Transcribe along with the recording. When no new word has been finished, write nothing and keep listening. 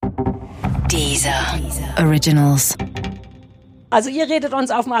Dieser Originals. Also ihr redet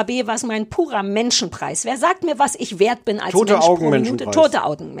uns auf dem AB, was mein purer Menschenpreis. Wer sagt mir, was ich wert bin als Tote Mensch Augen pro Minute? Menschenpreis. Tote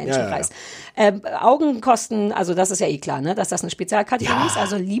Augen Menschenpreis. Augen kosten, also das ist ja eh klar, ne, dass das eine Spezialkategorie ist.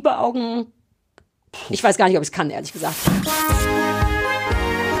 Also liebe Augen, ich weiß gar nicht, ob ich es kann, ehrlich gesagt.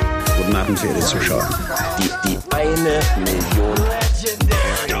 Guten Abend, verehrte Zuschauer. Die 1 Million.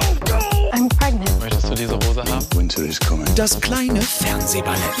 I'm pregnant. Möchtest du diese Hose haben? Winter is coming. Das kleine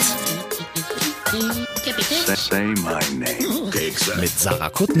Fernsehballett. Say my name. Mit Sarah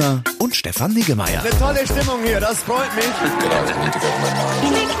Kuttner und Stefan Niggemeier. Eine tolle Stimmung hier, das freut mich.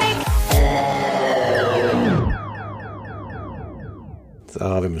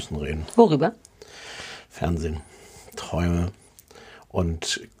 Sarah, wir müssen reden. Worüber? Fernsehen, Träume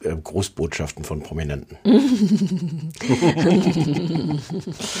und Großbotschaften von Prominenten.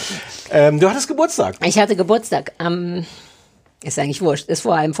 Du hattest Geburtstag. Ich hatte Geburtstag ist eigentlich wurscht, ist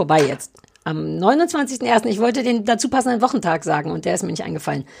vor allem vorbei jetzt. Am 29.01. Ich wollte den dazu passenden Wochentag sagen und der ist mir nicht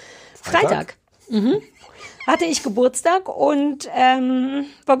eingefallen. Freitag. Hatte ich Geburtstag und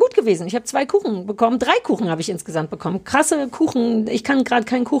war gut gewesen. Ich habe 2 Kuchen bekommen. 3 Kuchen habe ich insgesamt bekommen. Krasse Kuchen. Ich kann gerade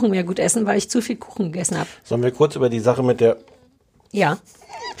keinen Kuchen mehr gut essen, weil ich zu viel Kuchen gegessen habe. Sollen wir kurz über die Sache mit der... Ja,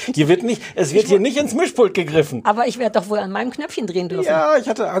 Es wird hier nicht ins Mischpult gegriffen. aber ich werde doch wohl an meinem Knöpfchen drehen dürfen. Ja, ich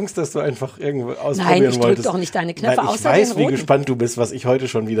hatte Angst, dass du einfach irgendwo ausprobieren Nein, ich drück wolltest. doch nicht deine Knöpfe, Nein, ich außer weiß, den wie roten. gespannt du bist, was ich heute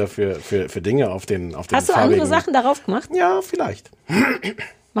schon wieder für Dinge auf den Hast du andere farbigen- Sachen darauf gemacht? Ja, vielleicht.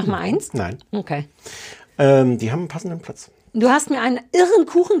 Mach mal eins. Nein. Okay. Die haben einen passenden Platz. Du hast mir einen irren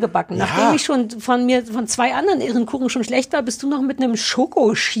Kuchen gebacken. Ja. Nachdem ich schon von 2 anderen irren Kuchen schon schlecht war, bist du noch mit einem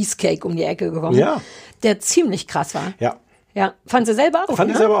Schoko-Cheesecake um die Ecke gekommen. Ja. Der ziemlich krass war. Ja. Ja. Fand sie selber auch? Fand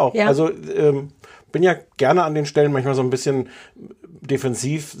ne? ich selber auch. Ja. Also bin ja gerne an den Stellen manchmal so ein bisschen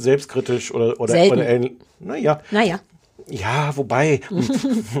defensiv, selbstkritisch oder Selten. ähnlich. Naja. Ja, wobei.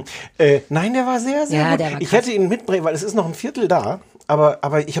 Nein, der war sehr, sehr Ja, gut. der war Ich krass. hätte ihn mitbringen, weil es ist noch ein Viertel da. Aber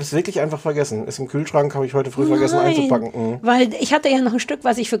ich habe es wirklich einfach vergessen. Ist im Kühlschrank, habe ich heute früh vergessen einzupacken. Weil ich hatte ja noch ein Stück,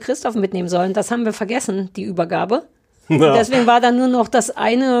 was ich für Christoph mitnehmen sollen. Das haben wir vergessen, die Übergabe. Ja. Und deswegen war dann nur noch das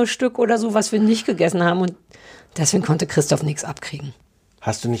eine Stück oder so, was wir nicht gegessen haben. Und deswegen konnte Christoph nichts abkriegen.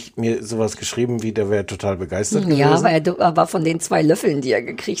 Hast du nicht mir sowas geschrieben, wie der wäre total begeistert gewesen? Ja, aber von den 2 Löffeln, die er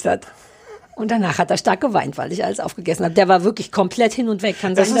gekriegt hat. Und danach hat er stark geweint, weil ich alles aufgegessen habe. Der war wirklich komplett hin und weg.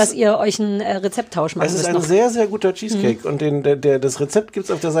 Kann sein, dass ihr euch einen Rezepttausch machen Es ist müsst ein noch. sehr, sehr guter Cheesecake. Und das Rezept gibt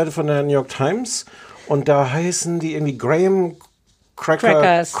es auf der Seite von der New York Times. Und da heißen die irgendwie Graham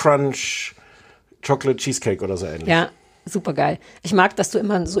Crackers. Crunch Chocolate Cheesecake oder so ähnlich. Ja, super geil. Ich mag, dass du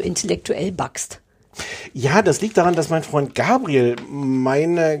immer so intellektuell backst. Ja, das liegt daran, dass mein Freund Gabriel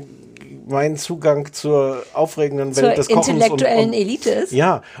mein Zugang zur aufregenden Zur Welt des Kochens intellektuellen Elite ist.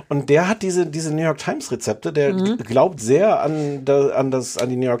 Ja, und der hat diese New York Times Rezepte, der glaubt sehr an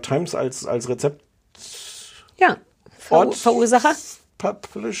die New York Times als Rezept Ja, Verursacher.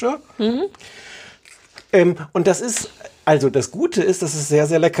 Publisher. Und das ist, also das Gute ist, dass es sehr,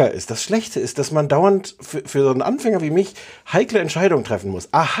 sehr lecker ist. Das Schlechte ist, dass man dauernd für so einen Anfänger wie mich heikle Entscheidungen treffen muss.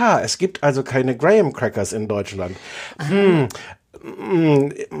 Aha, es gibt also keine Graham Crackers in Deutschland.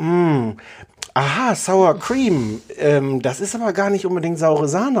 Aha, Sour Cream. Das ist aber gar nicht unbedingt saure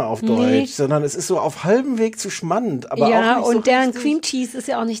Sahne auf Deutsch, sondern es ist so auf halbem Weg zu Schmand. Aber Ja, auch nicht so und deren richtig. Cream Cheese ist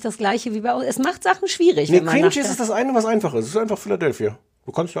ja auch nicht das gleiche wie bei uns. Es macht Sachen schwierig. Nee, wenn man Cream nach Cheese der- ist das eine, was einfach ist. Es ist einfach Philadelphia.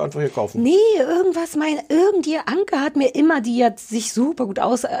 Du kannst ja einfach hier kaufen. Nee, irgenddie Anke hat mir immer, die jetzt sich super gut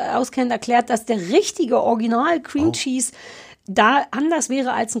auskennt, erklärt, dass der richtige Original Cream Cheese da anders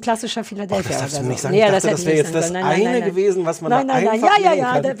wäre als ein klassischer Philadelphia. Das darfst du oder nicht so. sagen. Nee, Ich dachte, hätte das ich wäre nicht jetzt sagen das sollen. eine gewesen, was man nein, da nein, einfach nehmen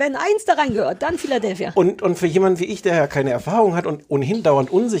ja. kann. Wenn eins da reingehört, dann Philadelphia. Und für jemanden wie ich, der ja keine Erfahrung hat und ohnehin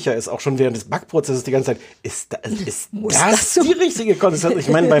dauernd unsicher ist, auch schon während des Backprozesses die ganze Zeit, ist das so? die richtige Konsistenz? Ich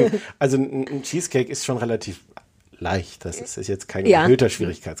meine, also ein Cheesecake ist schon relativ leicht. Das ist jetzt kein erhöhter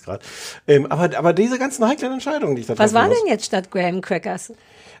Schwierigkeitsgrad. Aber diese ganzen heiklen Entscheidungen, die ich da Was treffen war muss. denn jetzt statt Graham Crackers?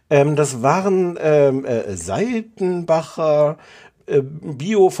 Das waren Seitenbacher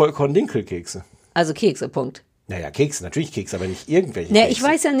Bio-Vollkorn-Dinkelkekse. Also Kekse, Punkt. Naja, Kekse, natürlich Kekse, aber nicht irgendwelche Nee, Kekse. ich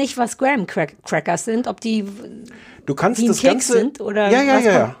weiß ja nicht, was Graham Crackers sind, ob die Du kannst wie ein das Keks Ganze sind oder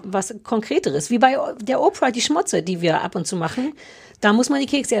ja. was Konkreteres. Wie bei der Oprah, die Schmutze, die wir ab und zu machen. Da muss man die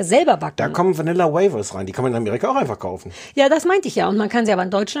Kekse ja selber backen. Da kommen Vanilla Wafers rein, die kann man in Amerika auch einfach kaufen. Ja, das meinte ich ja. Und man kann sie aber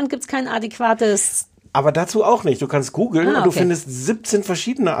in Deutschland gibt es kein adäquates. Aber dazu auch nicht. Du kannst googeln und du okay. findest 17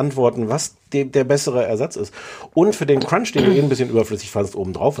 verschiedene Antworten, was der bessere Ersatz ist. Und für den Crunch, den du ein bisschen überflüssig fandst,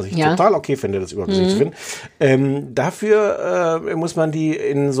 obendrauf, was ich total okay finde, das überflüssig zu finden, dafür muss man die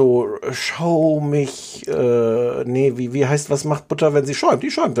in so schaumig, wie heißt, was macht Butter, wenn sie schäumt?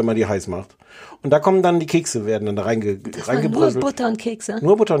 Die schäumt, wenn man die heiß macht. Und da kommen dann die Kekse, werden dann da reingebröselt. Nur Butter und Kekse?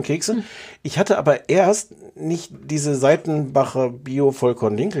 Nur Butter und Kekse. Ich hatte aber erst nicht diese Seitenbacher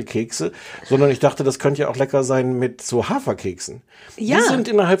Bio-Vollkorn-Dinkel-Kekse, sondern ich dachte, das könnte ja auch lecker sein mit so Haferkeksen. Ja. Die sind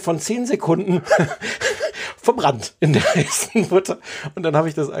innerhalb von 10 Sekunden verbrannt in der heißen Butter. Und dann habe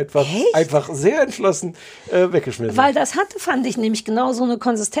ich das einfach sehr entschlossen weggeschmissen. Weil das hatte, fand ich, nämlich genau so eine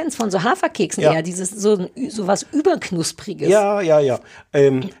Konsistenz von so Haferkeksen eher, dieses so was Überknuspriges. Ja.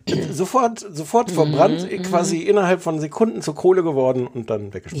 Sofort verbrannt, quasi innerhalb von Sekunden zur Kohle geworden und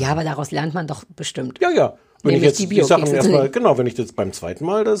dann weggeschmissen. Ja, aber daraus lernt man doch bestimmt. Ja. Wenn ich Nämlich jetzt die Sachen erstmal, wenn ich das beim zweiten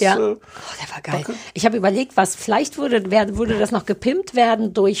Mal das. Ja. Der war geil. Okay. Ich habe überlegt, vielleicht würde das noch gepimpt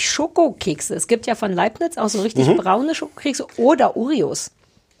werden durch Schokokekse. Es gibt ja von Leibniz auch so richtig braune Schokokekse oder Oreos.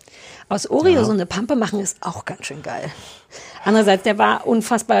 Aus Oreo so eine Pampe machen ist auch ganz schön geil. Andererseits, der war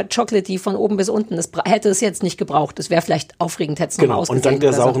unfassbar chocolatey von oben bis unten. Das hätte es jetzt nicht gebraucht. Das wäre vielleicht aufregend, hätte es noch mal ausgesehen. Und dank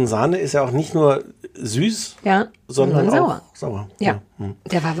der sauren Sahne ist ja auch nicht nur süß, sondern auch sauer. Ja,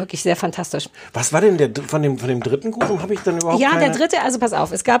 der war wirklich sehr fantastisch. Was war denn von dem dritten Kuchen? Habe ich dann überhaupt der dritte, also pass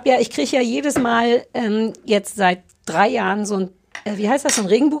auf. Ich kriege ja jedes Mal jetzt seit 3 Jahren so ein wie heißt das, so ein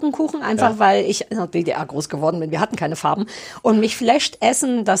Regenbogenkuchen? Einfach weil ich in der DDR groß geworden bin. Wir hatten keine Farben. Und mich flasht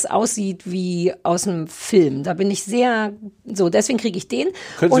Essen, das aussieht wie aus einem Film. Da bin ich sehr, deswegen kriege ich den.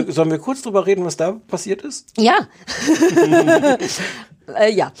 Sollen wir kurz drüber reden, was da passiert ist? Ja.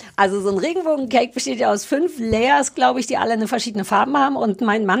 Also so ein Regenbogencake besteht ja aus 5 Layers, glaube ich, die alle eine verschiedene Farben haben. Und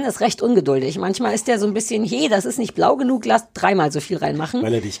mein Mann ist recht ungeduldig. Manchmal ist der so ein bisschen, das ist nicht blau genug, lass 3-mal so viel reinmachen.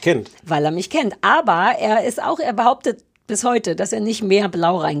 Weil er dich kennt. Weil er mich kennt. Aber er behauptet bis heute, dass er nicht mehr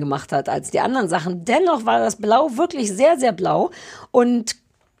Blau reingemacht hat als die anderen Sachen. Dennoch war das Blau wirklich sehr, sehr blau. Und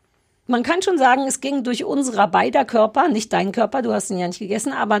man kann schon sagen, es ging durch unserer beider Körper, nicht deinen Körper, du hast ihn ja nicht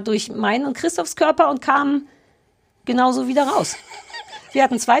gegessen, aber durch meinen und Christophs Körper und kam genauso wieder raus. Wir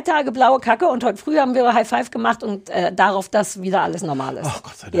hatten 2 Tage blaue Kacke und heute früh haben wir High Five gemacht und darauf, dass wieder alles normal ist. Oh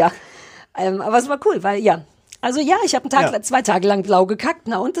Gott sei Dank. Ja, aber es war cool, weil ich habe 2 Tage lang blau gekackt,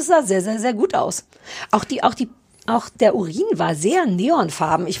 und es sah sehr, sehr, sehr gut aus. Auch der Urin war sehr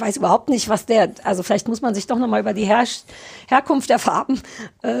neonfarben. Ich weiß überhaupt nicht, vielleicht muss man sich doch nochmal über die Herkunft der Farben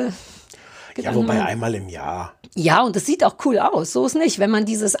wobei einmal im Jahr. Ja, und es sieht auch cool aus. So ist nicht. Wenn man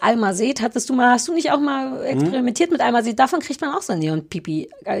dieses Almased, hast du nicht auch mal experimentiert mit Almased? Davon kriegt man auch so ein Neon-Pipi.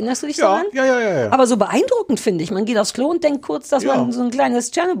 Erinnerst du dich daran? Ja. Aber so beeindruckend, finde ich. Man geht aufs Klo und denkt kurz, dass man so ein kleines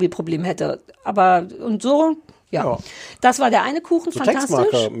Tschernobyl-Problem hätte. Ja, das war der eine Kuchen, so fantastisch.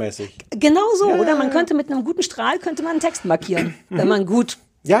 Textmarker-mäßig. Genau so, oder man könnte mit einem guten Strahl einen Text markieren, wenn man gut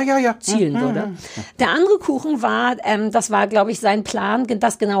zielen würde. Der andere Kuchen war, das war, glaube ich, sein Plan,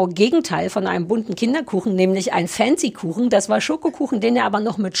 das genaue Gegenteil von einem bunten Kinderkuchen, nämlich ein Fancy-Kuchen. Das war Schokokuchen, den er aber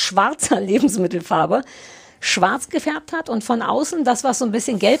noch mit schwarzer Lebensmittelfarbe schwarz gefärbt hat und von außen, das, was so ein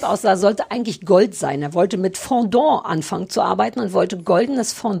bisschen gelb aussah, sollte eigentlich Gold sein. Er wollte mit Fondant anfangen zu arbeiten und wollte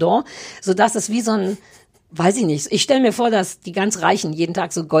goldenes Fondant, sodass es wie so ein weiß ich nicht. Ich stelle mir vor, dass die ganz Reichen jeden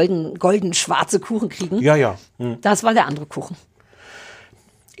Tag so golden schwarze Kuchen kriegen. Ja. Das war der andere Kuchen.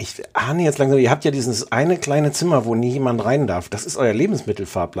 Ich ahne jetzt langsam, ihr habt ja dieses eine kleine Zimmer, wo nie jemand rein darf. Das ist euer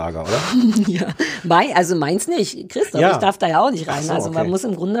Lebensmittelfarblager, oder? Ja, also meins nicht. Christoph, ich darf da ja auch nicht rein. So, also man muss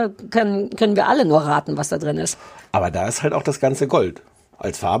im Grunde, können wir alle nur raten, was da drin ist. Aber da ist halt auch das ganze Gold.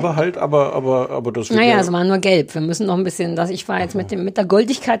 Als Farbe halt, aber das... es war nur gelb. Wir müssen noch ein bisschen, ich war jetzt mit der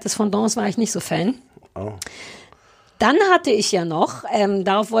Goldigkeit des Fondants war ich nicht so Fan. Oh. Dann hatte ich ja noch,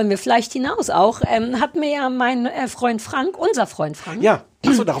 darauf wollen wir vielleicht hinaus auch, hat mir ja mein Freund Frank, unser Freund Frank. Ja,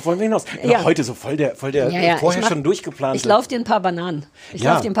 achso, darauf wollen wir hinaus. Ja. Heute so voll der vorher schon durchgeplant. Ich laufe dir ein paar Bananen. Ich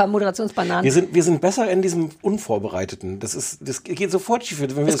laufe dir ein paar Moderationsbananen. Wir sind besser in diesem Unvorbereiteten. Das geht sofort schief.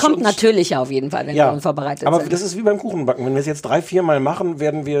 Es kommt natürlicher auf jeden Fall, wenn wir unvorbereitet sind. Aber das ist wie beim Kuchenbacken. Wenn wir es jetzt 3-4 Mal machen,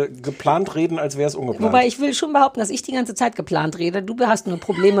 werden wir geplant reden, als wäre es ungeplant. Wobei ich will schon behaupten, dass ich die ganze Zeit geplant rede. Du hast nur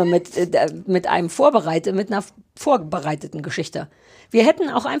Probleme mit einer vorbereiteten Geschichte. Wir hätten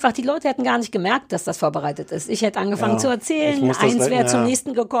auch einfach, die Leute hätten gar nicht gemerkt, dass das vorbereitet ist. Ich hätte angefangen zu erzählen, eins wäre zum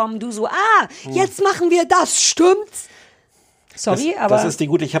nächsten gekommen, du so, jetzt machen wir das, stimmt's? Sorry, aber... Das ist die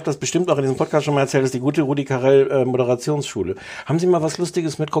gute, ich habe das bestimmt auch in diesem Podcast schon mal erzählt, das ist die gute Rudi Carrell Moderationsschule. Haben Sie mal was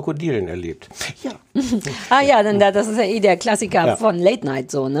Lustiges mit Krokodilen erlebt? Ja. Denn das ist ja eh der Klassiker von Late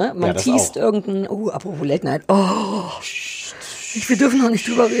Night so, ne? Man teast irgendein, apropos Late Night, wir dürfen noch nicht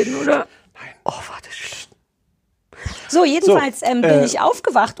drüber reden, oder? Nein. Oh, warte. So, jedenfalls bin ich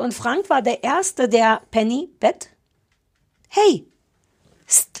aufgewacht und Frank war der Erste, der Penny, Bett, hey,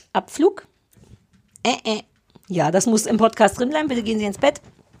 Abflug, Ja, das muss im Podcast drin bleiben. Bitte gehen Sie ins Bett.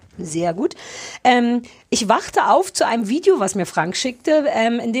 Sehr gut. Ich wachte auf zu einem Video, was mir Frank schickte,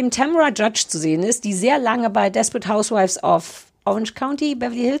 in dem Tamara Judge zu sehen ist, die sehr lange bei Desperate Housewives of Orange County,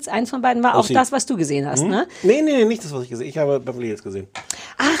 Beverly Hills, eins von beiden war auch das, was du gesehen hast, ne? Nee, nicht das, was ich gesehen habe. Ich habe Beverly Hills gesehen.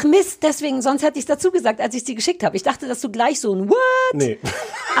 Ach Mist, deswegen, sonst hätte ich es dazu gesagt, als ich es dir geschickt habe. Ich dachte, dass du gleich so ein What? Nee.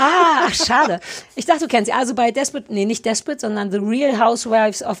 Ach, schade. Ich dachte, du kennst sie. Also bei Desperate, nee, nicht Desperate, sondern The Real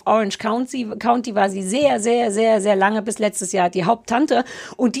Housewives of Orange County war sie sehr, sehr, sehr, sehr lange, bis letztes Jahr die Haupttante.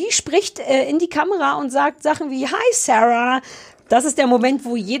 Und die spricht in die Kamera und sagt Sachen wie, Hi Sarah. Das ist der Moment,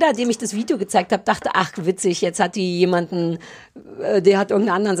 wo jeder, dem ich das Video gezeigt habe, dachte, ach witzig, jetzt hat die jemanden, der hat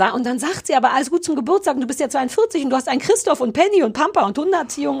irgendeinen anderen Sache. Und dann sagt sie aber, alles gut zum Geburtstag, und du bist ja 42 und du hast einen Christoph und Penny und Pampa und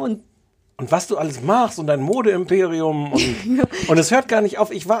Hundertziehung und was du alles machst und dein Modeimperium und es hört gar nicht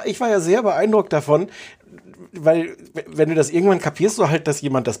auf. Ich war ja sehr beeindruckt davon, weil wenn du das irgendwann kapierst, so halt, dass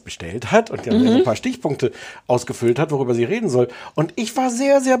jemand das bestellt hat und dann ein paar Stichpunkte ausgefüllt hat, worüber sie reden soll. Und ich war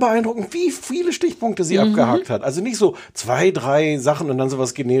sehr, sehr beeindruckend, wie viele Stichpunkte sie abgehakt hat. Also nicht so 2, 3 Sachen und dann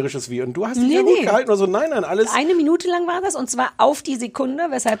sowas Generisches wie, und du hast dich ja gut gehalten oder so. Nein, alles. 1 Minute lang war das, und zwar auf die Sekunde,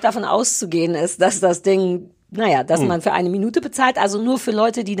 weshalb davon auszugehen ist, dass das Ding, dass man für 1 Minute bezahlt, also nur für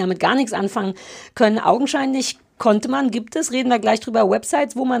Leute, die damit gar nichts anfangen können. Augenscheinlich gibt es, reden wir gleich drüber,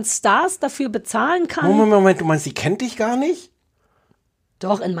 Websites, wo man Stars dafür bezahlen kann. Moment, du meinst, die kennt dich gar nicht?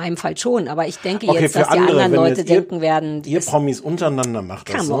 Doch, in meinem Fall schon, aber ich denke okay, jetzt, dass die anderen Leute denken werden. Ihr Promis untereinander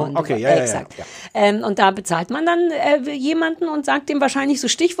macht das so? Okay, ja, exakt. Ja. Und da bezahlt man dann jemanden und sagt dem wahrscheinlich so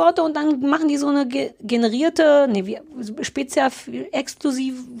Stichworte und dann machen die so eine generierte,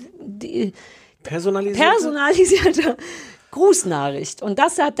 exklusiv, personalisierte Grußnachricht. Und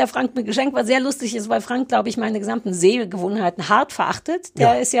das hat der Frank mir geschenkt, was sehr lustig ist, weil Frank, glaube ich, meine gesamten Sehgewohnheiten hart verachtet.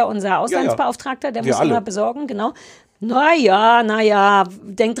 Der ist ja unser Auslandsbeauftragter, der muss immer besorgen, genau. Naja,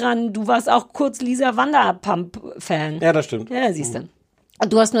 denk dran, du warst auch kurz Lisa Vanderpump-Fan. Ja, das stimmt. Ja, siehst du.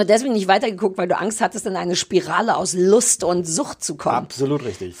 Und du hast nur deswegen nicht weitergeguckt, weil du Angst hattest, in eine Spirale aus Lust und Sucht zu kommen. Absolut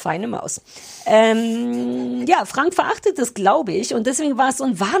richtig. Feine Maus. Frank verachtet das, glaube ich. Und deswegen war es so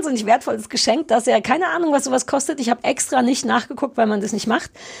ein wahnsinnig wertvolles Geschenk, dass er, keine Ahnung, was sowas kostet. Ich habe extra nicht nachgeguckt, weil man das nicht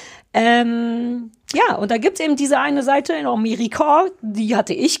macht. Und da gibt's eben diese eine Seite in Amerika, die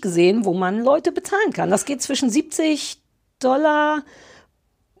hatte ich gesehen, wo man Leute bezahlen kann. Das geht zwischen $70,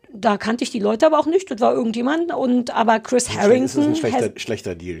 da kannte ich die Leute aber auch nicht, das war irgendjemand, aber Chris Harrington. Das ist ein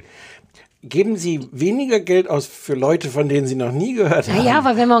schlechter Deal. Geben Sie weniger Geld aus für Leute, von denen Sie noch nie gehört haben? Ja,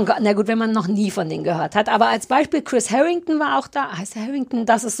 aber wenn man noch nie von denen gehört hat. Aber als Beispiel, Chris Harrington war auch da. Heißt der Harrington?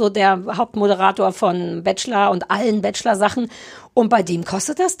 Das ist so der Hauptmoderator von Bachelor und allen Bachelor-Sachen. Und bei dem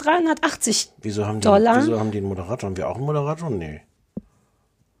kostet das $380. Wieso haben die einen Moderator? Haben wir auch einen Moderator? Nee.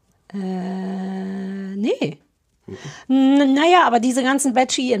 Nee. Naja, aber diese ganzen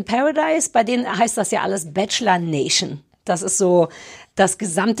Bachelor in Paradise, bei denen heißt das ja alles Bachelor Nation. Das ist so das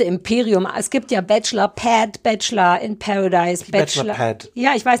gesamte Imperium. Es gibt ja Bachelor Pad, Bachelor in Paradise, Bachelor Pad.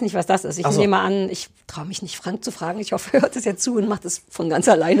 Ja, ich weiß nicht, was das ist. Ich nehme an, ich traue mich nicht, Frank zu fragen. Ich hoffe, er hört das jetzt zu und macht das von ganz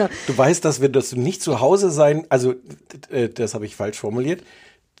alleine. Du weißt, dass du nicht zu Hause sein, also das habe ich falsch formuliert.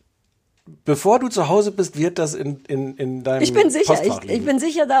 Bevor du zu Hause bist, wird das in deinem Ich bin sicher, Postfach liegen. ich bin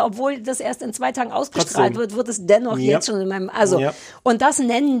sicher, da, obwohl das erst in 2 Tagen ausgestrahlt wird es dennoch jetzt schon in meinem, und das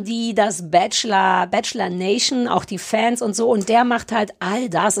nennen die das Bachelor Nation, auch die Fans und so, und der macht halt all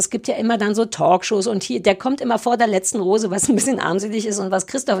das. Es gibt ja immer dann so Talkshows und der kommt immer vor der letzten Rose, was ein bisschen armselig ist und was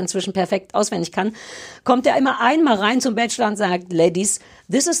Christoph inzwischen perfekt auswendig kann, kommt er immer einmal rein zum Bachelor und sagt, Ladies,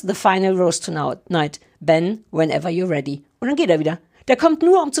 this is the final rose tonight. Ben, whenever you're ready. Und dann geht er wieder. Der kommt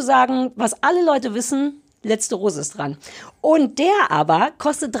nur, um zu sagen, was alle Leute wissen, letzte Rose ist dran. Und der aber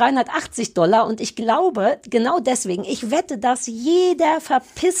kostet $380 und ich glaube, genau deswegen, ich wette, dass jeder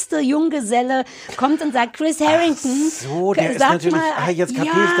verpisste Junggeselle kommt und sagt, Chris Harrington. Ach so, der ist natürlich, jetzt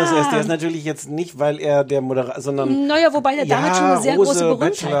kapiere ich das erst. Der ist natürlich jetzt nicht, weil er der Moderator, sondern. Naja, wobei der damit schon eine sehr Rose, große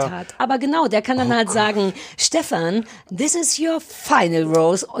Berühmtheit Bachelor. hat. Aber genau, der kann dann sagen, Stefan, this is your final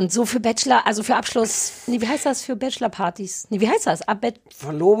rose. Und so für Bachelor, also für Abschluss, wie heißt das für Bachelor-Partys? Wie heißt das?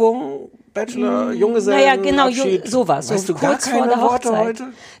 Verlobung, Bachelor, Junggesellen, naja, genau, Abschied. sowas. Weißt so du gar kurz keine vor der Worte Hochzeit. heute?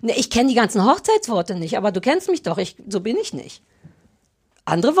 Nee, ich kenne die ganzen Hochzeitsworte nicht, aber du kennst mich doch. So bin ich nicht.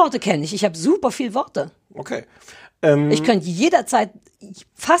 Andere Worte kenne ich. Ich habe super viel Worte. Okay. Ich könnte jederzeit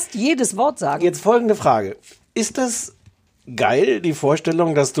fast jedes Wort sagen. Jetzt folgende Frage. Ist das geil, die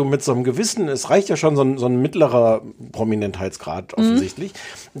Vorstellung, dass du mit so einem gewissen, es reicht ja schon so ein mittlerer Prominentheitsgrad offensichtlich,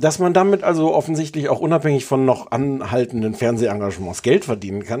 dass man damit also offensichtlich auch unabhängig von noch anhaltenden Fernsehengagements Geld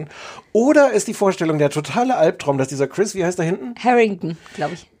verdienen kann? Oder ist die Vorstellung der totale Albtraum, dass dieser Chris, wie heißt er hinten? Harrington,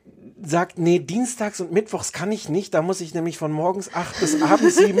 glaube ich. sagt, nee, dienstags und mittwochs kann ich nicht, da muss ich nämlich von morgens 8 bis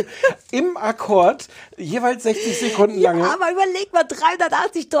abends 7 im Akkord jeweils 60 Sekunden lange. Ja, aber überleg mal,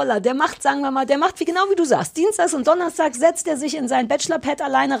 $380. Der macht, sagen wir mal, genau wie du sagst, dienstags und donnerstags setzt er sich in sein Bachelor-Pad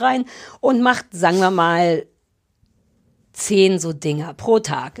alleine rein und macht, sagen wir mal, 10 so Dinger pro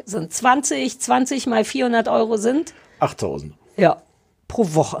Tag. Sind 20 mal 400 Euro sind 8.000. Ja,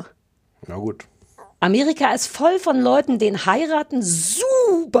 pro Woche. Na gut. Amerika ist voll von Leuten, denen heiraten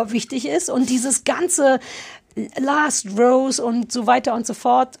super wichtig ist und dieses ganze Last Rose und so weiter und so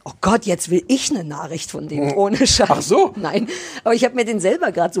fort. Oh Gott, jetzt will ich eine Nachricht von dem, ohne Scheiß. Ach so. Nein, aber ich habe mir den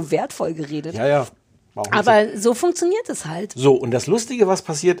selber gerade so wertvoll geredet. Ja. Aber so funktioniert es halt. So, und das Lustige, was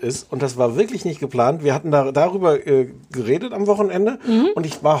passiert ist, und das war wirklich nicht geplant, wir hatten darüber geredet am Wochenende und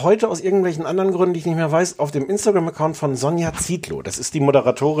ich war heute aus irgendwelchen anderen Gründen, die ich nicht mehr weiß, auf dem Instagram-Account von Sonja Zietlow. Das ist die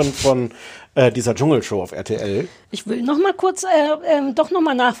Moderatorin von dieser Dschungelshow auf RTL. Ich will noch mal kurz noch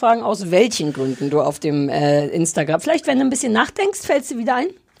mal nachfragen, aus welchen Gründen du auf dem Instagram, vielleicht wenn du ein bisschen nachdenkst, fällt es dir wieder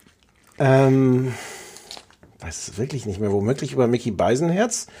ein? Weiß es wirklich nicht mehr, womöglich über Mickey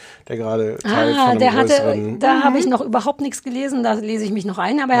Beisenherz, der gerade Teil von einem größeren... Da habe ich noch überhaupt nichts gelesen, da lese ich mich noch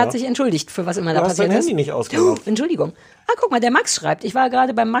ein, aber er hat sich entschuldigt für was immer da passiert ist. Du hast dein Handy nicht ausgemacht. Entschuldigung. Guck mal, der Max schreibt, ich war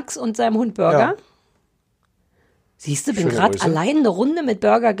gerade bei Max und seinem Hund Burger. Ja. Siehst du, bin gerade allein eine Runde mit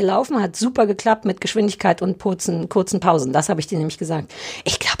Burger gelaufen, hat super geklappt mit Geschwindigkeit und kurzen Pausen. Das habe ich dir nämlich gesagt.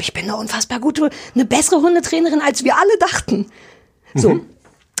 Ich glaube, ich bin eine unfassbar gute, eine bessere Hundetrainerin, als wir alle dachten. So,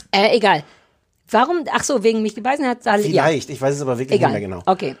 egal. Warum? Ach so, wegen Mickey Beisenherz? Vielleicht, ich weiß es aber wirklich nicht mehr genau.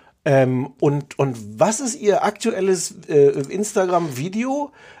 Okay. Und was ist Ihr aktuelles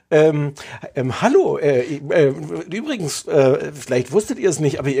Instagram-Video? Hallo, übrigens, vielleicht wusstet ihr es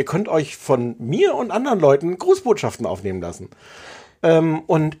nicht, aber ihr könnt euch von mir und anderen Leuten Grußbotschaften aufnehmen lassen.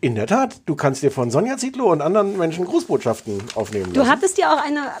 Und in der Tat, du kannst dir von Sonja Zietlow und anderen Menschen Grußbotschaften aufnehmen lassen. Du hattest dir auch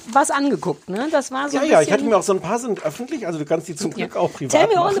was angeguckt, ne? Das war so Ja, ich hatte mir auch so ein paar sind öffentlich, also du kannst die zum Glück auch privat Tell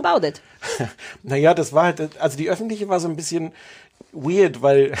me all machen. about it. Naja, das war halt, also die öffentliche war so ein bisschen weird,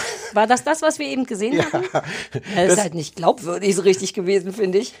 weil... War das, was wir eben gesehen haben? Das ist halt nicht glaubwürdig so richtig gewesen,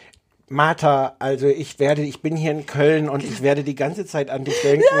 finde ich. Martha, also ich bin hier in Köln und ich werde die ganze Zeit an dich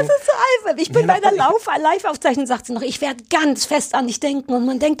denken. Das ist so albern. Ich bin bei der Live-Aufzeichnung, sagt sie noch, ich werde ganz fest an dich denken. Und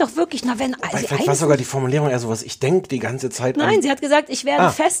man denkt doch wirklich, na wenn... Also vielleicht war sogar die Formulierung eher sowas, ich denke die ganze Zeit an... Nein, sie hat gesagt, ich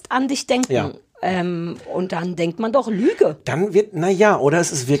werde fest an dich denken. Ja. Und dann denkt man doch, Lüge. Dann wird, oder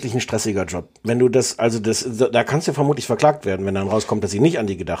es ist wirklich ein stressiger Job. Wenn du da kannst du vermutlich verklagt werden, wenn dann rauskommt, dass sie nicht an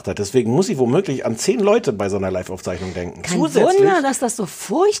die gedacht hat. Deswegen muss sie womöglich an 10 Leute bei so einer Live-Aufzeichnung denken. Kein Wunder, dass das so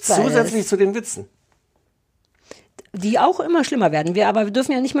furchtbar ist. Zusätzlich zu den Witzen. Die auch immer schlimmer werden. Wir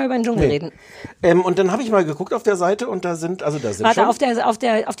dürfen ja nicht mal über den Dschungel reden. Und dann habe ich mal geguckt auf der Seite und da sind Warte, schon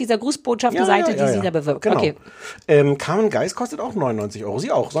auf dieser Grußbotschaften-Seite, die sie da bewirbt. Genau. Okay. Carmen Geis kostet auch 99 Euro.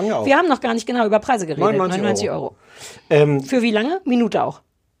 Sie auch, Sonja auch. Wir haben noch gar nicht genau über Preise geredet. 99 Euro. Für wie lange? Minute auch.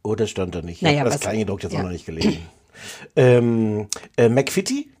 Oh, das stand da nicht. Naja, ich habe das Kleingedruckt jetzt auch noch nicht gelesen.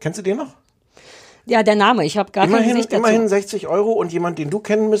 McFitty, kennst du den noch? Ja, der Name. Ich habe gar kein Gesicht dazu. Immerhin 60 Euro und jemand, den du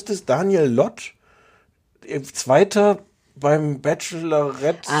kennen müsstest, Daniel Lott. Zweiter beim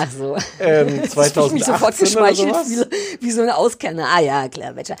Bachelorette. Ach so. 2018 ich mich sofort geschmeichelt wie so eine Auskenner. Ah ja,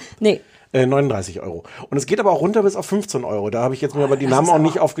 klar, Bachelor. Nee. 39 Euro. Und es geht aber auch runter bis auf 15 Euro. Da habe ich jetzt mir aber die Namen auch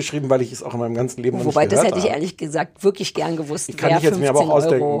nicht aufgeschrieben, weil ich es auch in meinem ganzen Leben noch nicht gehört habe. Wobei, das hätte ich ehrlich gesagt wirklich gern gewusst. Ich kann ich jetzt mir aber auch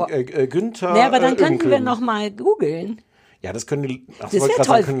ausdenken. Günther. Nee, aber dann könnten wir noch mal googeln. Ja, das können die,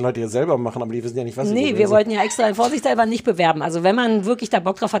 das können Leute ja selber machen, aber die wissen ja nicht, was sie Nee, wir wollten ja extra vorsichtshalber nicht bewerben. Also wenn man wirklich da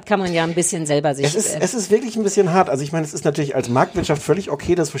Bock drauf hat, kann man ja ein bisschen selber sich... Es ist wirklich ein bisschen hart. Also ich meine, es ist natürlich als Marktwirtschaft völlig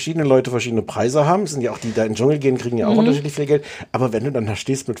okay, dass verschiedene Leute verschiedene Preise haben. Es sind ja auch die, die da in den Dschungel gehen, kriegen ja auch unterschiedlich viel Geld. Aber wenn du dann da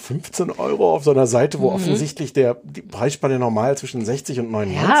stehst mit 15 Euro auf so einer Seite, wo offensichtlich die Preisspanne normal zwischen 60 und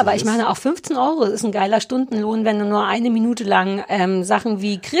 99 Ja, aber ich meine, auch 15 Euro ist ein geiler Stundenlohn, wenn du nur eine Minute lang Sachen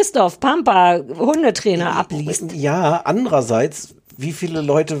wie Christoph Pampa, Hundetrainer, abliest. Ja, andererseits... Wie viele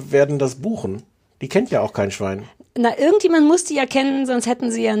Leute werden das buchen? Die kennt ja auch kein Schwein. Na, irgendjemand muss die ja kennen, sonst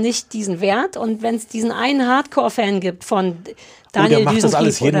hätten sie ja nicht diesen Wert. Und wenn es diesen einen Hardcore-Fan gibt von Daniel der macht das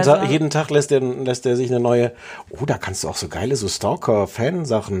alles Düsentrieb jeden Tag lässt er sich eine neue. Oh, da kannst du auch so geile so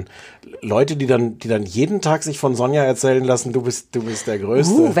Stalker-Fan-Sachen. Leute, die dann jeden Tag sich von Sonja erzählen lassen, du bist der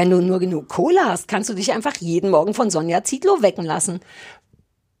Größte. Wenn du nur genug Kohle hast, kannst du dich einfach jeden Morgen von Sonja Zietlow wecken lassen.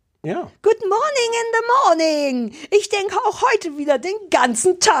 Ja. Good morning in the morning. Ich denke auch heute wieder den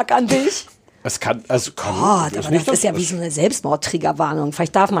ganzen Tag an dich. Aber das ist ja wie so eine Selbstmordtriggerwarnung.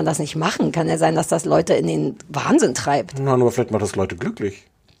 Vielleicht darf man das nicht machen. Kann ja sein, dass das Leute in den Wahnsinn treibt. Na, nur vielleicht macht das Leute glücklich.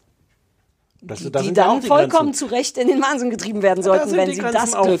 Die dann vollkommen zu Recht in den Wahnsinn getrieben werden sollten, wenn sie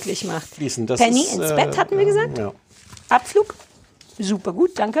das glücklich macht. Das Penny ins Bett, hatten wir gesagt? Ja. Abflug? Super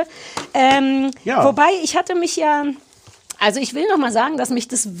gut, danke. Wobei, ich hatte mich ja... Also ich will noch mal sagen, dass mich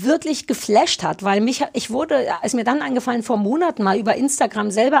das wirklich geflasht hat, weil ist mir dann eingefallen, vor Monaten mal über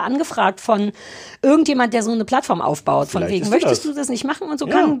Instagram selber angefragt von irgendjemand, der so eine Plattform aufbaut. Von wegen, möchtest du das nicht machen und so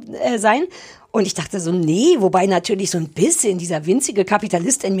kann sein. Und ich dachte so, nee, wobei natürlich so ein bisschen dieser winzige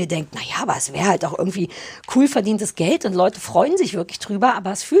Kapitalist in mir denkt, naja, aber es wäre halt auch irgendwie cool verdientes Geld und Leute freuen sich wirklich drüber,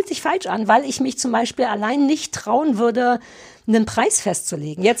 aber es fühlt sich falsch an, weil ich mich zum Beispiel allein nicht trauen würde, einen Preis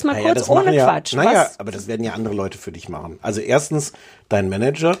festzulegen. Jetzt mal kurz ohne Quatsch. Aber das werden ja andere Leute für dich machen. Also erstens dein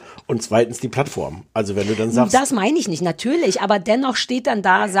Manager und zweitens die Plattform. Also wenn du dann sagst... Das meine ich nicht, natürlich. Aber dennoch steht dann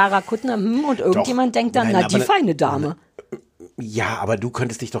da Sarah Kuttner und irgendjemand denkt dann, die feine Dame. Ja, aber du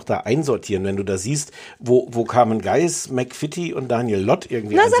könntest dich doch da einsortieren, wenn du da siehst, wo Carmen Geis, McFitty und Daniel Lott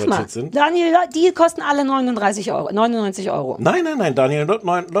irgendwie einsortiert sind. Daniel Lott, die kosten alle 99 Euro. Nein, Daniel Lott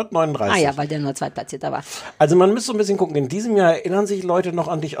 39. Ah ja, weil der nur Zweitplatzierter war. Also man müsste so ein bisschen gucken, in diesem Jahr erinnern sich Leute noch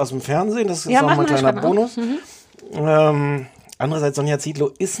an dich aus dem Fernsehen, das ist noch mal ein kleiner Bonus. Andererseits, Sonja Zietlow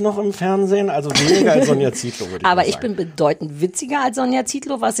ist noch im Fernsehen, also weniger als Sonja Zietlow, würde ich Aber sagen. ich bin bedeutend witziger als Sonja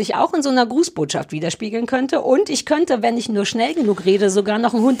Zietlow, was sich auch in so einer Grußbotschaft widerspiegeln könnte. Und ich könnte, wenn ich nur schnell genug rede, sogar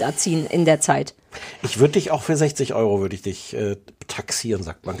noch einen Hund erziehen in der Zeit. Ich würde dich auch für 60 Euro taxieren,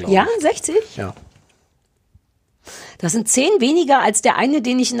 sagt man, glaube ich. Ja, 60? Ja. Das sind 10 weniger als der eine,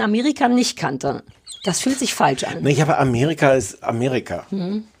 den ich in Amerika nicht kannte. Das fühlt sich falsch an. Nee, aber Amerika ist Amerika.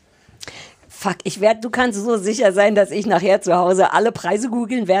 Fuck, du kannst so sicher sein, dass ich nachher zu Hause alle Preise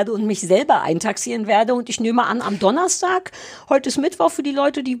googeln werde und mich selber eintaxieren werde. Und ich nehme an, am Donnerstag, heute ist Mittwoch für die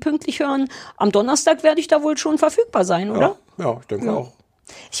Leute, die pünktlich hören, am Donnerstag werde ich da wohl schon verfügbar sein, oder? Ja, ich denke auch.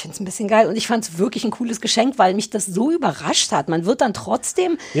 Ich finde es ein bisschen geil und ich fand es wirklich ein cooles Geschenk, weil mich das so überrascht hat. Man wird dann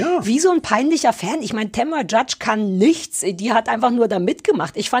trotzdem wie so ein peinlicher Fan. Ich meine, Tamara Judge kann nichts. Die hat einfach nur da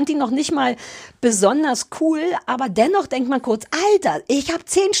mitgemacht. Ich fand die noch nicht mal besonders cool, aber dennoch denkt man kurz, Alter, ich habe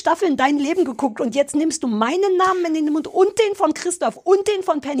 10 Staffeln dein Leben geguckt und jetzt nimmst du meinen Namen in den Mund und den von Christoph und den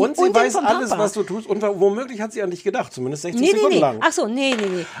von Penny und den weiß von Papa. alles, was du tust und womöglich hat sie an dich gedacht, zumindest 60 Sekunden lang. Ach so, nee.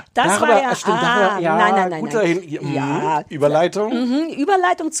 Das war ja... Nein. Überleitung. Überleitung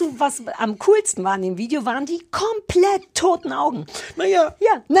zu, was am coolsten war in dem Video, waren die komplett toten Augen. Naja.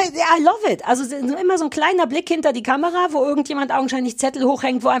 Ja, I love it. Also immer so ein kleiner Blick hinter die Kamera, wo irgendjemand augenscheinlich Zettel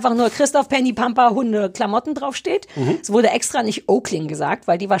hochhängt, wo einfach nur Christoph, Penny, Pampa, Hunde, Klamotten draufsteht. Es wurde extra nicht Oakling gesagt,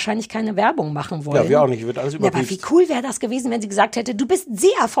 weil die wahrscheinlich keine Werbung machen wollen. Ja, wir auch nicht. Wird alles überprüft. Aber wie cool wäre das gewesen, wenn sie gesagt hätte, du bist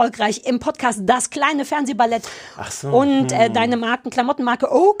sehr erfolgreich im Podcast Das kleine Fernsehballett. Ach so. Und deine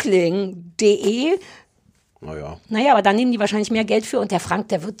Klamottenmarke Oakling.de. Naja, aber da nehmen die wahrscheinlich mehr Geld für und der Frank,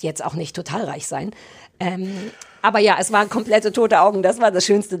 der wird jetzt auch nicht total reich sein. Aber ja, es waren komplette tote Augen. Das war das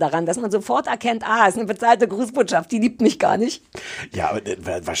Schönste daran, dass man sofort erkennt, es ist eine bezahlte Grußbotschaft, die liebt mich gar nicht. Ja, aber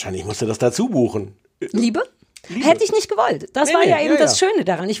wahrscheinlich musst du das dazu buchen. Liebe? Hätte ich nicht gewollt. Das war ja eben das Schöne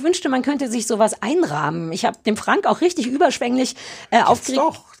daran. Ich wünschte, man könnte sich sowas einrahmen. Ich habe dem Frank auch richtig überschwänglich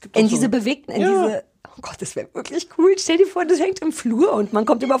aufgeregt in diese bewegten, diese... Oh Gott, das wäre wirklich cool. Stell dir vor, das hängt im Flur und man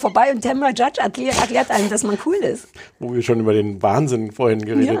kommt immer vorbei und Tamara Judge erklärt einem, dass man cool ist. Wo wir schon über den Wahnsinn vorhin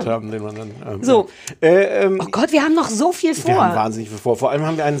geredet haben, den man dann... oh Gott, wir haben noch so viel vor. Wir haben wahnsinnig viel vor. Vor allem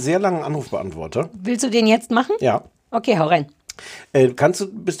haben wir einen sehr langen Anrufbeantworter. Willst du den jetzt machen? Ja. Okay, hau rein.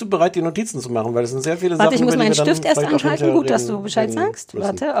 Bist du bereit, die Notizen zu machen? Weil das sind sehr viele Sachen. Warte, ich muss meinen Stift erst anschalten. Gut, dass du Bescheid sagst.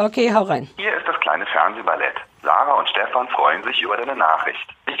 Warte, okay, hau rein. Hier ist das kleine Fernsehballett. Sarah und Stefan freuen sich über deine Nachricht.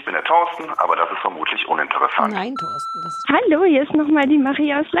 Ich bin der Thorsten, aber das ist vermutlich uninteressant. Nein, Thorsten. Hallo, hier ist nochmal die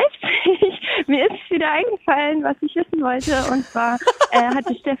Maria aus Leipzig. Mir ist wieder eingefallen, was ich wissen wollte. Und zwar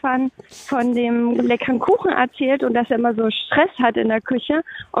hatte Stefan von dem leckeren Kuchen erzählt und dass er immer so Stress hat in der Küche.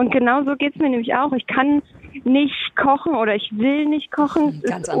 Und genau so geht es mir nämlich auch. Ich kann nicht kochen oder ich will nicht kochen.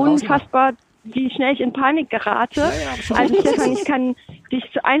 Es ist unfassbar, wie schnell ich in Panik gerate. Also Stefan, ich kann dich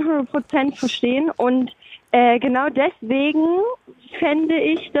zu 100% verstehen und genau deswegen fände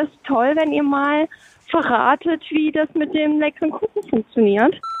ich das toll, wenn ihr mal verratet, wie das mit dem leckeren Kuchen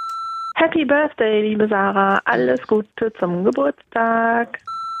funktioniert. Happy Birthday, liebe Sarah. Alles Gute zum Geburtstag.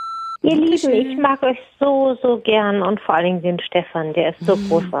 Ihr Lieben, ich mag euch so, so gern und vor allen Dingen den Stefan, der ist so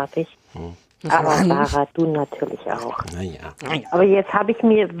großartig. Aber Sarah, du natürlich auch. Naja. Aber jetzt habe ich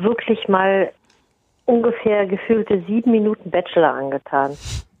mir wirklich mal ungefähr gefühlte 7 Minuten Bachelor angetan.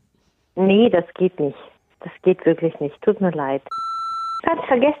 Nee, das geht nicht. Das geht wirklich nicht. Tut mir leid. Ganz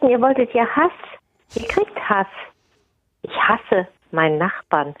vergessen, ihr wolltet ja Hass. Ihr kriegt Hass. Ich hasse meinen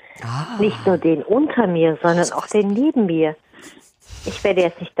Nachbarn. Nicht nur den unter mir, sondern auch den neben mir. Ich werde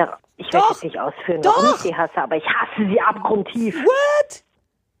jetzt nicht ausführen, warum ich sie hasse, aber ich hasse sie abgrundtief. What?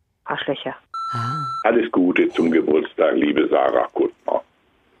 Arschlöcher. Alles Gute zum Geburtstag, liebe Sarah Kuttner.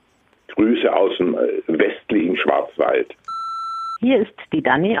 Grüße aus dem westlichen Schwarzwald. Hier ist die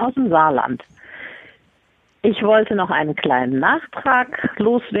Dani aus dem Saarland. Ich wollte noch einen kleinen Nachtrag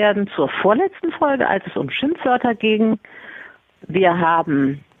loswerden zur vorletzten Folge, als es um Schimpfwörter ging. Wir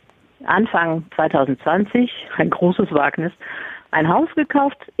haben Anfang 2020, ein großes Wagnis, ein Haus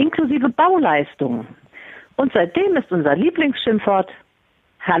gekauft, inklusive Bauleistungen. Und seitdem ist unser Lieblingsschimpfwort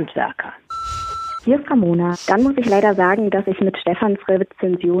Handwerker. Hier ist Ramona. Dann muss ich leider sagen, dass ich mit Stefans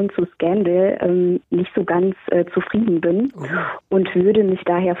Rezension zu Scandal nicht so ganz zufrieden bin und würde mich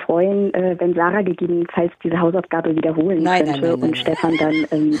daher freuen, wenn Sarah gegebenenfalls diese Hausaufgabe wiederholen könnte und Stefan dann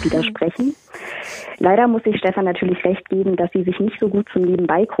widersprechen. Leider muss ich Stefan natürlich recht geben, dass sie sich nicht so gut zum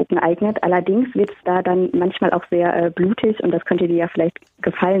Nebenbeigucken eignet. Allerdings wird es da dann manchmal auch sehr blutig und das könnte dir ja vielleicht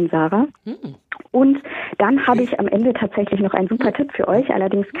gefallen, Sarah. Und dann habe ich am Ende tatsächlich noch einen super Tipp für euch,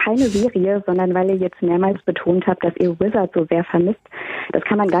 allerdings keine Serie, sondern weil ihr jetzt mehrmals betont habt, dass ihr Wizard so sehr vermisst. Das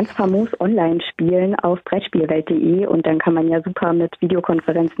kann man ganz famos online spielen auf brettspielwelt.de und dann kann man ja super mit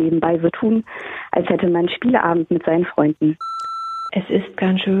Videokonferenz nebenbei so tun, als hätte man Spieleabend mit seinen Freunden. Es ist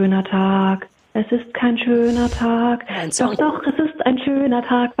kein schöner Tag. Es ist kein schöner Tag. Doch, es ist ein schöner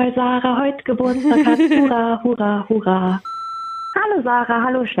Tag, weil Sarah heute Geburtstag hat. Hurra, hurra, hurra. Hallo Sarah,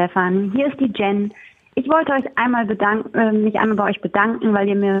 hallo Stefan, hier ist die Jen. Ich wollte euch mich einmal bei euch bedanken, weil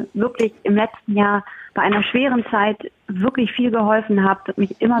ihr mir wirklich im letzten Jahr bei einer schweren Zeit wirklich viel geholfen habt und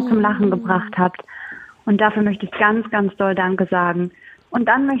mich immer zum Lachen gebracht habt. Und dafür möchte ich ganz, ganz doll Danke sagen. Und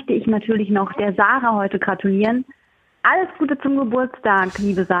dann möchte ich natürlich noch der Sarah heute gratulieren. Alles Gute zum Geburtstag,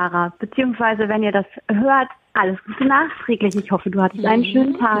 liebe Sarah. Beziehungsweise, wenn ihr das hört, alles Gute nachträglich. Ich hoffe, du hattest einen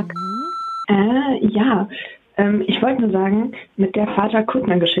schönen Tag. Ja. Ich wollte nur sagen, mit der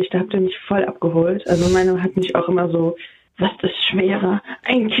Vater-Kuttner-Geschichte habt ihr mich voll abgeholt. Also meine hat mich auch immer so, was ist schwerer,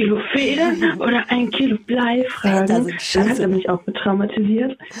 1 Kilo Federn oder 1 Kilo Blei fragen. Das hat er mich auch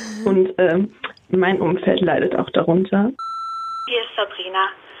traumatisiert. Und mein Umfeld leidet auch darunter. Hier ist Sabrina.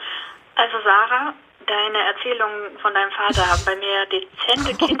 Also Sarah, deine Erzählungen von deinem Vater haben bei mir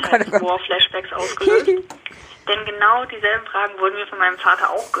dezente Kindheits-War-Flashbacks ausgelöst. Denn genau dieselben Fragen wurden mir von meinem Vater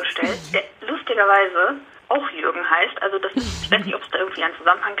auch gestellt, der lustigerweise auch Jürgen heißt. Also ich weiß nicht, ob es da irgendwie einen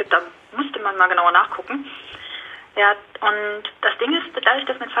Zusammenhang gibt, da müsste man mal genauer nachgucken. Ja, und das Ding ist, dadurch,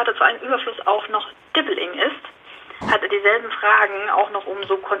 dass mein Vater zu einem Überfluss auch noch Dibbeling ist, hat er dieselben Fragen auch noch um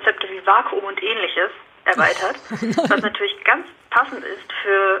so Konzepte wie Vakuum und ähnliches erweitert, was natürlich ganz passend ist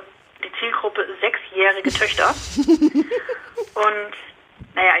für die Zielgruppe 6-jährige Töchter. Und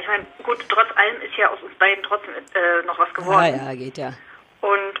naja, ich meine, gut, trotz allem ist ja aus uns beiden trotzdem noch was geworden. Ja, geht ja.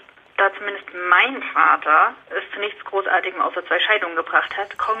 Und da zumindest mein Vater es zu nichts Großartigem außer 2 Scheidungen gebracht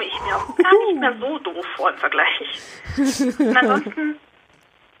hat, komme ich mir auch gar nicht mehr so doof vor im Vergleich. Und ansonsten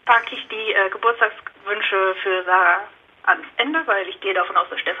packe ich die Geburtstagswünsche für Sarah ans Ende, weil ich gehe davon aus,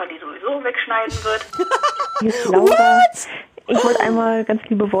 dass Stefan die sowieso wegschneiden wird. Hier ist Laura. Ich wollte einmal ganz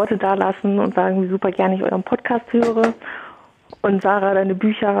liebe Worte dalassen und sagen, wie super gerne ich euren Podcast höre. Und Sarah, deine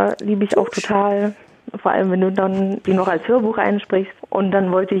Bücher liebe ich auch total. Vor allem, wenn du dann die noch als Hörbuch einsprichst. Und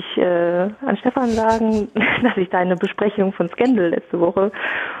dann wollte ich an Stefan sagen, dass ich deine Besprechung von Scandal letzte Woche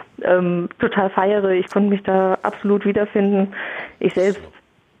total feiere. Ich konnte mich da absolut wiederfinden. Ich selbst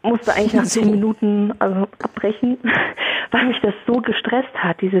musste eigentlich nach 10 Minuten abbrechen, weil mich das so gestresst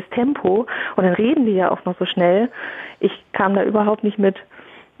hat, dieses Tempo. Und dann reden die ja auch noch so schnell. Ich kam da überhaupt nicht mit.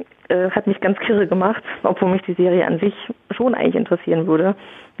 Hat mich ganz kirre gemacht, obwohl mich die Serie an sich schon eigentlich interessieren würde.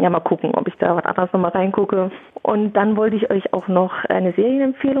 Ja, mal gucken, ob ich da was anderes nochmal reingucke. Und dann wollte ich euch auch noch eine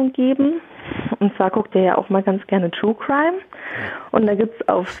Serienempfehlung geben. Und zwar guckt ihr ja auch mal ganz gerne True Crime. Und da gibt's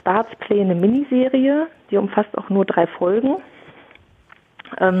auf Starz Play eine Miniserie, die umfasst auch nur 3 Folgen.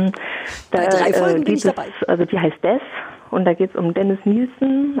 Bei 3 Folgen bin ich dabei. Also die heißt Death. Und da geht's um Dennis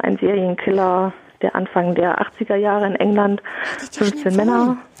Nielsen, ein Serienkiller, der Anfang der 80er Jahre in England 15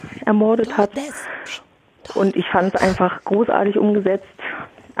 Männer ermordet hat. Und ich fand es einfach großartig umgesetzt.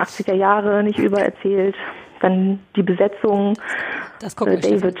 80er Jahre, nicht übererzählt. Dann die Besetzung.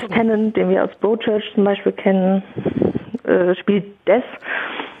 David Tennant, den wir aus Broadchurch zum Beispiel kennen, spielt Des.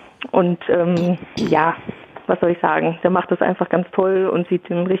 Und ja, was soll ich sagen? Der macht das einfach ganz toll und sieht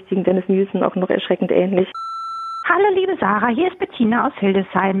dem richtigen Dennis Nielsen auch noch erschreckend ähnlich. Hallo liebe Sarah, hier ist Bettina aus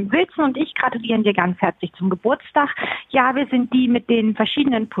Hildesheim. Wilson und ich gratulieren dir ganz herzlich zum Geburtstag. Ja, wir sind die mit den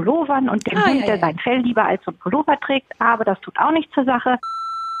verschiedenen Pullovern und dem Hund, der sein Fell lieber als so ein Pullover trägt, aber das tut auch nichts zur Sache.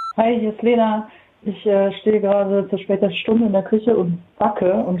 Hi, hier ist Lena. Ich stehe gerade zur spätesten Stunde in der Küche und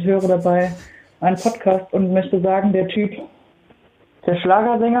backe und höre dabei einen Podcast und möchte sagen, der Typ, der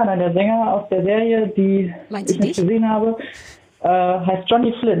Schlagersänger, der Sänger aus der Serie, die ich nicht gesehen habe, heißt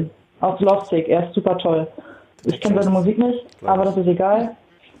Johnny Flynn aus Lovesick. Er ist super toll. Ich kenne seine Musik nicht, aber das ist egal.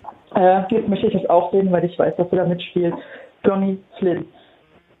 Jetzt möchte ich das auch sehen, weil ich weiß, dass er da mitspielt. Johnny Flynn.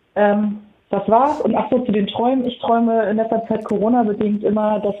 Das war's. Und ach so, zu den Träumen. Ich träume in letzter Zeit Corona-bedingt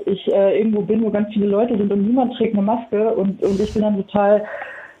immer, dass ich irgendwo bin, wo ganz viele Leute sind und niemand trägt eine Maske und ich bin dann total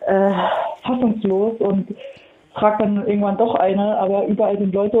fassungslos und trage dann irgendwann doch eine, aber überall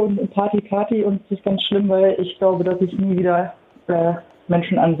sind Leute und Party und es ist ganz schlimm, weil ich glaube, dass ich nie wieder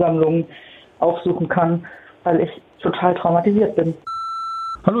Menschenansammlungen aufsuchen kann, weil ich total traumatisiert bin.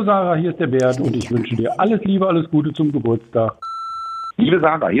 Hallo Sarah, hier ist der Bert und ich wünsche dir alles Liebe, alles Gute zum Geburtstag. Liebe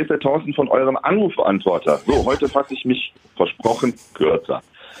Sarah, hier ist der Thorsten von eurem Anrufbeantworter. So, heute fasse ich mich, versprochen, kürzer.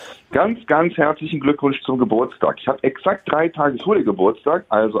 Ganz, ganz herzlichen Glückwunsch zum Geburtstag. Ich habe exakt 3 Tage vor dem Geburtstag,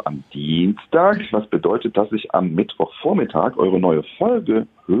 also am Dienstag, was bedeutet, dass ich am Mittwochvormittag eure neue Folge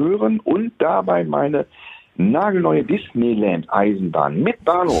hören und dabei meine nagelneue Disneyland-Eisenbahn mit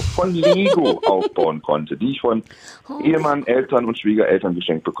Bahnhof von Lego aufbauen konnte, die ich von Ehemann, Eltern und Schwiegereltern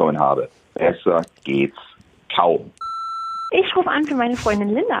geschenkt bekommen habe. Besser geht's kaum. Ich rufe an für meine Freundin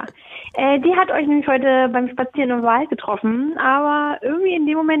Linda. Die hat euch nämlich heute beim Spazieren im Wald getroffen, aber irgendwie in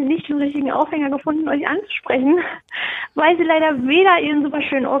dem Moment nicht den richtigen Aufhänger gefunden, euch anzusprechen, weil sie leider weder ihren super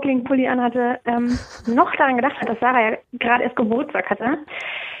schönen Oakling-Pulli anhatte, noch daran gedacht hat, dass Sarah ja gerade erst Geburtstag hatte.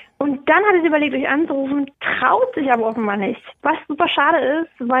 Und dann hatte sie überlegt, euch anzurufen, traut sich aber offenbar nicht. Was super schade ist,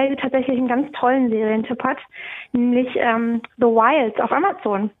 weil sie tatsächlich einen ganz tollen Serientipp hat, nämlich The Wilds auf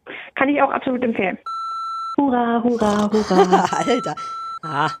Amazon. Kann ich auch absolut empfehlen. Hurra, hurra, hurra. Alter.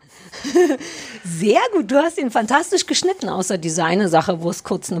 Sehr gut, du hast ihn fantastisch geschnitten, außer diese eine Sache, wo es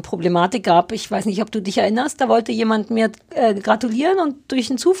kurz eine Problematik gab. Ich weiß nicht, ob du dich erinnerst, da wollte jemand mir gratulieren und durch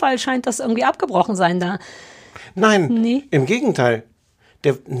einen Zufall scheint das irgendwie abgebrochen sein da. Nein, im Gegenteil.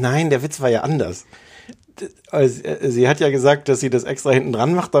 Der Witz war ja anders. Sie hat ja gesagt, dass sie das extra hinten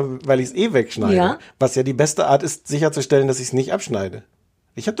dran macht, weil ich es wegschneide. Ja. Was ja die beste Art ist, sicherzustellen, dass ich es nicht abschneide.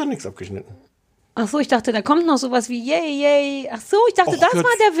 Ich habe doch nichts abgeschnitten. Ach so, ich dachte, da kommt noch sowas wie yay, yay. Ach so, ich dachte, das war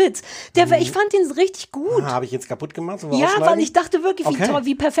der Witz. Ich fand den richtig gut. Habe ich jetzt kaputt gemacht? Ja, weil ich dachte wirklich, wie toll,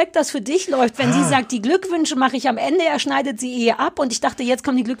 wie perfekt das für dich läuft. Wenn sie sagt, die Glückwünsche mache ich am Ende, er schneidet sie ab und ich dachte, jetzt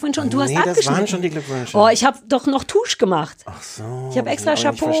kommen die Glückwünsche und du hast abgeschnitten. Das waren schon die Glückwünsche. Oh, ich habe doch noch Tusch gemacht. Ach so. Ich habe extra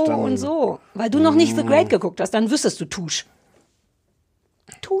Chapeau und so. Weil du noch nicht The Great geguckt hast, dann wüsstest du Tusch.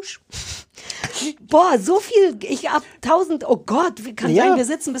 Boah, so viel, ich hab 1000, oh Gott, wie kann sein, wir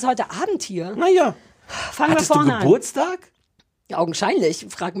sitzen bis heute Abend hier. Naja. Fangen wir vorne an. Hattest du Geburtstag? Ja, augenscheinlich,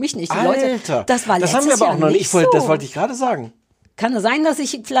 frag mich nicht. Die Alter, Leute, das war letztes haben wir aber Jahr auch noch nicht. so. Das wollte ich gerade sagen. Kann es sein, dass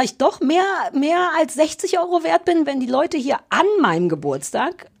ich vielleicht doch mehr als 60 € wert bin, wenn die Leute hier an meinem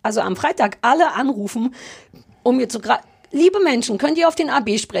Geburtstag, also am Freitag, alle anrufen, um mir zu liebe Menschen, könnt ihr auf den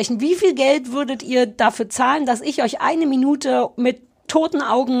AB sprechen? Wie viel Geld würdet ihr dafür zahlen, dass ich euch 1 Minute mit toten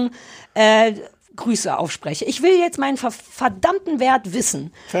Augen Grüße aufspreche? Ich will jetzt meinen verdammten Wert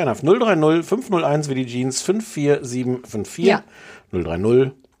wissen. Fair enough. 030 501 wie die Jeans 54754. Ja.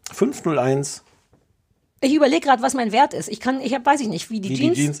 030 501. Ich überlege gerade, was mein Wert ist. Weiß ich nicht, wie die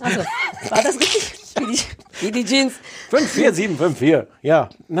Jeans. Also, war das richtig? Wie die Jeans. 54754. Ja.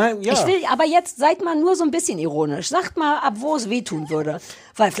 Nein, ja. Ich will, aber jetzt seid mal nur so ein bisschen ironisch. Sagt mal, ab wo es wehtun würde.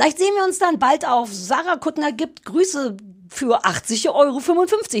 Weil vielleicht sehen wir uns dann bald auf Sarah Kuttner gibt Grüße für 80,55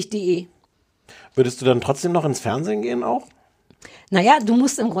 € Würdest du dann trotzdem noch ins Fernsehen gehen auch? Naja, du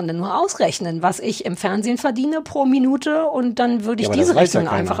musst im Grunde nur ausrechnen, was ich im Fernsehen verdiene pro Minute und dann würde ich diese Rechnung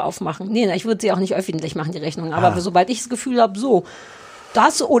einfach aufmachen. Nee, ich würde sie auch nicht öffentlich machen, die Rechnung. Aber sobald ich das Gefühl habe, so,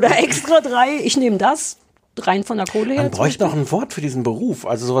 das oder extra 3, ich nehme das, rein von der Kohle her. Man bräuchte noch ein Wort für diesen Beruf,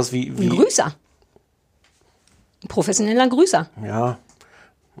 also sowas wie ein Grüßer. Ein professioneller Grüßer. Ja,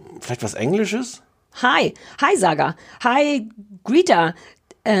 vielleicht was Englisches? Hi Saga, hi Greta,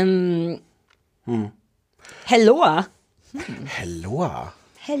 Helloa.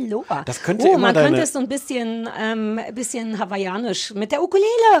 Helloa. Das könnte immer man könnte es so ein bisschen hawaiianisch mit der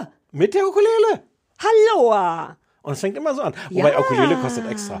Ukulele. Halloa. Und es fängt immer so an. Wobei Ukulele kostet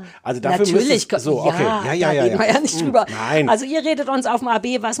extra. Also dafür natürlich. So, okay. Ja. Reden wir ja nicht drüber. Nein. Also ihr redet uns auf dem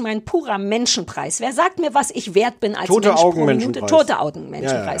AB, was mein purer Menschenpreis. Wer sagt mir, was ich wert bin als Tote Mensch Augen pro Minute? Menschenpreis. Tote Augen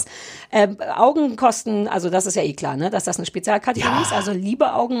Menschenpreis. Augen kosten, also das ist ja klar, ne, dass das eine Spezialkategorie ist. Also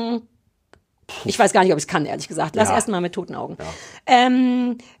liebe Augen. Ich weiß gar nicht, ob ich es kann, ehrlich gesagt. Lass erst mal mit toten Augen. Ja.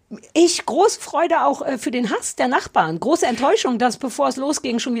 Ich große Freude auch für den Hass der Nachbarn. Große Enttäuschung, dass bevor es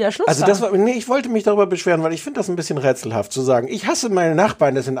losging, schon wieder Schluss war. Ich wollte mich darüber beschweren, weil ich finde das ein bisschen rätselhaft zu sagen. Ich hasse meine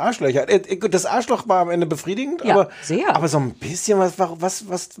Nachbarn, das sind Arschlöcher. Das Arschloch war am Ende befriedigend, ja, sehr. Aber so ein bisschen warum?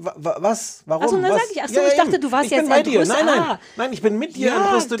 Achso, dann sag ich, ich dachte, du warst jetzt bei dir. Nein, ich bin mit dir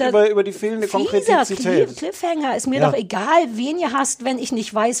entrüstet über die fehlende Konkretität. Cliffhanger, ist mir doch egal, wen ihr hasst, wenn ich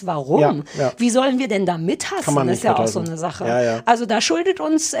nicht weiß, warum. Ja. Wie sollen wir denn da mithassen? Das ist ja auch so eine Sache. Ja. Also da schuldet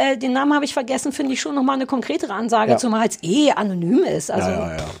uns den Namen habe ich vergessen, finde ich schon nochmal eine konkretere Ansage, zumal es anonym ist. Also,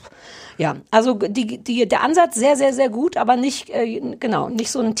 ja, also der Ansatz sehr, sehr, sehr gut, aber nicht,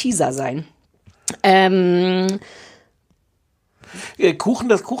 nicht so ein Teaser sein.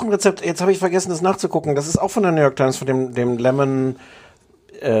 Das Kuchenrezept, jetzt habe ich vergessen, das nachzugucken. Das ist auch von der New York Times, von dem Lemon,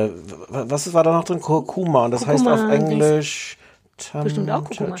 was war da noch drin? Kurkuma. Und das heißt auf Englisch... Bestimmt auch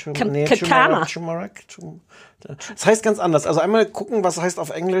Kurkuma. Turmeric. Das heißt ganz anders. Also einmal gucken, was heißt auf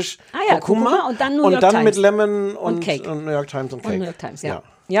Englisch Kurkuma und dann New York Times. Mit Lemon und Cake. Und New York Times und Cake. Und New York Times, ja.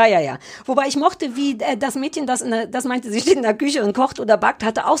 Ja. Wobei ich mochte, wie das Mädchen, das meinte, sie steht in der Küche und kocht oder backt,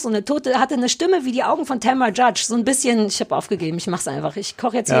 hatte auch so hatte eine Stimme wie die Augen von Tamara Judge. So ein bisschen, ich habe aufgegeben, ich mach's einfach. Ich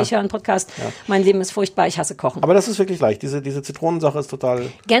koche jetzt hier, ich höre einen Podcast. Ja. Mein Leben ist furchtbar, ich hasse Kochen. Aber das ist wirklich leicht. Diese Zitronensache ist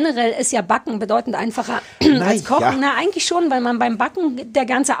total... Generell ist ja Backen bedeutend einfacher als Kochen. Ja. Na, eigentlich schon, weil man beim Backen der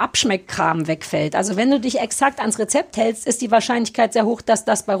ganze Abschmeckkram wegfällt. Also wenn du dich exakt ans Rezept hältst, ist die Wahrscheinlichkeit sehr hoch, dass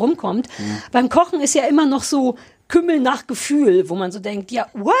das bei rumkommt. Beim Kochen ist ja immer noch so Kümmel nach Gefühl, wo man so denkt, ja,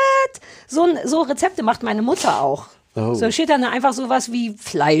 what? So Rezepte macht meine Mutter auch. Oh. So steht dann einfach sowas wie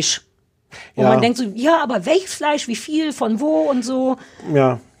Fleisch. Wo man denkt so, ja, aber welches Fleisch, wie viel, von wo und so.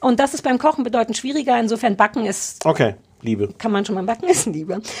 Ja. Und das ist beim Kochen bedeutend schwieriger. Insofern Backen ist... Okay, Liebe. Kann man schon mal backen, ist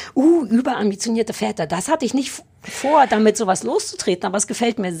Liebe. Überambitionierte Väter. Das hatte ich nicht vor, damit sowas loszutreten, aber es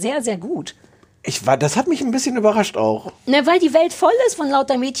gefällt mir sehr, sehr gut. Das hat mich ein bisschen überrascht auch. Na, weil die Welt voll ist von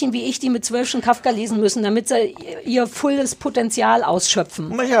lauter Mädchen wie ich, die mit 12 schon Kafka lesen müssen, damit sie ihr volles Potenzial ausschöpfen.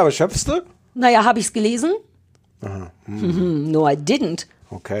 Naja, aber schöpfst du? Naja, habe ich's gelesen? Aha. No, I didn't.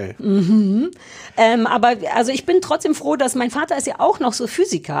 Okay. Aber also ich bin trotzdem froh, dass mein Vater ist ja auch noch so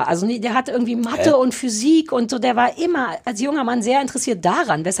Physiker. Also der hatte irgendwie Mathe und Physik und so. Der war immer als junger Mann sehr interessiert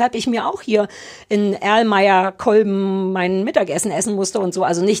daran, weshalb ich mir auch hier in Erlmeyer Kolben mein Mittagessen essen musste und so.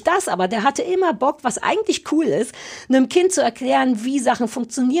 Also nicht das, aber der hatte immer Bock, was eigentlich cool ist, einem Kind zu erklären, wie Sachen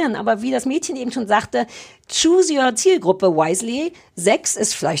funktionieren. Aber wie das Mädchen eben schon sagte, choose your Zielgruppe wisely. 6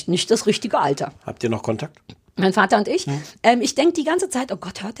 ist vielleicht nicht das richtige Alter. Habt ihr noch Kontakt? Mein Vater und ich. Ich denke die ganze Zeit, oh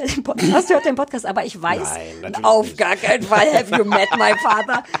Gott, hört er den Podcast? Aber ich weiß, auf gar keinen Fall, have you met my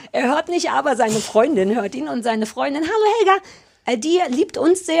father? Er hört nicht, aber seine Freundin hört ihn und seine Freundin, hallo Helga, die liebt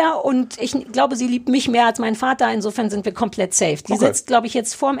uns sehr und ich glaube, sie liebt mich mehr als mein Vater. Insofern sind wir komplett safe. Die sitzt, glaube ich,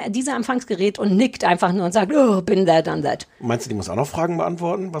 jetzt vor diesem Empfangsgerät und nickt einfach nur und sagt, oh, bin there, done that. Meinst du, die muss auch noch Fragen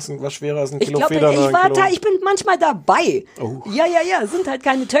beantworten? Was schwerer ist ein Kilo Federn? Ich bin manchmal dabei. Oh. Ja, sind halt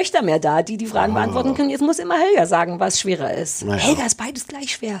keine Töchter mehr da, die Fragen beantworten können. Jetzt muss immer Helga sagen, was schwerer ist. Naja. Helga, ist beides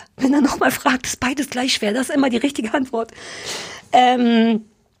gleich schwer. Wenn er nochmal fragt, ist beides gleich schwer. Das ist immer die richtige Antwort.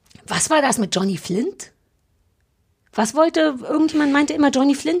 Was war das mit Johnny Flint? Irgendjemand meinte immer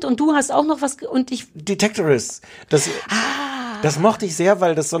Johnny Flint und du hast auch noch was und ich... Detectorist. Das mochte ich sehr,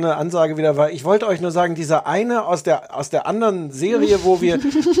 weil das so eine Ansage wieder war. Ich wollte euch nur sagen, dieser eine aus der anderen Serie, wo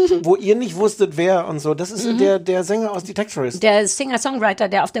ihr nicht wusstet, wer und so, das ist der Sänger aus Detectorist. Der Singer-Songwriter,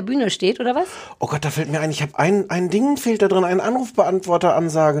 der auf der Bühne steht, oder was? Oh Gott, da fällt mir ein, ich habe ein Ding fehlt da drin, eine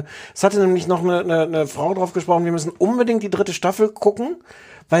Anrufbeantworter-Ansage. Es hatte nämlich noch eine Frau drauf gesprochen, wir müssen unbedingt die 3. Staffel gucken,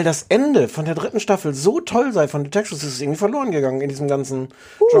 weil das Ende von der 3. Staffel so toll sei von Detectorist, ist es irgendwie verloren gegangen in diesem ganzen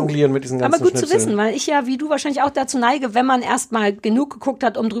Jonglieren mit diesen ganzen Aber gut Schnipseln. zu wissen, weil ich ja, wie du wahrscheinlich auch dazu neige, wenn man erstmal genug geguckt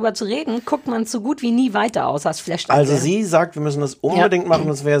hat, um drüber zu reden, guckt man so gut wie nie weiter aus als Flashback. Also sie sagt, wir müssen das unbedingt machen,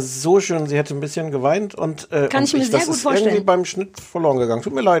 das wäre so schön. Sie hätte ein bisschen geweint und kann ich mir sehr gut vorstellen. Irgendwie beim Schnitt verloren gegangen.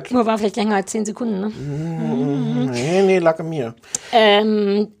 Tut mir leid. Nur war vielleicht länger als 10 Sekunden, ne? Nee, lag an mir.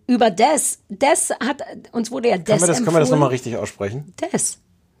 Über Des hat, uns wurde ja Des empfohlen. Können wir das nochmal richtig aussprechen? Des.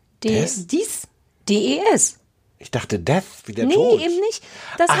 D-E-S. Ich dachte Death, wie der Tod. Nee, eben nicht.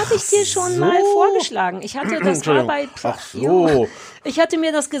 Das hatte ich dir schon mal vorgeschlagen. Ich hatte das war bei... Ich hatte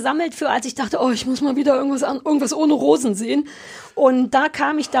mir das gesammelt für, als ich dachte, ich muss mal wieder irgendwas ohne Rosen sehen. Und da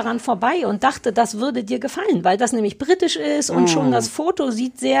kam ich daran vorbei und dachte, das würde dir gefallen, weil das nämlich britisch ist und schon das Foto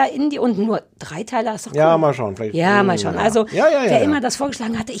sieht sehr Indie und nur 3 Teile ist doch cool. Ja, mal schauen. Vielleicht. Ja, mal schauen. Also, wer immer das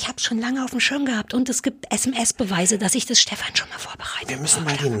vorgeschlagen hatte, ich habe es schon lange auf dem Schirm gehabt und es gibt SMS-Beweise, dass ich das Stefan schon mal vorbereitet habe. Wir müssen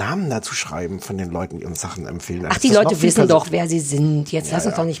mal die Namen dazu schreiben von den Leuten, die uns Sachen empfehlen. Ach, die Leute wissen doch, wer sie sind. Jetzt lass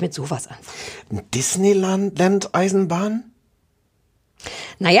uns doch nicht mit sowas anfangen. Disneyland-Eisenbahn?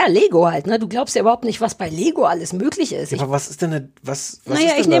 Naja, Lego halt, ne? Du glaubst ja überhaupt nicht, was bei Lego alles möglich ist. Aber was ist denn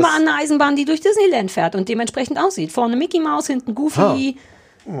ich nehme an, eine Eisenbahn, die durch Disneyland fährt und dementsprechend aussieht. Vorne Mickey Mouse, hinten Goofy.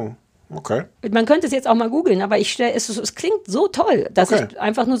 Okay. Man könnte es jetzt auch mal googeln, aber es klingt so toll, dass ich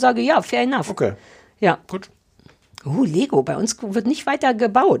einfach nur sage, ja, fair enough. Okay. Ja. Gut. Lego, bei uns wird nicht weiter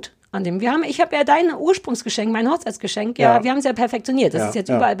gebaut. Ich habe ja dein Ursprungsgeschenk, mein Hochzeitsgeschenk, wir haben es ja perfektioniert. Das ist jetzt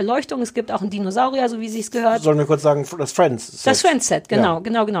überall Beleuchtung, es gibt auch einen Dinosaurier, so wie es sich gehört. Sollen wir kurz sagen, das Friends-Set. Das Friends-Set, genau.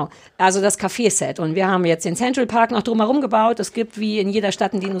 Also das Café-Set. Und wir haben jetzt den Central Park noch drumherum gebaut. Es gibt wie in jeder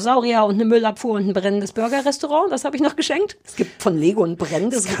Stadt einen Dinosaurier und eine Müllabfuhr und ein brennendes Burger-Restaurant. Das habe ich noch geschenkt. Es gibt von Lego ein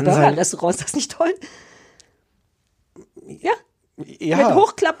brennendes Burger-Restaurant. Ist das nicht toll? Ja. Mit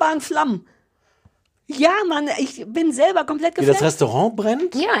hochklappbaren Flammen. Ja, Mann, ich bin selber komplett geflasht. Wie das Restaurant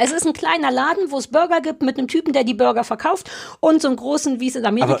brennt? Ja, es ist ein kleiner Laden, wo es Burger gibt mit einem Typen, der die Burger verkauft und so einen großen, wie es in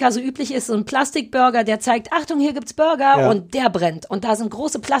Amerika so üblich ist, so ein Plastikburger, der zeigt, Achtung, hier gibt's Burger und der brennt. Und da sind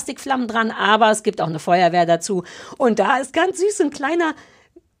große Plastikflammen dran, aber es gibt auch eine Feuerwehr dazu. Und da ist ganz süß ein kleiner,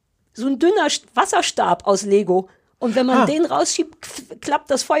 so ein dünner Wasserstab aus Lego. Und wenn man den rausschiebt, klappt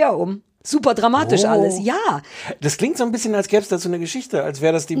das Feuer um. Super dramatisch alles, ja. Das klingt so ein bisschen, als gäbe es dazu eine Geschichte, als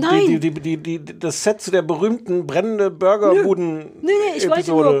wäre das das Set zu der berühmten brennende Burgerbuden. Nee, ich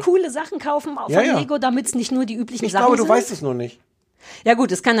wollte nur coole Sachen kaufen von Lego, damit es nicht nur die üblichen Sachen sind. Ich glaube, du weißt es nur nicht. Ja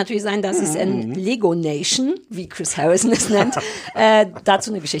gut, es kann natürlich sein, dass es in Lego Nation, wie Chris Harrison es nennt,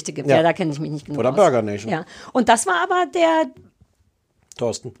 dazu eine Geschichte gibt. Ja, da kenne ich mich nicht genug aus. Oder Burger Nation. Ja. Und das war aber der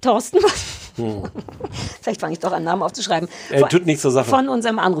Thorsten. Vielleicht fange ich doch an, Namen aufzuschreiben. Tut nichts zur Sache. Von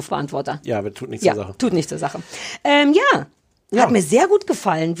unserem Anrufbeantworter. Ja, aber tut nichts zur Sache. Tut nichts zur Sache. Hat mir sehr gut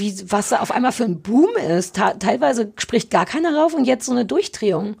gefallen, was da auf einmal für ein Boom ist. Teilweise spricht gar keiner rauf und jetzt so eine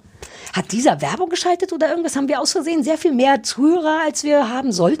Durchdrehung. Hat dieser Werbung geschaltet oder irgendwas? Haben wir aus Versehen sehr viel mehr Zuhörer, als wir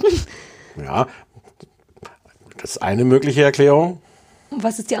haben sollten? Ja, das ist eine mögliche Erklärung. Und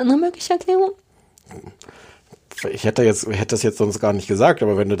was ist die andere mögliche Erklärung? Ich hätte das jetzt sonst gar nicht gesagt,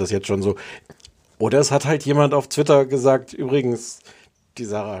 aber wenn du das jetzt schon so... Oder es hat halt jemand auf Twitter gesagt, übrigens, die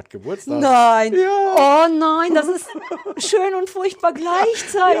Sarah hat Geburtstag. Nein. Ja. Oh nein, das ist schön und furchtbar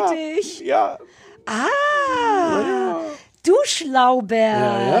gleichzeitig. Ja. Du Schlaubert.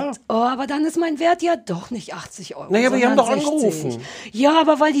 Ja. Oh, aber dann ist mein Wert ja doch nicht 80 €. Naja, aber die haben doch 60. angerufen. Ja,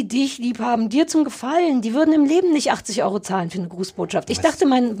 aber weil die dich lieb haben, dir zum Gefallen. Die würden im Leben nicht 80 € zahlen für eine Grußbotschaft. Ich dachte,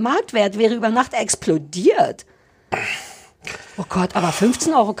 mein Marktwert wäre über Nacht explodiert. Oh Gott, aber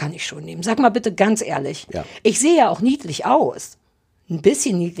 15 € kann ich schon nehmen. Sag mal bitte ganz ehrlich. Ja. Ich sehe ja auch niedlich aus. Ein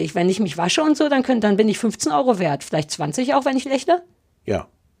bisschen niedlich. Wenn ich mich wasche und so, dann bin ich 15 € wert. Vielleicht 20 auch, wenn ich lächle? Ja.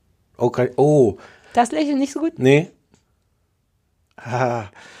 Okay. Oh. Das Lächeln nicht so gut? Nee.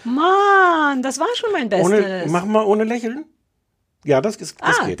 Mann, das war schon mein Bestes. Mach mal ohne Lächeln. Ja, das geht.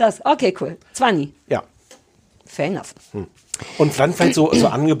 Okay, cool. 20. Ja. Fair enough. Und dann vielleicht so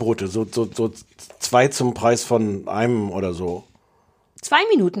Angebote, so 2 zum Preis von einem oder so. 2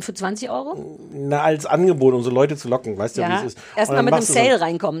 Minuten für 20 €? Na, als Angebot, um so Leute zu locken, weißt du, wie es ist. Erstmal mit einem Sale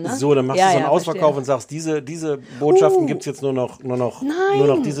reinkommen, ne? So, dann machst du so einen Ausverkauf und sagst, diese Botschaften gibt's jetzt nur noch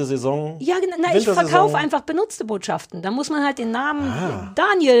diese Saison. Ja, genau, ich verkaufe einfach benutzte Botschaften. Da muss man halt den Namen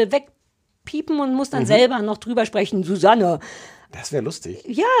Daniel wegpiepen und muss dann selber noch drüber sprechen, Susanne. Das wäre lustig.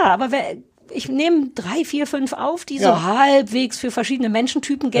 Ja, aber ich nehme 3, 4, 5 auf, die so halbwegs für verschiedene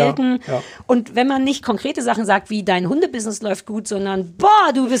Menschentypen gelten. Ja. Und wenn man nicht konkrete Sachen sagt, wie dein Hundebusiness läuft gut, sondern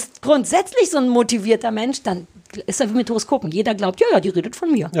du bist grundsätzlich so ein motivierter Mensch, dann ist das wie mit Horoskopen. Jeder glaubt, ja, die redet von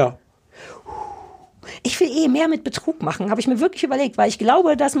mir. Ja. Ich will mehr mit Betrug machen, habe ich mir wirklich überlegt, weil ich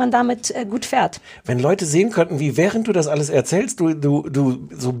glaube, dass man damit gut fährt. Wenn Leute sehen könnten, wie während du das alles erzählst, du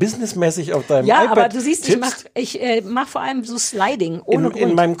so businessmäßig auf deinem iPad aber du siehst, ich mach vor allem so Sliding, ohne Grund.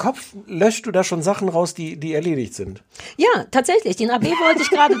 In meinem Kopf löscht du da schon Sachen raus, die erledigt sind. Ja, tatsächlich. Den AB wollte ich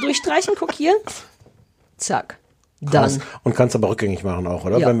gerade durchstreichen. Guck hier. Zack. Krass. Dann. Und kannst aber rückgängig machen auch,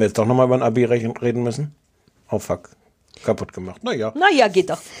 oder? Ja. Wenn wir jetzt doch nochmal über ein AB reden müssen. Oh, fuck. Kaputt gemacht. Naja,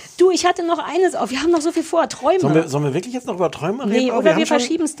 geht doch. Du, ich hatte noch eines auf. Wir haben noch so viel vor. Träume. Sollen wir wirklich jetzt noch über Träume reden? Nee, oder wir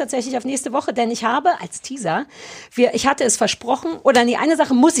verschieben es tatsächlich auf nächste Woche, denn ich habe als Teaser, ich hatte es versprochen, eine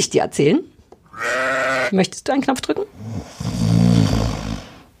Sache muss ich dir erzählen. Möchtest du einen Knopf drücken?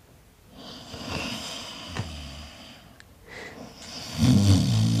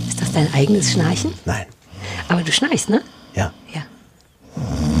 Ist das dein eigenes Schnarchen? Nein. Aber du schnarchst, ne? Ja. Ja.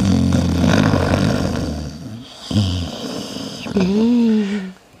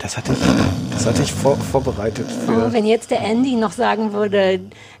 Das hatte ich vorbereitet. Wenn jetzt der Andy noch sagen würde,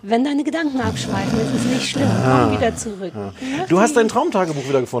 wenn deine Gedanken abschweifen, ist es nicht schlimm, komm wieder zurück. Ja. Du hast dein Traumtagebuch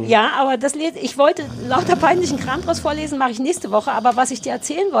wieder gefunden. Ja, aber ich wollte lauter peinlichen Kram draus vorlesen, mache ich nächste Woche. Aber was ich dir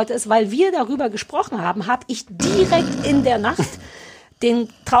erzählen wollte, ist, weil wir darüber gesprochen haben, habe ich direkt in der Nacht den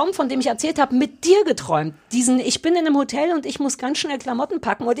Traum, von dem ich erzählt habe, mit dir geträumt. Ich bin in einem Hotel und ich muss ganz schnell Klamotten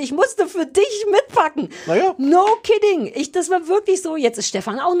packen und ich musste für dich mitpacken. Naja. No kidding. Das war wirklich so. Jetzt ist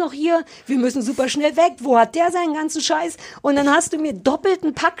Stefan auch noch hier. Wir müssen super schnell weg. Wo hat der seinen ganzen Scheiß? Und dann hast du mir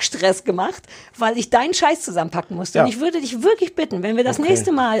doppelten Packstress gemacht, weil ich deinen Scheiß zusammenpacken musste. Ja. Und ich würde dich wirklich bitten, wenn wir das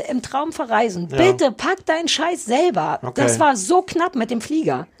nächste Mal im Traum verreisen, bitte pack deinen Scheiß selber. Okay. Das war so knapp mit dem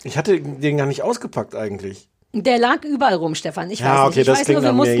Flieger. Ich hatte den gar nicht ausgepackt eigentlich. Der lag überall rum, Stefan. Ich Ja, weiß okay, nicht. das Ich weiß klingt nur,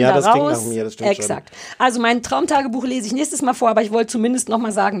 wir nach mussten mir. Ja, da das raus. klingt nach mir, das stimmt Exakt. Also mein Traumtagebuch lese ich nächstes Mal vor, aber ich wollte zumindest noch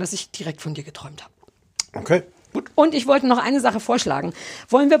mal sagen, dass ich direkt von dir geträumt habe. Okay, gut. Und ich wollte noch eine Sache vorschlagen.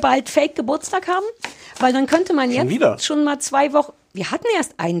 Wollen wir bald Fake-Geburtstag haben? Weil dann könnte man jetzt schon mal 2 Wochen... Wir hatten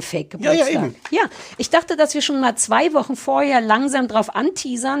erst einen Fake-Geburtstag. Ja, eben. Ja, ich dachte, dass wir schon mal 2 Wochen vorher langsam drauf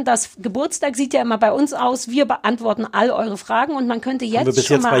anteasern. Das Geburtstag sieht ja immer bei uns aus. Wir beantworten all eure Fragen und man könnte jetzt Haben wir bis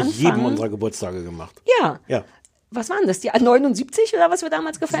schon jetzt mal bei anfangen. jedem unserer Geburtstage gemacht. Ja. Ja. Was waren das? Die 79 oder was wir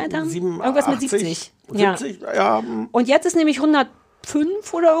damals gefeiert haben? 87, Irgendwas mit 70. 70, ja. Und jetzt ist nämlich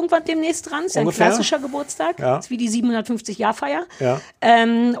 105 oder irgendwas demnächst dran. Ist ja ein Ungefähr. klassischer Geburtstag. Ja. Ist wie die 750-Jahr-Feier. Ja.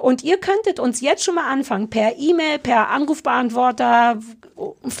 Und ihr könntet uns jetzt schon mal anfangen, per E-Mail, per Anrufbeantworter,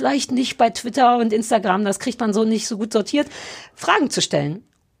 vielleicht nicht bei Twitter und Instagram, das kriegt man so nicht so gut sortiert, Fragen zu stellen.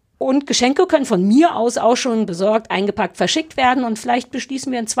 Und Geschenke können von mir aus auch schon besorgt, eingepackt, verschickt werden. Und vielleicht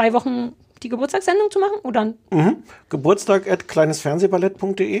beschließen wir in 2 Wochen die Geburtstagssendung zu machen? Oder?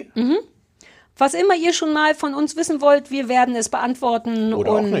 Geburtstag@kleinesfernsehballett.de. Was immer ihr schon mal von uns wissen wollt, wir werden es beantworten.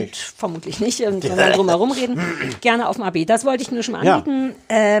 Oder und auch nicht. Vermutlich nicht, sondern drum herum reden. Gerne auf dem AB. Das wollte ich nur schon mal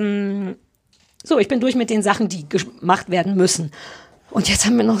anbieten. So, ich bin durch mit den Sachen, die gemacht werden müssen. Und jetzt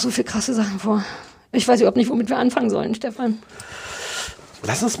haben wir noch so viele krasse Sachen vor. Ich weiß überhaupt nicht, womit wir anfangen sollen, Stefan.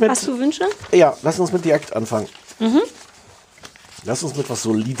 Hast du Wünsche? Ja, lass uns mit direkt anfangen. Lass uns mit was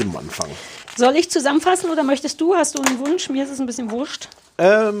Solidem anfangen. Soll ich zusammenfassen oder möchtest du? Hast du einen Wunsch? Mir ist es ein bisschen wurscht.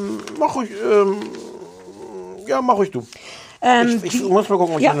 Mach ruhig du. Ich muss mal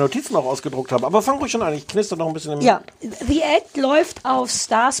gucken, ob ich meine Notizen noch ausgedruckt habe. Aber fang ruhig schon an, ich knister noch ein bisschen im... Ja, The Act läuft auf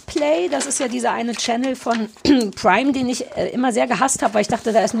Stars Play. Das ist ja dieser eine Channel von Prime, den ich immer sehr gehasst habe, weil ich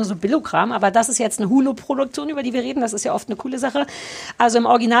dachte, da ist nur so Billokram. Aber das ist jetzt eine Hulu-Produktion, über die wir reden. Das ist ja oft eine coole Sache. Also im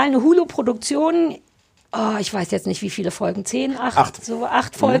Original eine Hulu-Produktion. Oh, ich weiß jetzt nicht, wie viele Folgen. 10, 8? So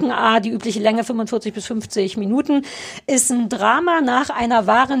 8 Folgen. Die übliche Länge 45 bis 50 Minuten. Ist ein Drama nach einer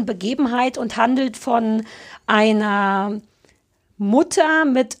wahren Begebenheit und handelt von einer Mutter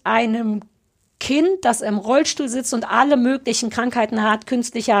mit einem Kind, das im Rollstuhl sitzt und alle möglichen Krankheiten hat,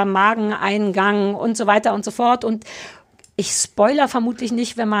 künstlicher Mageneingang und so weiter und so fort. Und ich spoiler vermutlich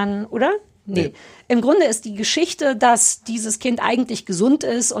nicht, wenn man, oder? Nee. Im Grunde ist die Geschichte, dass dieses Kind eigentlich gesund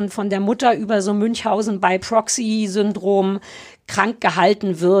ist und von der Mutter über so Münchhausen bei Proxy-Syndrom krank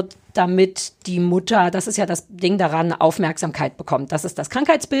gehalten wird, damit die Mutter, das ist ja das Ding daran, Aufmerksamkeit bekommt. Das ist das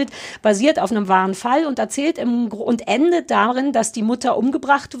Krankheitsbild, basiert auf einem wahren Fall und erzählt und endet darin, dass die Mutter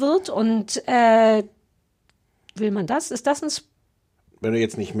umgebracht wird und will man das? Ist das ein Wenn du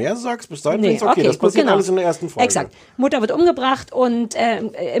jetzt nicht mehr sagst, bis dahin ist okay. Das passiert alles in der ersten Folge. Exakt. Mutter wird umgebracht und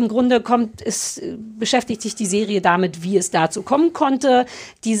im Grunde beschäftigt sich die Serie damit, wie es dazu kommen konnte.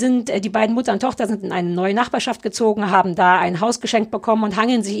 Die beiden Mutter und Tochter sind in eine neue Nachbarschaft gezogen, haben da ein Haus geschenkt bekommen und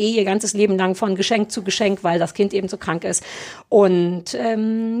hangeln sich ihr ganzes Leben lang von Geschenk zu Geschenk, weil das Kind eben so krank ist. Und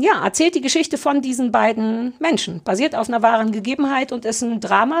erzählt die Geschichte von diesen beiden Menschen. Basiert auf einer wahren Gegebenheit und ist ein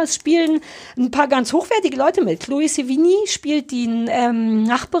Drama. Es spielen ein paar ganz hochwertige Leute mit. Chloe Sevigny spielt die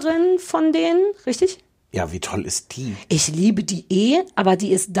Nachbarin von denen, richtig? Ja, wie toll ist die? Ich liebe die aber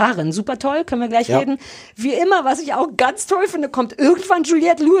die ist darin super toll, können wir gleich reden. Wie immer, was ich auch ganz toll finde, kommt irgendwann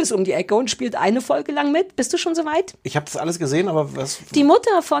Juliette Lewis um die Ecke und spielt eine Folge lang mit. Bist du schon soweit? Ich habe das alles gesehen, aber was... Die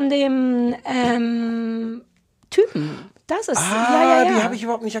Mutter von dem Typen. Das ist, die habe ich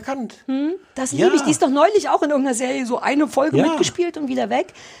überhaupt nicht erkannt. Das liebe ich. Die ist doch neulich auch in irgendeiner Serie so eine Folge mitgespielt und wieder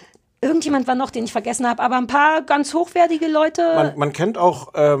weg. Irgendjemand war noch, den ich vergessen habe, aber ein paar ganz hochwertige Leute. Man kennt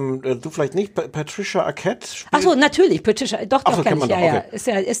auch, du vielleicht nicht, Patricia Arquette. Ach so, natürlich, Patricia, doch, kenn ich, okay.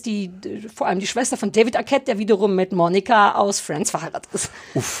 Ist die, vor allem die Schwester von David Arquette, der wiederum mit Monica aus Friends verheiratet ist.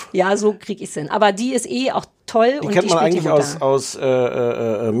 Uff. Ja, so krieg ich's hin. Aber die ist auch toll. Die und kennt die man eigentlich spielt aus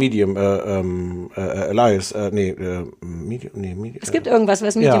Medium, Elias, Medium. Es gibt irgendwas,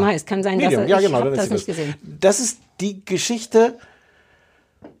 was Medium heißt. Kann sein, Medium. dass ich habe das nicht gesehen. Das ist die Geschichte,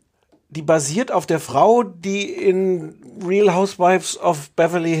 die basiert auf der Frau, die in Real Housewives of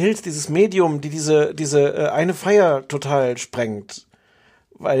Beverly Hills, dieses Medium, die diese eine Feier total sprengt.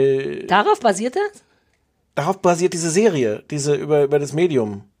 Weil Darauf basiert das? Darauf basiert diese Serie, über das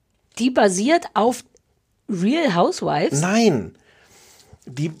Medium. Die basiert auf Real Housewives? Nein.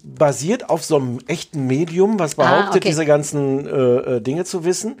 Die basiert auf so einem echten Medium, was behauptet, diese ganzen Dinge zu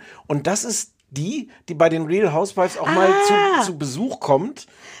wissen. Und das ist die bei den Real Housewives auch mal zu Besuch kommt,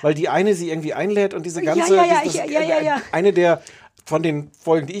 weil die eine sie irgendwie einlädt und diese ganze, eine der, von den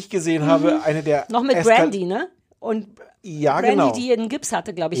Folgen, die ich gesehen habe, eine der... Noch mit Brandy, ne? Und ja, Brandy, genau. die einen Gips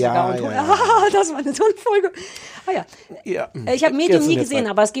hatte, glaube ich, Ja, sogar. Und ja. das war eine tolle Folge. Ich habe Medium nie gesehen,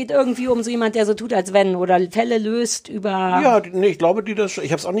 aber es geht irgendwie um so jemand, der so tut, als wenn, oder Fälle löst über... Ja, ich glaube, ich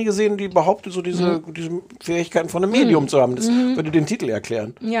habe es auch nie gesehen, die behauptet, so diese Fähigkeiten von einem Medium zu haben. Das würde den Titel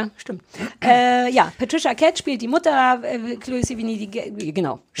erklären. Ja, stimmt. Patricia Catt spielt die Mutter, Chloe Sevigny,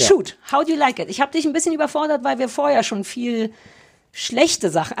 genau. Ja. Shoot, how do you like it? Ich habe dich ein bisschen überfordert, weil wir vorher schon viel schlechte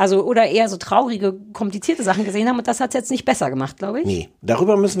Sachen, also oder eher so traurige, komplizierte Sachen gesehen haben und das hat es jetzt nicht besser gemacht, glaube ich. Nee,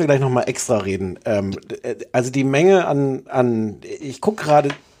 darüber müssen wir gleich nochmal extra reden. Also die Menge an ich gucke gerade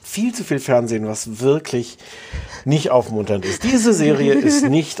viel zu viel Fernsehen, was wirklich nicht aufmunternd ist. Diese Serie ist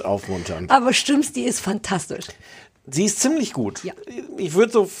nicht aufmunternd. Aber stimmt's, die ist fantastisch. Sie ist ziemlich gut. Ja. Ich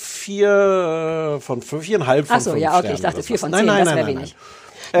würde so 4 von 5, 4,5 von 5 Achso, ja, okay, Sternen ich dachte oder 4 von sowas. 10, Nein, das wäre nein.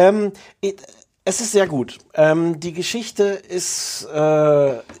 wenig. Es ist sehr gut. Die Geschichte ist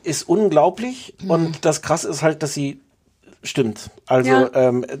unglaublich und das Krasse ist halt, dass sie stimmt. Also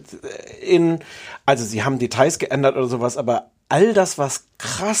also sie haben Details geändert oder sowas, aber all das, was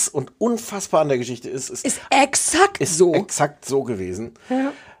krass und unfassbar an der Geschichte ist exakt so gewesen.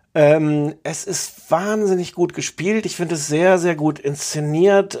 Ja. Es ist wahnsinnig gut gespielt. Ich finde es sehr, sehr gut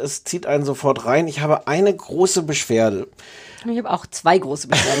inszeniert. Es zieht einen sofort rein. Ich habe eine große Beschwerde. Ich habe auch 2 große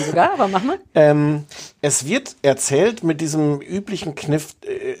Beschwerden sogar, aber mach mal. Es wird erzählt mit diesem üblichen Kniff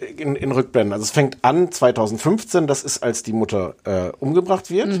in Rückblenden. Also es fängt an 2015, das ist, als die Mutter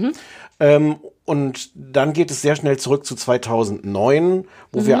umgebracht wird. Und dann geht es sehr schnell zurück zu 2009,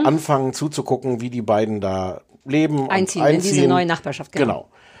 wo wir anfangen zuzugucken, wie die beiden da leben. Einziehen in diese neue Nachbarschaft. Genau.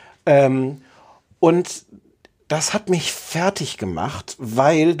 Und das hat mich fertig gemacht,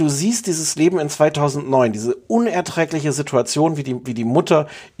 weil du siehst dieses Leben in 2009, diese unerträgliche Situation, wie die Mutter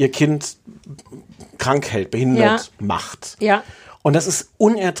ihr Kind krank hält, behindert macht. Ja. Und das ist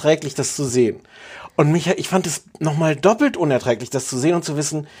unerträglich, das zu sehen. Und ich fand es nochmal doppelt unerträglich, das zu sehen und zu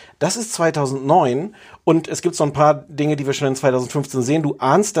wissen, das ist 2009 und es gibt so ein paar Dinge, die wir schon in 2015 sehen. Du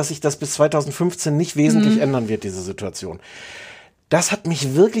ahnst, dass sich das bis 2015 nicht wesentlich ändern wird, diese Situation. Das hat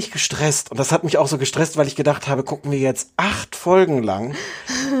mich wirklich gestresst und das hat mich auch so gestresst, weil ich gedacht habe, gucken wir jetzt 8 Folgen lang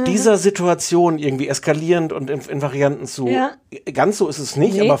dieser Situation irgendwie eskalierend und in Varianten zu. Ja. Ganz so ist es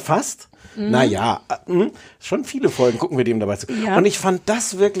nicht, aber fast. Naja, schon viele Folgen gucken wir dem dabei zu. Ja. Und ich fand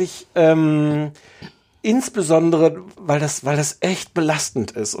das wirklich insbesondere, weil das echt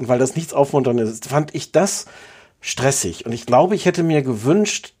belastend ist und weil das nichts Aufmunterndes ist, fand ich das stressig. Und ich glaube, ich hätte mir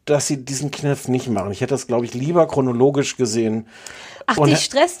gewünscht, dass sie diesen Kniff nicht machen. Ich hätte das, glaube ich, lieber chronologisch gesehen. Ach, dich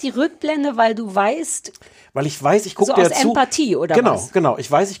stresst die Rückblende, weil du weißt... Weil ich weiß, ich gucke so der aus zu... Empathie, oder was? Genau. Ich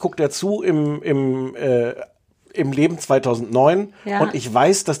weiß, ich gucke der zu im Leben 2009 und ich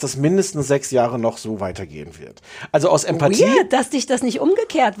weiß, dass das mindestens 6 Jahre noch so weitergehen wird. Also aus Empathie... Weird, dass dich das nicht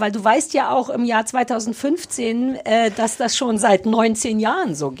umgekehrt, weil du weißt ja auch im Jahr 2015, dass das schon seit 19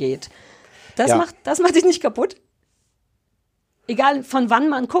 Jahren so geht. Das macht dich nicht kaputt? Egal von wann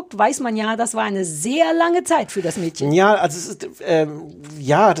man guckt, weiß man ja, das war eine sehr lange Zeit für das Mädchen. Ja, also es ist,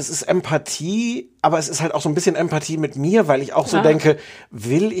 das ist Empathie, aber es ist halt auch so ein bisschen Empathie mit mir, weil ich auch so denke,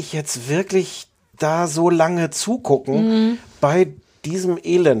 will ich jetzt wirklich da so lange zugucken bei diesem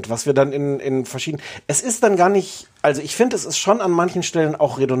Elend, was wir dann in verschiedenen... Es ist dann gar nicht... Also ich finde, es ist schon an manchen Stellen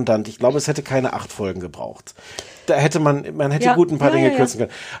auch redundant. Ich glaube, es hätte keine 8 Folgen gebraucht. Da hätte man hätte gut ein paar Dinge kürzen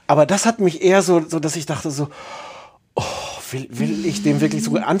können. Aber das hat mich eher so, dass ich dachte so, will ich dem wirklich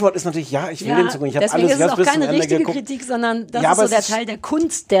zugucken? Antwort ist natürlich ja, ich will dem zugucken. Ich habe alles deswegen ist es auch keine richtige geguckt. Kritik, sondern das ist so der Teil der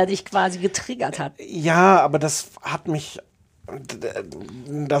Kunst, der dich quasi getriggert hat. Ja, aber das hat mir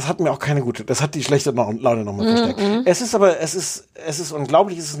auch keine gute, das hat die schlechte Laune nochmal versteckt. Es ist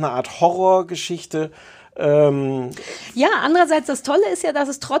unglaublich, es ist eine Art Horrorgeschichte. Ja, andererseits das Tolle ist ja, dass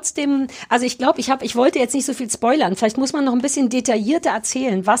es trotzdem, also ich glaube, ich wollte jetzt nicht so viel spoilern, vielleicht muss man noch ein bisschen detaillierter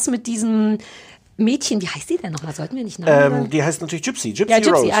erzählen, was mit diesem Mädchen, wie heißt die denn nochmal, sollten wir nicht Namen die heißt natürlich Gypsy Rose.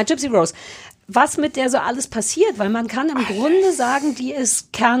 Rose. Gypsy Rose. Was mit der so alles passiert, weil man kann im Grunde sagen, die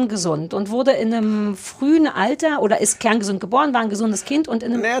ist kerngesund und wurde in einem frühen Alter oder ist kerngesund geboren, war ein gesundes Kind und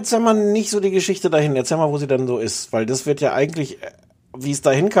in einem... Erzähl mal nicht so die Geschichte dahin, erzähl mal, wo sie dann so ist, weil das wird ja eigentlich, wie es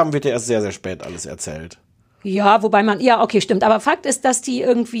dahin kam, wird ja erst sehr, sehr spät alles erzählt. Ja, wobei okay, stimmt. Aber Fakt ist, dass die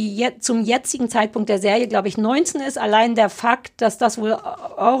irgendwie zum jetzigen Zeitpunkt der Serie, glaube ich, 19 ist. Allein der Fakt, dass das wohl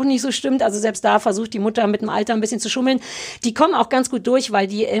auch nicht so stimmt. Also selbst da versucht die Mutter mit dem Alter ein bisschen zu schummeln. Die kommen auch ganz gut durch, weil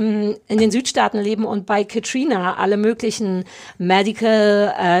die in den Südstaaten leben und bei Katrina alle möglichen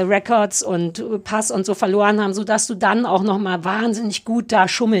Medical Records und Pass und so verloren haben, sodass du dann auch nochmal wahnsinnig gut da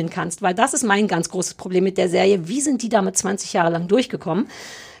schummeln kannst. Weil das ist mein ganz großes Problem mit der Serie. Wie sind die damit 20 Jahre lang durchgekommen?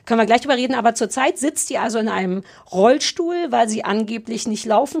 Können wir gleich drüber reden, aber zurzeit sitzt die also in einem Rollstuhl, weil sie angeblich nicht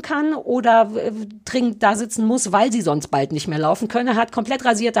laufen kann oder dringend da sitzen muss, weil sie sonst bald nicht mehr laufen könne, hat komplett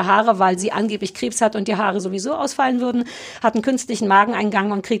rasierte Haare, weil sie angeblich Krebs hat und die Haare sowieso ausfallen würden, hat einen künstlichen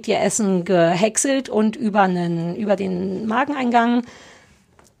Mageneingang und kriegt ihr Essen gehäckselt und über den Mageneingang,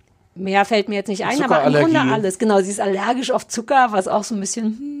 mehr fällt mir jetzt nicht ein, aber im Grunde alles. Genau, sie ist allergisch auf Zucker, was auch so ein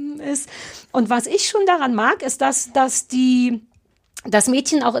bisschen ist. Und was ich schon daran mag, ist, dass das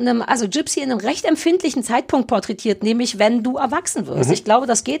Mädchen auch Gypsy in einem recht empfindlichen Zeitpunkt porträtiert, nämlich wenn du erwachsen wirst. Ich glaube,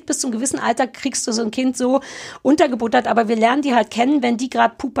 das geht bis zum gewissen Alter, kriegst du so ein Kind so untergebuttert, aber wir lernen die halt kennen, wenn die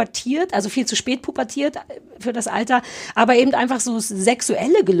gerade pubertiert, also viel zu spät pubertiert für das Alter, aber eben einfach so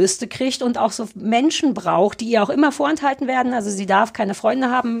sexuelle Gelüste kriegt und auch so Menschen braucht, die ihr auch immer vorenthalten werden. Also sie darf keine Freunde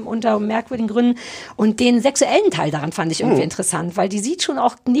haben unter merkwürdigen Gründen. Und den sexuellen Teil daran fand ich irgendwie interessant, weil die sieht schon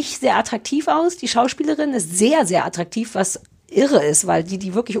auch nicht sehr attraktiv aus. Die Schauspielerin ist sehr, sehr attraktiv, was irre ist, weil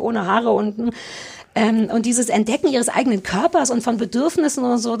die wirklich ohne Haare und dieses Entdecken ihres eigenen Körpers und von Bedürfnissen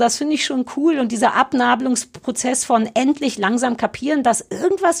und so, das finde ich schon cool. Und dieser Abnabelungsprozess von endlich langsam kapieren, dass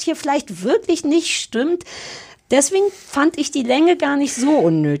irgendwas hier vielleicht wirklich nicht stimmt. Deswegen fand ich die Länge gar nicht so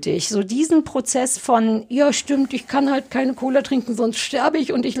unnötig. So diesen Prozess von, ja stimmt, ich kann halt keine Cola trinken, sonst sterbe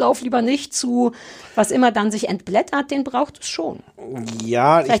ich und ich laufe lieber nicht zu, was immer dann sich entblättert, den braucht es schon.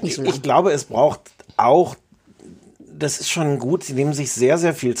 Ja, ich glaube, es braucht auch, das ist schon gut, sie nehmen sich sehr,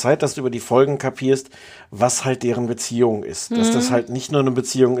 sehr viel Zeit, dass du über die Folgen kapierst, was halt deren Beziehung ist. Dass das halt nicht nur eine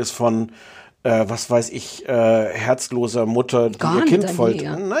Beziehung ist von, was weiß ich, herzloser Mutter, die ihr Kind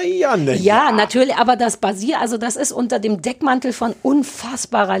foltert. Ja, natürlich, aber das das ist unter dem Deckmantel von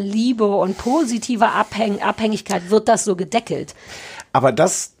unfassbarer Liebe und positiver Abhängigkeit wird das so gedeckelt. Aber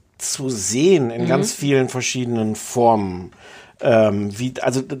das zu sehen in ganz vielen verschiedenen Formen,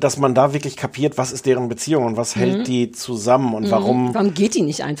 dass man da wirklich kapiert, was ist deren Beziehung und was hält die zusammen und warum. Warum geht die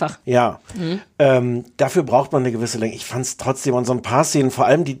nicht einfach? Ja, dafür braucht man eine gewisse Länge. Ich fand es trotzdem und so ein paar Szenen, vor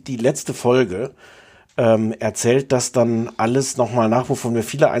allem die letzte Folge, erzählt das dann alles nochmal nach, wovon wir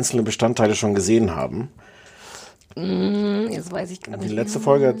viele einzelne Bestandteile schon gesehen haben. Jetzt weiß ich gar nicht. Die letzte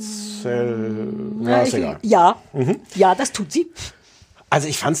Folge erzählt, ist egal. Ja, das tut sie. Also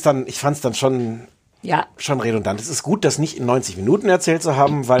ich fand's dann schon redundant. Es ist gut, das nicht in 90 Minuten erzählt zu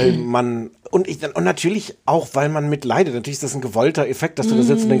haben, weil man, und natürlich auch, weil man mitleidet. Natürlich ist das ein gewollter Effekt, dass du da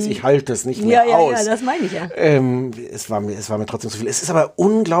sitzt und denkst, ich halte das nicht mehr aus. Ja, das meine ich ja. Es war mir trotzdem zu viel. Es ist aber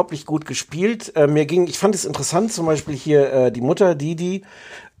unglaublich gut gespielt. Ich fand es interessant, zum Beispiel hier die Mutter, die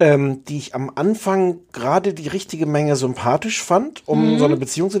ich am Anfang gerade die richtige Menge sympathisch fand, um so eine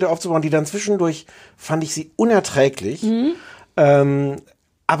Beziehung zu der aufzubauen, die dann zwischendurch fand ich sie unerträglich.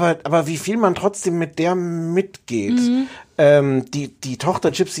 Aber wie viel man trotzdem mit der mitgeht. Die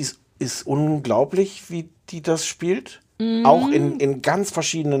Tochter Gypsy ist unglaublich, wie die das spielt. Auch in ganz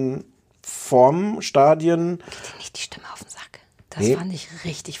verschiedenen Formen, Stadien. Geht dir nicht die Stimme auf den Sack? Das fand ich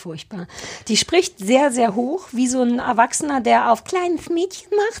richtig furchtbar. Die spricht sehr, sehr hoch, wie so ein Erwachsener, der auf kleines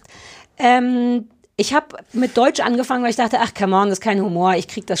Mädchen macht. Ich habe mit Deutsch angefangen, weil ich dachte, ach, come on, das ist kein Humor, ich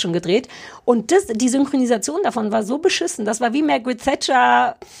krieg das schon gedreht. Und die Synchronisation davon war so beschissen. Das war wie Margaret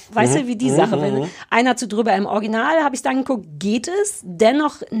Thatcher, weißt du, wie die Sache. Wenn einer zu drüber im Original, habe ich dann geguckt, geht es?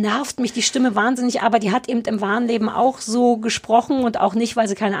 Dennoch nervt mich die Stimme wahnsinnig, aber die hat eben im wahren Leben auch so gesprochen und auch nicht, weil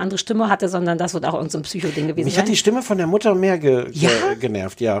sie keine andere Stimme hatte, sondern das wird auch irgend so ein Psycho-Ding gewesen sein. Mich hat die Stimme von der Mutter mehr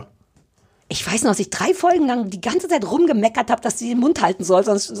genervt, ja. Ich weiß noch, dass ich 3 Folgen lang die ganze Zeit rumgemeckert habe, dass sie den Mund halten soll,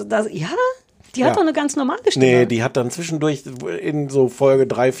 die hat doch eine ganz normale Stimme. Nee, die hat dann zwischendurch in so Folge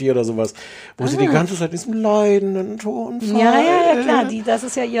 3, 4 oder sowas, wo sie die ganze Zeit in diesem leidenden Ton Ja, klar. Das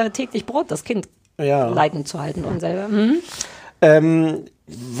ist ja ihr täglich Brot, das Kind leiden zu halten und selber.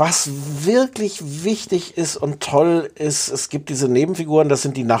 Was wirklich wichtig ist und toll ist, es gibt diese Nebenfiguren, das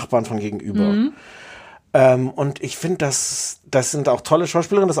sind die Nachbarn von gegenüber. Und ich finde, das sind auch tolle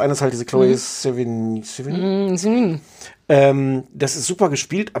Schauspielerinnen. Das eine ist halt diese Chloe Sevigny. Das ist super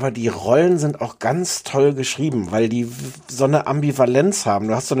gespielt, aber die Rollen sind auch ganz toll geschrieben, weil die so eine Ambivalenz haben.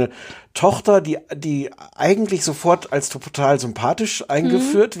 Du hast so eine Tochter, die eigentlich sofort als total sympathisch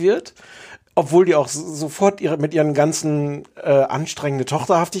eingeführt wird. Obwohl die auch sofort mit ihren ganzen anstrengende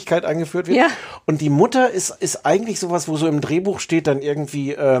Tochterhaftigkeit eingeführt wird. Ja. Und die Mutter ist eigentlich sowas, wo so im Drehbuch steht dann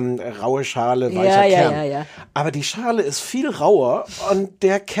irgendwie raue Schale, weicher Kern. Ja. Aber die Schale ist viel rauer und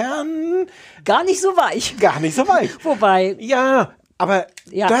der Kern gar nicht so weich. Wobei. Ja, aber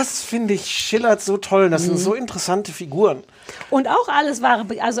das finde ich schillert so toll. Das sind so interessante Figuren. Und auch alles wahre,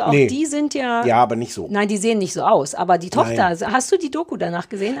 also auch die sind ja... Ja, aber nicht so. Nein, die sehen nicht so aus. Aber die Tochter, hast du die Doku danach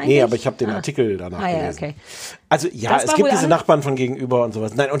gesehen eigentlich? Nee, aber ich habe den Artikel danach gelesen. Ja, okay. Also es gibt diese Nachbarn von gegenüber und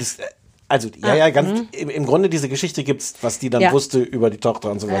sowas. Nein, und im Grunde diese Geschichte gibt's, was die dann wusste über die Tochter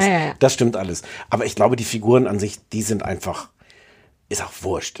und sowas. Ja. Das stimmt alles. Aber ich glaube, die Figuren an sich, die sind einfach... Ist auch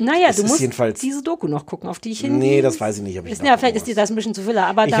wurscht. Naja, du musst diese Doku noch gucken, auf die ich hin... Nee, das weiß ich nicht. Vielleicht ist dir das ein bisschen zu viel,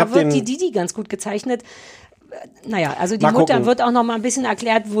 aber da wird die Didi ganz gut gezeichnet. Naja, also die Mutter wird auch noch mal ein bisschen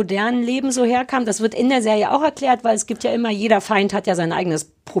erklärt, wo deren Leben so herkam. Das wird in der Serie auch erklärt, weil es gibt ja immer, jeder Feind hat ja sein eigenes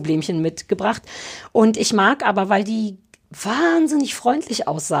Problemchen mitgebracht. Und ich mag aber, weil die wahnsinnig freundlich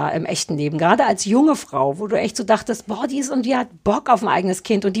aussah im echten Leben, gerade als junge Frau, wo du echt so dachtest, boah, die hat Bock auf ein eigenes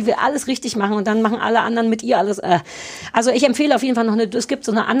Kind und die will alles richtig machen und dann machen alle anderen mit ihr alles. Also ich empfehle auf jeden Fall es gibt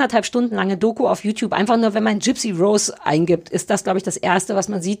so eine 1,5 Stunden lange Doku auf YouTube, einfach nur, wenn man Gypsy Rose eingibt, ist das, glaube ich, das Erste, was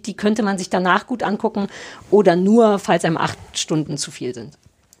man sieht. Die könnte man sich danach gut angucken oder nur, falls einem 8 Stunden zu viel sind.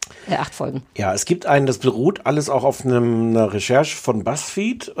 8 Folgen. Ja, es gibt das beruht alles auch auf einer Recherche von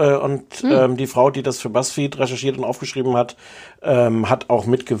BuzzFeed und die Frau, die das für BuzzFeed recherchiert und aufgeschrieben hat, hat auch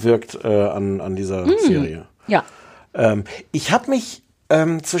mitgewirkt an dieser Serie. Ja. Ich habe mich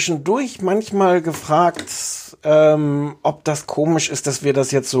zwischendurch manchmal gefragt, ob das komisch ist, dass wir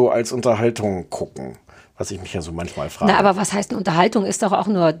das jetzt so als Unterhaltung gucken, was ich mich ja so manchmal frage. Na, aber was heißt eine Unterhaltung? Ist doch auch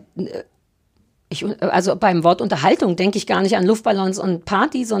nur... Also beim Wort Unterhaltung denke ich gar nicht an Luftballons und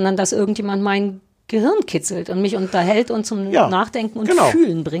Party, sondern dass irgendjemand mein Gehirn kitzelt und mich unterhält und zum Nachdenken und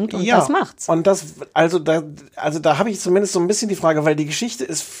Fühlen bringt und das macht's. Und das, da habe ich zumindest so ein bisschen die Frage, weil die Geschichte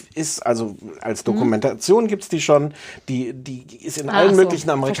ist also als Dokumentation gibt's die schon, die ist in allen möglichen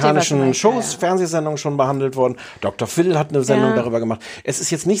amerikanischen Shows, Fernsehsendungen schon behandelt worden. Dr. Phil hat eine Sendung darüber gemacht. Es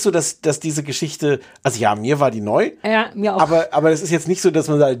ist jetzt nicht so, dass diese Geschichte, also mir war die neu. Ja, mir auch. Aber es ist jetzt nicht so, dass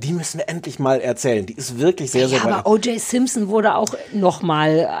man sagt, die müssen wir endlich mal erzählen. Die ist wirklich sehr, sehr aber O.J. Simpson wurde auch noch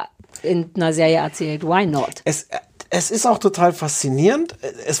mal in einer Serie erzählt. Why not? Es ist auch total faszinierend.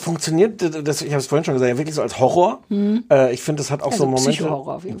 Es funktioniert, ich habe es vorhin schon gesagt, wirklich so als Horror. Ich finde, das hat auch so Momente.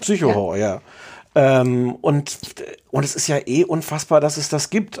 Psychohorror auf jeden Fall. Psychohorror, ja. Und es ist ja unfassbar, dass es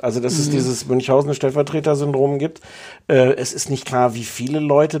das gibt. Also, dass es dieses Münchhausen-Stellvertreter-Syndrom gibt. Es ist nicht klar, wie viele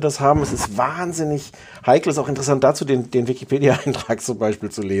Leute das haben. Es ist wahnsinnig heikel. Es ist auch interessant dazu, den Wikipedia-Eintrag zum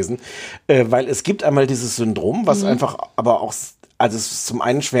Beispiel zu lesen. Weil es gibt einmal dieses Syndrom, was einfach aber auch... Also es ist zum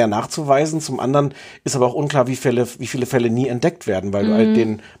einen schwer nachzuweisen, zum anderen ist aber auch unklar, wie viele Fälle nie entdeckt werden, weil du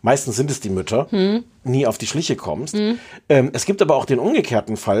halt meistens sind es die Mütter, nie auf die Schliche kommst. Es gibt aber auch den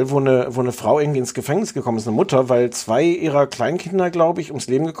umgekehrten Fall, wo eine Frau irgendwie ins Gefängnis gekommen ist, eine Mutter, weil 2 ihrer Kleinkinder, glaube ich, ums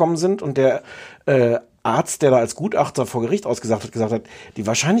Leben gekommen sind und der Arzt, der da als Gutachter vor Gericht ausgesagt hat, gesagt hat, die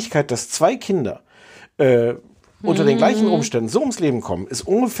Wahrscheinlichkeit, dass 2 Kinder unter den gleichen Umständen so ums Leben kommen, ist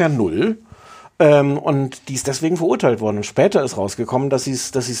ungefähr 0. Und die ist deswegen verurteilt worden. Und später ist rausgekommen, dass sie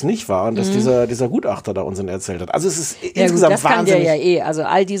es nicht war und dass dieser Gutachter da Unsinn erzählt hat. Also es ist insgesamt das kann wahnsinnig. Der ja Also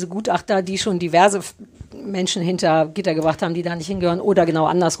all diese Gutachter, die schon diverse Menschen hinter Gitter gebracht haben, die da nicht hingehören oder genau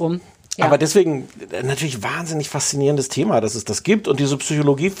andersrum. Ja. Aber deswegen natürlich wahnsinnig faszinierendes Thema, dass es das gibt. Und diese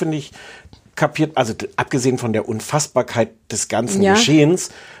Psychologie, finde ich, kapiert, also abgesehen von der Unfassbarkeit des ganzen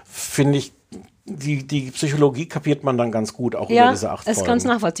Geschehens, finde ich, die Psychologie kapiert man dann ganz gut, auch über diese 8 Folgen. Ja, ist ganz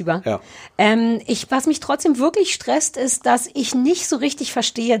nachvollziehbar. Ja. Was mich trotzdem wirklich stresst, ist, dass ich nicht so richtig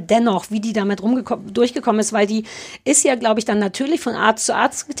verstehe, dennoch, wie die damit durchgekommen ist, weil die ist ja, glaube ich, dann natürlich von Arzt zu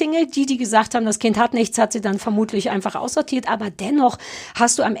Arzt getingelt. Die gesagt haben, das Kind hat nichts, hat sie dann vermutlich einfach aussortiert. Aber dennoch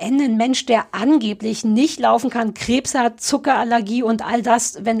hast du am Ende einen Mensch, der angeblich nicht laufen kann, Krebs hat, Zuckerallergie und all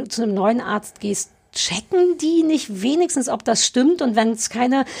das, wenn du zu einem neuen Arzt gehst. Checken die nicht wenigstens, ob das stimmt? Und wenn es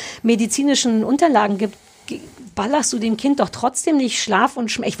keine medizinischen Unterlagen gibt, ballerst du dem Kind doch trotzdem nicht Schlaf und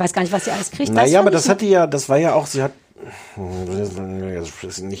ich weiß gar nicht, was sie alles kriegt. Naja, aber das war ja auch, sie hat,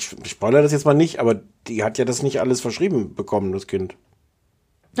 ich spoilere das jetzt mal nicht, aber die hat ja das nicht alles verschrieben bekommen, das Kind.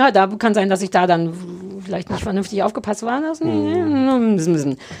 Ja, da kann sein, dass ich da dann vielleicht nicht vernünftig aufgepasst war.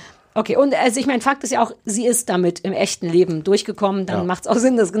 Okay, und also ich meine, Fakt ist ja auch, sie ist damit im echten Leben durchgekommen, dann macht es auch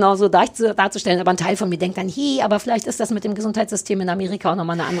Sinn, das genauso darzustellen, aber ein Teil von mir denkt dann, aber vielleicht ist das mit dem Gesundheitssystem in Amerika auch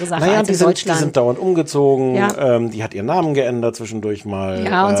nochmal eine andere Sache als in Deutschland. Die sind dauernd umgezogen, die hat ihren Namen geändert zwischendurch mal.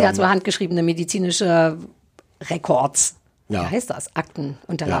 Ja, und sie hat so handgeschriebene medizinische Records. Wie heißt das? Akten,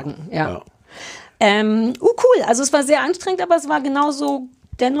 Unterlagen. Ja. Cool, also es war sehr anstrengend, aber es war genauso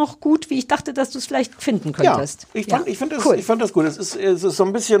dennoch gut, wie ich dachte, dass du es vielleicht finden könntest. Ja, ich fand das gut. Es ist so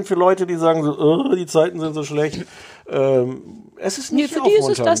ein bisschen für Leute, die sagen so, die Zeiten sind so schlecht. Es ist nicht für die ist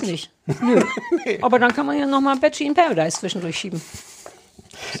es das nicht. Nö. Nee. Aber dann kann man ja nochmal Bachelor in Paradise zwischendurch schieben.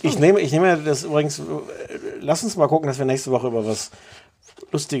 So. Ich nehme das übrigens, lass uns mal gucken, dass wir nächste Woche über was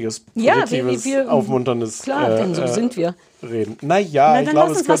Lustiges, Positives, Aufmunterndes denn so sind wir. Reden. Naja, ich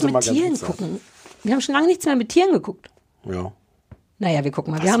glaube, es könnte mal ganz Tieren gut sein. gucken. Wir haben schon lange nichts mehr mit Tieren geguckt. Ja. Naja, wir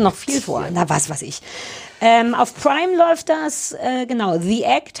gucken mal. Wir haben noch viel vor. Na, was weiß ich. Auf Prime läuft das, genau. The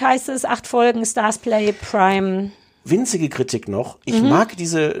Act heißt es, 8 Folgen, Stars Play, Prime. Winzige Kritik noch. Ich mag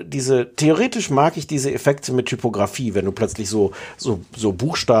theoretisch mag ich diese Effekte mit Typografie, wenn du plötzlich so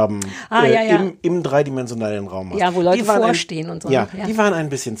Buchstaben im dreidimensionalen Raum hast. Ja, wo Leute vorstehen und so. Ja, die waren ein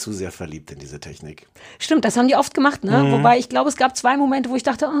bisschen zu sehr verliebt in diese Technik. Stimmt, das haben die oft gemacht, ne? Wobei ich glaube, es gab 2 Momente, wo ich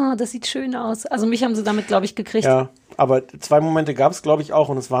dachte, das sieht schön aus. Also mich haben sie damit, glaube ich, gekriegt. Ja, aber 2 Momente gab es, glaube ich, auch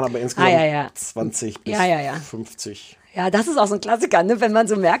und es waren aber insgesamt 20 bis 50. Ja, das ist auch so ein Klassiker, ne? Wenn man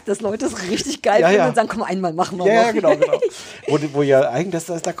so merkt, dass Leute es richtig geil finden und sagen, komm, einmal machen wir Ja, genau. Wo ja eigentlich,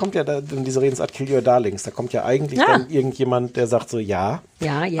 da kommt ja dann diese Redensart Kill Your Darlings, da kommt ja eigentlich dann irgendjemand, der sagt so, jetzt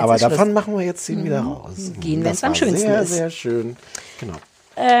aber davon Schluss. Machen wir jetzt 10 wieder raus. Gehen, wenn es am schönsten sehr, ist. Sehr, sehr schön. Genau.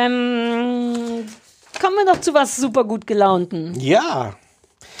 Kommen wir noch zu was super gut gelaunten. Ja.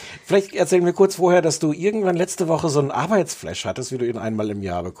 Vielleicht erzählen wir kurz vorher, dass du irgendwann letzte Woche so einen Arbeitsflash hattest, wie du ihn einmal im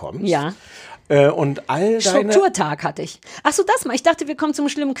Jahr bekommst. Ja. Und all deine... Strukturtag hatte ich. Ach so, das mal. Ich dachte, wir kommen zum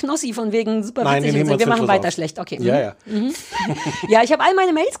schlimmen Knossi von wegen super witzig. Nein, wir machen weiter schlecht. Okay. Ja. Ja, ich habe all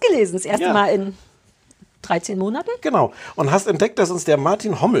meine Mails gelesen. Das erste Mal in 13 Monaten. Genau. Und hast entdeckt, dass uns der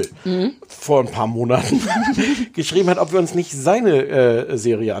Martin Hommel vor ein paar Monaten geschrieben hat, ob wir uns nicht seine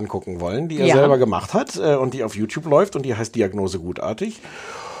Serie angucken wollen, die er selber gemacht hat und die auf YouTube läuft und die heißt Diagnose gutartig.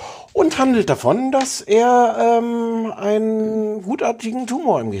 Und handelt davon, dass er einen gutartigen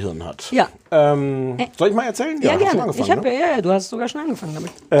Tumor im Gehirn hat. Ja. Soll ich mal erzählen? Ja, gerne. Angefangen, Du hast sogar schon angefangen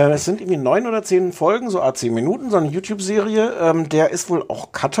damit. Es sind irgendwie 9 oder 10 Folgen, so 10 Minuten, so eine YouTube-Serie. Der ist wohl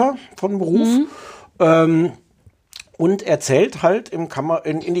auch Cutter von Beruf. Und erzählt halt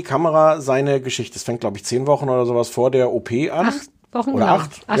in die Kamera seine Geschichte. Es fängt, glaube ich, 10 Wochen oder sowas vor der OP an. 8 Wochen, oder 8,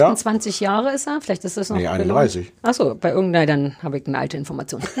 28 Jahre ist er, vielleicht ist das noch. Nee, 31. Achso, bei irgendeiner, dann habe ich eine alte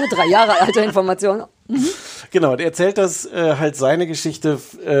Information. Nur 3 Jahre alte Information. Genau, der erzählt das halt seine Geschichte.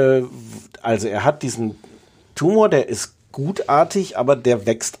 Also er hat diesen Tumor, der ist gutartig, aber der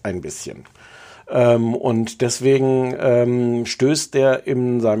wächst ein bisschen. Und deswegen stößt der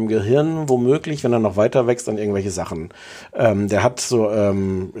in seinem Gehirn womöglich, wenn er noch weiter wächst, an irgendwelche Sachen. Der hat so,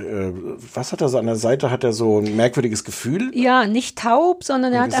 was hat er so an der Seite? Hat er so ein merkwürdiges Gefühl? Ja, nicht taub,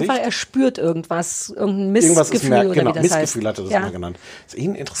 sondern er spürt irgendwas, irgendein Missgefühl oder genau, wie das Missgefühl heißt. hat er das mal genannt. Das ist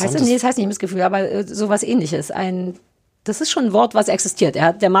interessant. Das heißt nicht Missgefühl, aber sowas Ähnliches. Das ist schon ein Wort, was existiert.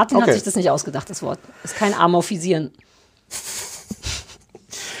 Der Martin hat sich das nicht ausgedacht, das Wort. Das ist kein Amorphisieren.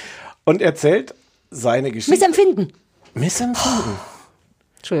 Und erzählt seine Geschichte. Missempfinden.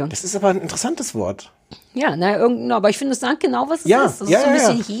 Entschuldigung. Das ist aber ein interessantes Wort. Ja, aber ich finde, es sagt genau, was es ist. Das ist so ein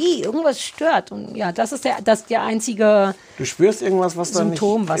bisschen, irgendwas stört. Und ja, das ist der einzige Du spürst irgendwas, was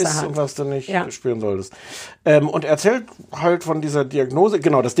Symptom, da nicht was ist er hat. und was du nicht spüren solltest. Und er erzählt halt von dieser Diagnose,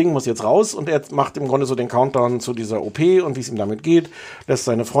 genau, das Ding muss jetzt raus und er macht im Grunde so den Countdown zu dieser OP und wie es ihm damit geht, lässt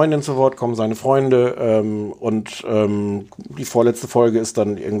seine Freundin zu Wort kommen, seine Freunde und die vorletzte Folge ist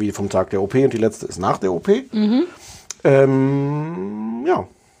dann irgendwie vom Tag der OP und die letzte ist nach der OP.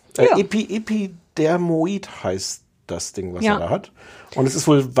 Epidermoid heißt das Ding, was er da hat. Und es ist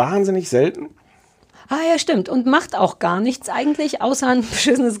wohl wahnsinnig selten. Ah ja, stimmt. Und macht auch gar nichts eigentlich, außer ein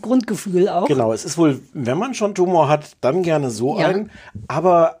beschissenes Grundgefühl auch. Genau, es ist wohl, wenn man schon Tumor hat, dann gerne so einen,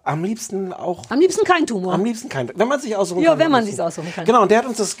 aber am liebsten auch... Am liebsten kein Tumor. Am liebsten kein, wenn man sich aussuchen kann. Ja, wenn man sich aussuchen kann. Genau, und der hat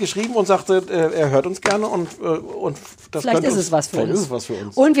uns das geschrieben und sagte, er hört uns gerne und das vielleicht ist es was für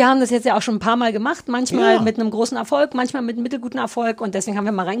uns. Und wir haben das jetzt ja auch schon ein paar Mal gemacht, manchmal mit einem großen Erfolg, manchmal mit einem mittelguten Erfolg und deswegen haben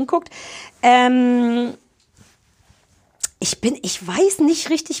wir mal reingeguckt. Ich weiß nicht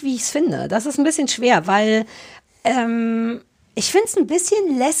richtig, wie ich es finde. Das ist ein bisschen schwer, weil ich finde es ein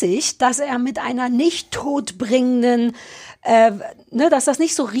bisschen lässig, dass er mit einer nicht todbringenden, dass das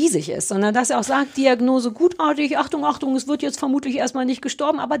nicht so riesig ist, sondern dass er auch sagt, Diagnose gutartig, Achtung, Achtung, es wird jetzt vermutlich erstmal nicht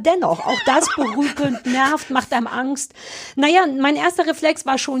gestorben, aber dennoch, auch das berührt, nervt, macht einem Angst. Naja, mein erster Reflex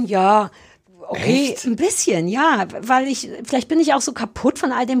war schon, Okay, Echt? ein bisschen, ja, weil vielleicht bin ich auch so kaputt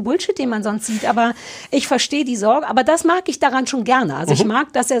von all dem Bullshit, den man sonst sieht, aber ich verstehe die Sorge, aber das mag ich daran schon gerne. Also ich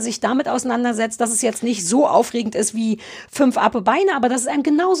mag, dass er sich damit auseinandersetzt, dass es jetzt nicht so aufregend ist wie 5 Appe Beine, aber dass es einem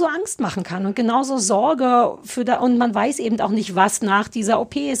genauso Angst machen kann und genauso Sorge und man weiß eben auch nicht, was nach dieser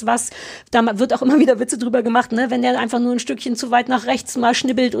OP ist, da wird auch immer wieder Witze drüber gemacht, ne, wenn der einfach nur ein Stückchen zu weit nach rechts mal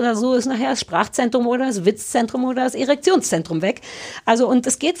schnibbelt oder so, ist nachher das Sprachzentrum oder das Witzzentrum oder das Erektionszentrum weg. Also und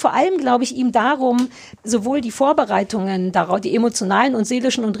es geht vor allem, glaube ich, ihm darum, sowohl die Vorbereitungen darauf, die emotionalen und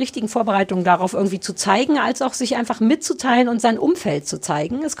seelischen und richtigen Vorbereitungen darauf irgendwie zu zeigen, als auch sich einfach mitzuteilen und sein Umfeld zu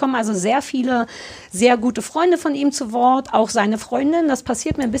zeigen. Es kommen also sehr viele sehr gute Freunde von ihm zu Wort, auch seine Freundin. Das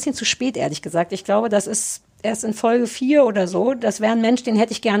passiert mir ein bisschen zu spät, ehrlich gesagt. Ich glaube, das ist erst in Folge 4 oder so. Das wäre ein Mensch, den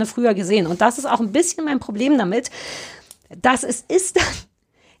hätte ich gerne früher gesehen. Und das ist auch ein bisschen mein Problem damit, dass es ist dann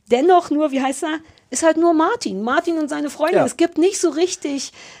dennoch nur, wie heißt er? Ist halt nur Martin und seine Freundin. Ja. Es gibt nicht so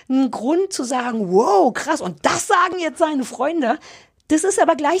richtig einen Grund zu sagen, wow, krass, und das sagen jetzt seine Freunde. Das ist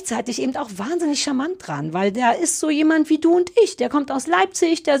aber gleichzeitig eben auch wahnsinnig charmant dran, weil der ist so jemand wie du und ich. Der kommt aus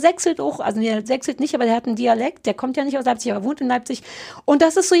Leipzig, der sächselt auch, also der sächselt nicht, aber der hat einen Dialekt, der kommt ja nicht aus Leipzig, aber wohnt in Leipzig. Und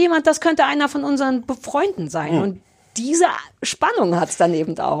das ist so jemand, das könnte einer von unseren Freunden sein. Und diese Spannung hat es dann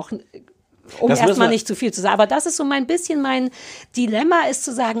eben auch. Um erstmal nicht zu viel zu sagen. Aber das ist so mein Dilemma, ist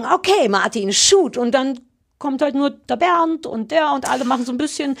zu sagen, okay, Martin, shoot. Und dann kommt halt nur der Bernd und der und alle machen so ein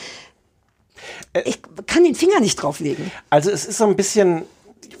bisschen. Ich kann den Finger nicht drauflegen. Also es ist so ein bisschen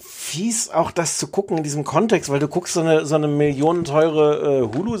fies, auch das zu gucken in diesem Kontext, weil du guckst so eine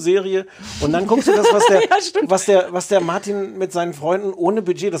millionenteure Hulu-Serie und dann guckst du das, was der Martin mit seinen Freunden ohne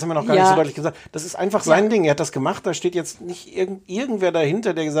Budget, das haben wir noch gar nicht so deutlich gesagt, das ist einfach sein Ding. Er hat das gemacht, da steht jetzt nicht irgendwer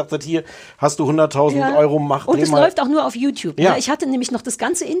dahinter, der gesagt hat, hier hast du 100.000 Euro, mach und es mal. Läuft auch nur auf YouTube. Ja. Ne? Ich hatte nämlich noch das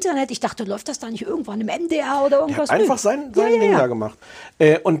ganze Internet, ich dachte, läuft das da nicht irgendwann im NDR oder irgendwas? Er hat einfach sein Ding da gemacht.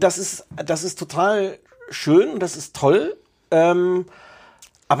 Und das ist total schön, das ist toll,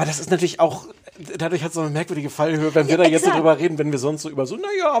 aber das ist natürlich auch, dadurch hat es so eine merkwürdige Fallhöhe, wenn wir da jetzt so drüber reden, wenn wir sonst so über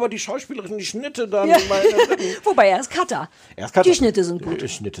aber die Schauspielerin, die Schnitte dann. Ja. Wobei, er ist Cutter. Die Schnitte sind gut. Die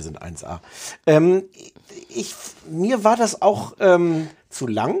Schnitte sind 1A. Mir war das auch zu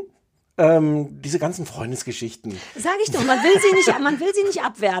lang. Diese ganzen Freundesgeschichten. Sag ich doch, man will sie nicht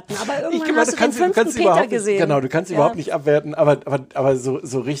abwerten, aber irgendwann hast du den 5. Peter gesehen. Genau, du kannst sie überhaupt nicht abwerten, aber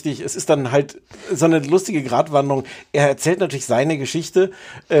so richtig, es ist dann halt so eine lustige Gratwanderung. Er erzählt natürlich seine Geschichte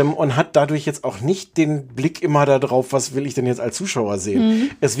und hat dadurch jetzt auch nicht den Blick immer da drauf, was will ich denn jetzt als Zuschauer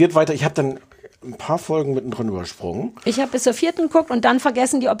sehen. Es wird weiter, ich habe dann ein paar Folgen mittendrin übersprungen. Ich habe bis zur 4. geguckt und dann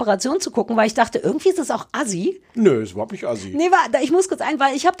vergessen, die Operation zu gucken, weil ich dachte, irgendwie ist es auch assi. Nö, ist überhaupt nicht assi. Nee, ich muss kurz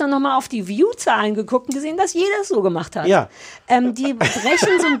weil ich habe dann nochmal auf die View-Zahlen geguckt und gesehen, dass jeder es so gemacht hat. Ja. Die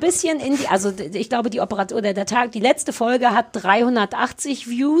brechen so ein bisschen ich glaube, die Operation oder die letzte Folge hat 380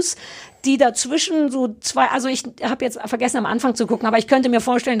 Views. Die dazwischen so also ich habe jetzt vergessen am Anfang zu gucken, aber ich könnte mir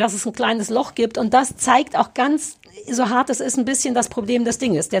vorstellen, dass es ein kleines Loch gibt und das zeigt auch ganz, so hart es ist, ein bisschen das Problem des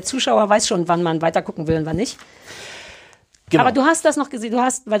Dinges. Der Zuschauer weiß schon, wann man weiter gucken will und wann nicht. Genau. Aber du hast das noch gesehen,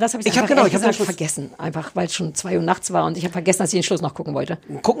 weil das habe ich vergessen, einfach weil es schon 2 Uhr nachts war und ich habe vergessen, dass ich den Schluss noch gucken wollte.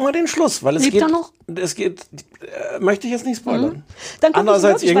 Gucken wir den Schluss, weil es geht, möchte ich jetzt nicht spoilern. Dann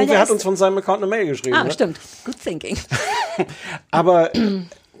andererseits, irgendwer hat uns von seinem Account eine Mail geschrieben. Stimmt. Good thinking. Aber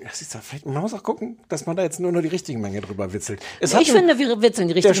man muss auch gucken, dass man da jetzt nur die richtige Menge drüber witzelt. Ich finde, wir witzeln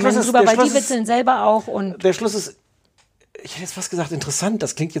die richtige Menge drüber, weil die witzeln selber auch. Und der Schluss ist, ich hätte jetzt fast gesagt, interessant.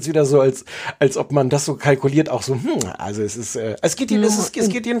 Das klingt jetzt wieder so, als ob man das so kalkuliert, auch so, also es geht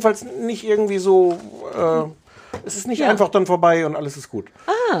jedenfalls nicht irgendwie so, es ist nicht einfach dann vorbei und alles ist gut.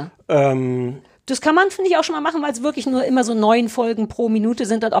 Das kann man, finde ich, auch schon mal machen, weil es wirklich nur immer so 9 Folgen pro Minute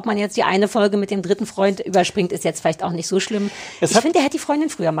sind und ob man jetzt die eine Folge mit dem 3. Freund überspringt, ist jetzt vielleicht auch nicht so schlimm. Ich finde, der hätte die Freundin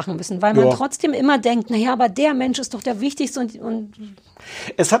früher machen müssen, weil man trotzdem immer denkt, aber der Mensch ist doch der Wichtigste und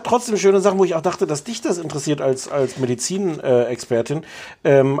es hat trotzdem schöne Sachen, wo ich auch dachte, dass dich das interessiert als Medizinexpertin.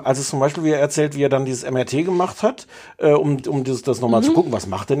 Also zum Beispiel, wie er erzählt, wie er dann dieses MRT gemacht hat, um das nochmal zu gucken, was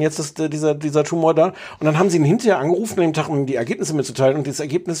macht denn jetzt dieser Tumor da? Und dann haben sie ihn hinterher angerufen, an dem Tag, um die Ergebnisse mitzuteilen und das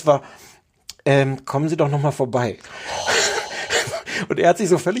Ergebnis war, kommen Sie doch noch mal vorbei. Und er hat sich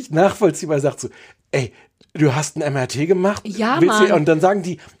so völlig nachvollziehbar gesagt so, ey, du hast ein MRT gemacht? Ja, Mann. Und dann sagen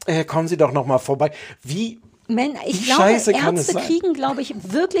die, kommen Sie doch noch mal vorbei. Ich glaube, Ärzte kriegen, glaube ich,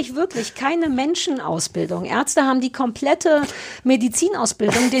 wirklich, wirklich keine Menschenausbildung. Ärzte haben die komplette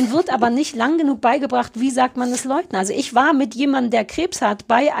Medizinausbildung, denen wird aber nicht lang genug beigebracht, wie sagt man es Leuten. Also ich war mit jemandem, der Krebs hat,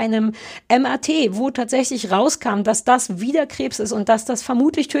 bei einem MRT, wo tatsächlich rauskam, dass das wieder Krebs ist und dass das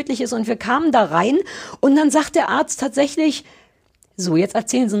vermutlich tödlich ist und wir kamen da rein und dann sagt der Arzt tatsächlich, So, jetzt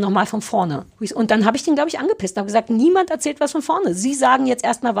erzählen Sie nochmal von vorne. Und dann habe ich den, glaube ich, angepisst. Habe gesagt, niemand erzählt was von vorne. Sie sagen jetzt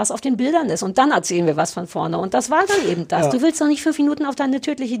erstmal, was auf den Bildern ist und dann erzählen wir was von vorne. Und das war dann eben das. Ja. Du willst doch nicht 5 Minuten auf deine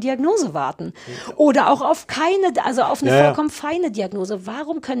tödliche Diagnose warten. Oder auch auf auf eine vollkommen feine Diagnose.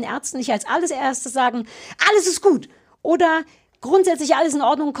 Warum können Ärzte nicht als allererstes sagen, alles ist gut? Oder grundsätzlich alles in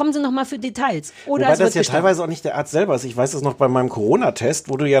Ordnung, kommen Sie noch mal für Details. Oder wobei das ja teilweise auch nicht der Arzt selber ist. Ich weiß das noch bei meinem Corona-Test,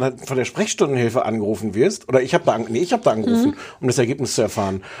 wo du ja von der Sprechstundenhilfe angerufen wirst. Oder ich habe da angerufen, um das Ergebnis zu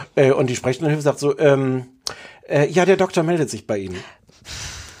erfahren. Und die Sprechstundenhilfe sagt so, ja, der Doktor meldet sich bei Ihnen.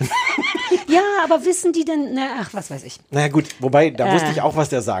 Ja, aber wissen die denn, was weiß ich. Naja gut, wobei, da wusste ich auch, was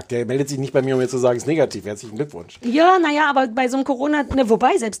der sagt. Der meldet sich nicht bei mir, um mir zu sagen, es ist negativ. Herzlichen Glückwunsch. Ja, aber bei so einem Corona,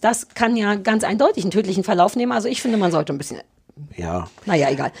 wobei selbst das kann ja ganz eindeutig einen tödlichen Verlauf nehmen. Also ich finde, man sollte ein bisschen... Ja. Naja,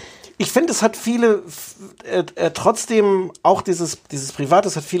 egal. Ich finde, es hat viele, trotzdem auch dieses Privat,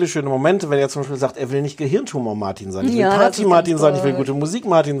 es hat viele schöne Momente, wenn er zum Beispiel sagt, er will nicht Gehirntumor Martin sein, ich will Party Martin sein, ich will gute Musik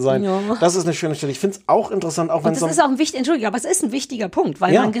Martin sein. Ja. Das ist eine schöne Stelle. Ich finde es auch interessant, auch wenn das ist auch ein aber es ist ein wichtiger Punkt,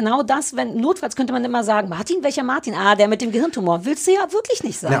 weil man genau das, notfalls könnte man immer sagen, Martin, welcher Martin? Der mit dem Gehirntumor. Willst du ja wirklich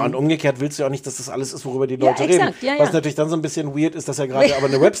nicht sagen. Ja, und umgekehrt willst du ja auch nicht, dass das alles ist, worüber die Leute reden. Ja, was natürlich dann so ein bisschen weird ist, dass er gerade aber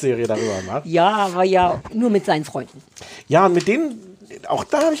eine Webserie darüber macht. Ja, aber ja nur mit seinen Freunden. Ja, und mit denen... Auch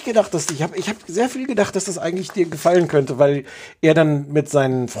da habe ich gedacht, ich habe sehr viel gedacht, dass das eigentlich dir gefallen könnte, weil er dann mit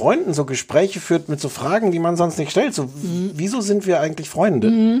seinen Freunden so Gespräche führt mit so Fragen, die man sonst nicht stellt. So, wieso sind wir eigentlich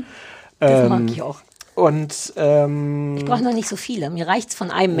Freunde? Das mag ich auch. Und ich brauche noch nicht so viele. Mir reicht es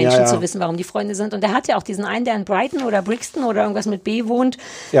von einem Menschen zu wissen, warum die Freunde sind. Und der hat ja auch diesen einen, der in Brighton oder Brixton oder irgendwas mit B wohnt,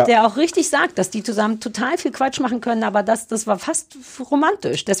 der auch richtig sagt, dass die zusammen total viel Quatsch machen können, aber das war fast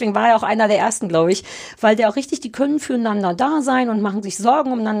romantisch. Deswegen war er auch einer der ersten, glaube ich, weil der auch richtig, die können füreinander da sein und machen sich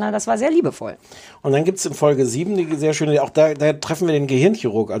Sorgen umeinander. Das war sehr liebevoll. Und dann gibt es in Folge 7 die sehr schöne, auch da treffen wir den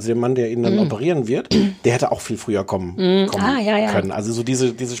Gehirnchirurg, also den Mann, der ihn dann operieren wird. Der hätte auch viel früher kommen können. Also so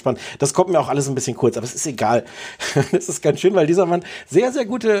diese Spannung. Das kommt mir auch alles ein bisschen kurz, aber es ist egal. Das ist ganz schön, weil dieser Mann sehr, sehr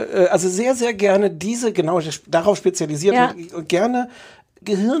gute, sehr, sehr gerne darauf spezialisiert und gerne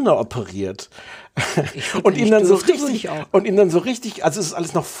Gehirne operiert. Und ihm dann so richtig, also es ist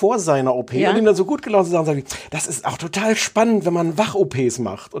alles noch vor seiner OP, und ihm dann so gut gelaunt zu sagen, das ist auch total spannend, wenn man Wach-OPs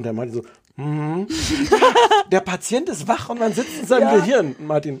macht. Und er meinte so, der Patient ist wach und man sitzt in seinem Gehirn.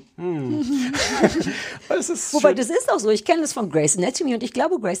 Martin, Wobei, das ist auch so. Ich kenne das von Grey's Anatomy und ich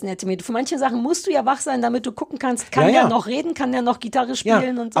glaube Grey's Anatomy. Für manche Sachen musst du ja wach sein, damit du gucken kannst, kann der noch reden, kann der noch Gitarre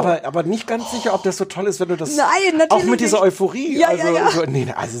spielen und so. Aber nicht ganz sicher, ob das so toll ist, wenn du das auch mit dieser Euphorie.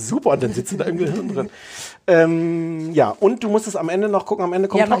 Also super, und dann sitzt du da im Gehirn drin. Und du musst es am Ende noch gucken, am Ende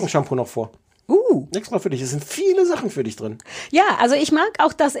kommt Lockenshampoo noch vor. Extra für dich. Es sind viele Sachen für dich drin. Ja, also ich mag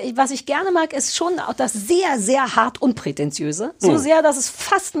auch das, was ich gerne mag, ist schon auch das sehr, sehr hart Unprätentiöse. So sehr, dass es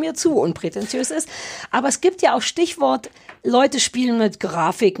fast mir zu unprätentiös ist. Aber es gibt ja auch Stichwort, Leute spielen mit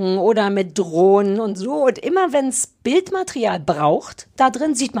Grafiken oder mit Drohnen und so. Und immer wenn es Bildmaterial braucht, da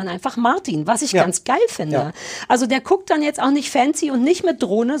drin sieht man einfach Martin, was ich ganz geil finde. Ja. Also der guckt dann jetzt auch nicht fancy und nicht mit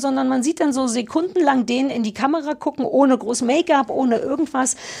Drohne, sondern man sieht dann so sekundenlang den in die Kamera gucken, ohne groß Make-up, ohne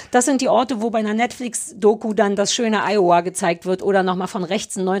irgendwas. Das sind die Orte, wo bei einer Netflix-Doku dann das schöne Iowa gezeigt wird oder nochmal von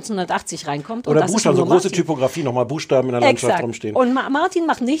rechts in 1980 reinkommt. Oder Buchstaben, so große Typografie, nochmal Buchstaben in der Landschaft rumstehen. Und Martin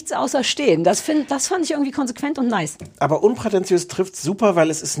macht nichts außer stehen. Das fand ich irgendwie konsequent und nice. Aber unprätentiös trifft super, weil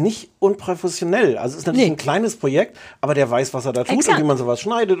es ist nicht unprofessionell. Also es ist natürlich ein kleines Projekt, aber der weiß, was er da tut und wie man sowas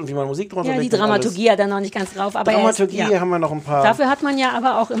schneidet und wie man Musik drunter legt. Ja, die Dramaturgie hat er noch nicht ganz drauf. Aber Dramaturgie haben wir noch ein paar. Dafür hat man ja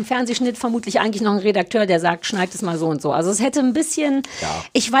aber auch im Fernsehschnitt vermutlich eigentlich noch einen Redakteur, der sagt, schneid es mal so und so. Also es hätte ein bisschen,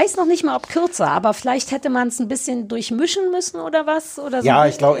 ich weiß noch nicht mal, ob kürzer, aber vielleicht hätte man es ein bisschen durchmischen müssen oder was? Oder so.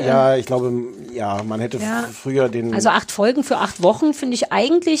 Ich glaube, man hätte früher den... Also 8 Folgen für 8 Wochen finde ich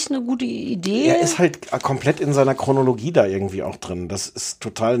eigentlich eine gute Idee. Er ist halt komplett in seiner Chronologie da irgendwie auch drin. Das ist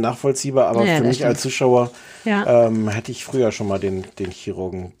total nachvollziehbar, aber für mich als Zuschauer hätte ich früher schon mal den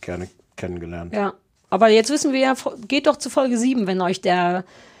Chirurgen gerne kennengelernt. Ja, aber jetzt wissen wir ja, geht doch zu Folge 7, wenn euch der...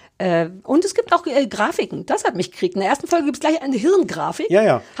 und es gibt auch Grafiken. Das hat mich gekriegt. In der ersten Folge gibt es gleich eine Hirngrafik.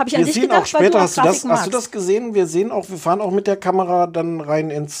 Ja. Habe ich an dich gedacht, auch später, hast du das gesehen? Wir fahren auch mit der Kamera dann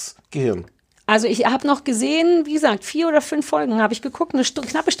rein ins Gehirn. Also ich habe noch gesehen, wie gesagt, 4 oder 5 Folgen habe ich geguckt,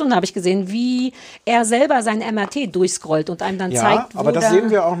 knappe Stunde habe ich gesehen, wie er selber sein MRT durchscrollt und einem dann zeigt, wo aber das sehen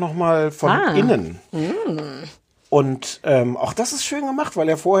wir auch noch mal von innen. Und auch das ist schön gemacht, weil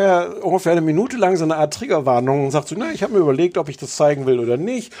er vorher ungefähr eine Minute lang so eine Art Triggerwarnung sagt so, ich habe mir überlegt, ob ich das zeigen will oder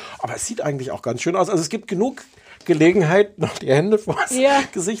nicht. Aber es sieht eigentlich auch ganz schön aus. Also es gibt genug Gelegenheit, noch die Hände vors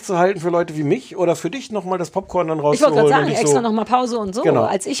Gesicht zu halten für Leute wie mich oder für dich nochmal das Popcorn dann rauszuholen. Ich wollte gerade sagen, extra nochmal Pause und so. Genau.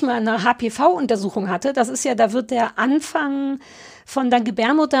 Als ich mal eine HPV-Untersuchung hatte, das ist ja, da wird der Anfang von der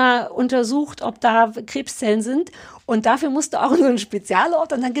Gebärmutter untersucht, ob da Krebszellen sind. Und dafür musste auch in so einen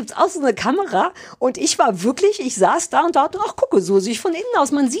Spezialort und dann gibt's auch so eine Kamera. Und ich saß da und dachte, ach gucke, so sehe ich von innen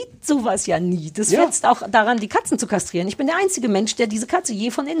aus. Man sieht sowas ja nie. Das fetzt auch daran, die Katzen zu kastrieren. Ich bin der einzige Mensch, der diese Katze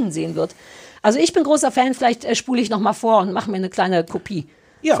je von innen sehen wird. Also ich bin großer Fan, vielleicht spule ich noch mal vor und mache mir eine kleine Kopie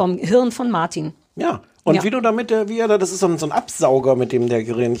vom Hirn von Martin. Ja. Und wie du damit, das ist so ein Absauger, mit dem der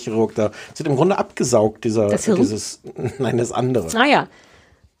Gehirnchirurg da, das wird im Grunde abgesaugt, das andere. Naja.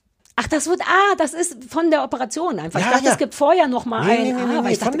 Ach, das ist von der Operation einfach. Ich dachte, es gibt vorher noch mal aber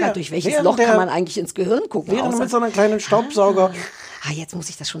ich dachte gerade, durch welches Loch kann man eigentlich ins Gehirn gucken? Während mit so einem kleinen Staubsauger. Jetzt muss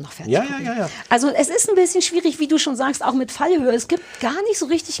ich das schon noch fertig gucken. Ja. Also es ist ein bisschen schwierig, wie du schon sagst, auch mit Fallhöhe. Es gibt gar nicht so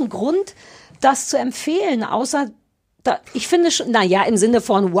richtig einen Grund, das zu empfehlen, außer ich finde schon, im Sinne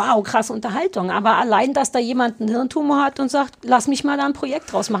von, wow, krasse Unterhaltung, aber allein, dass da jemand einen Hirntumor hat und sagt, lass mich mal da ein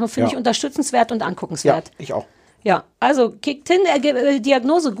Projekt draus machen, finde ich unterstützenswert und anguckenswert. Ja, ich auch. Ja, also kickt hin,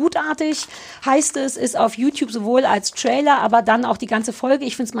 Diagnose gutartig, heißt es, ist auf YouTube sowohl als Trailer, aber dann auch die ganze Folge.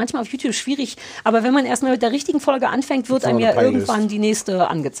 Ich finde es manchmal auf YouTube schwierig, aber wenn man erstmal mit der richtigen Folge anfängt, wird einem ja irgendwann die nächste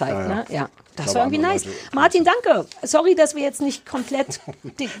angezeigt. Ne? Ja. Das war irgendwie nice. Martin, danke. Sorry, dass wir jetzt nicht komplett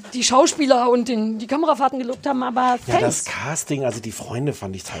die Schauspieler und die Kamerafahrten gelobt haben, aber thanks. Ja, das Casting, also die Freunde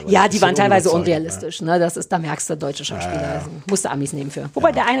fand ich teilweise. Ja, die waren teilweise unrealistisch. Ne? Da merkst du deutsche Schauspieler. Also, musste Amis nehmen für.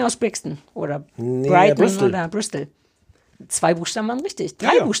 Wobei der eine aus Brixton oder Brighton oder Bristol. 2 Buchstaben waren richtig.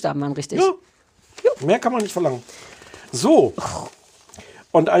 3 Buchstaben waren richtig. Ja. Mehr kann man nicht verlangen. So.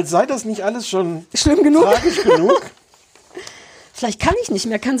 Und als sei das nicht alles schon schlimm genug. Tragisch genug. Vielleicht kann ich nicht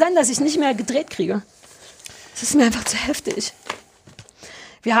mehr. Kann sein, dass ich nicht mehr gedreht kriege. Das ist mir einfach zu heftig.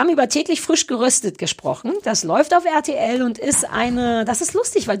 Wir haben über täglich frisch geröstet gesprochen. Das läuft auf RTL und das ist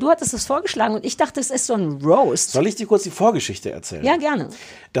lustig, weil du hattest es vorgeschlagen und ich dachte, es ist so ein Roast. Soll ich dir kurz die Vorgeschichte erzählen? Ja, gerne.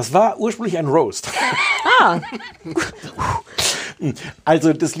 Das war ursprünglich ein Roast.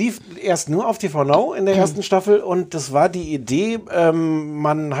 Also das lief erst nur auf TV Now in der ersten Staffel und das war die Idee,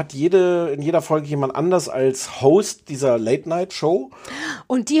 man hat in jeder Folge jemand anders als Host dieser Late-Night-Show.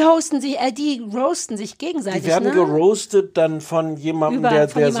 Und die roasten sich gegenseitig, die werden geroastet dann von jemandem,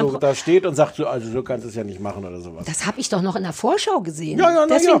 der so da steht und sagt, also du kannst es ja nicht machen oder sowas. Das habe ich doch noch in der Vorschau gesehen. Ja,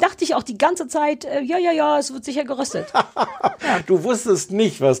 deswegen dachte ich auch die ganze Zeit, es wird sicher geröstet. Du wusstest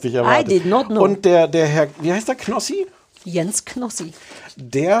nicht, was dich erwartet. I did not know. Und der Herr, wie heißt der, Knossi? Jens Knossi.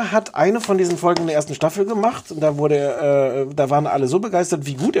 Der hat eine von diesen Folgen in der ersten Staffel gemacht und da waren alle so begeistert,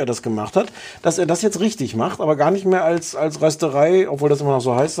 wie gut er das gemacht hat, dass er das jetzt richtig macht, aber gar nicht mehr als Rösterei, obwohl das immer noch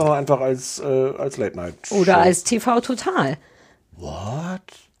so heißt, sondern einfach als Late Night Show. Oder als TV Total. What?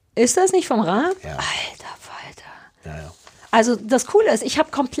 Ist das nicht vom Raab? Ja. Alter Falter. Ja. Also das Coole ist, ich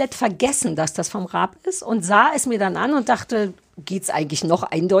habe komplett vergessen, dass das vom Raab ist und sah es mir dann an und dachte, geht's eigentlich noch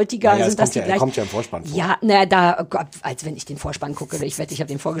eindeutiger? Ja, Sind das er kommt ja im Vorspann vor. Ja, als wenn ich den Vorspann gucke, ich wette, ich habe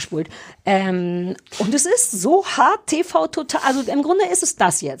den vorgespult. Und es ist so hart TV total, also im Grunde ist es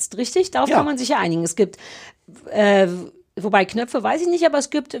das jetzt, richtig? Darauf kann man sich ja einigen. Es gibt, wobei Knöpfe weiß ich nicht, aber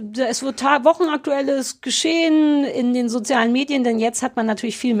es wird wochenaktuelles Geschehen in den sozialen Medien, denn jetzt hat man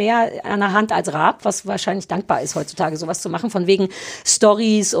natürlich viel mehr an der Hand als Raab, was wahrscheinlich dankbar ist, heutzutage sowas zu machen, von wegen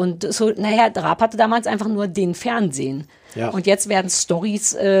Stories und so. Raab hatte damals einfach nur den Fernsehen. Ja. Und jetzt werden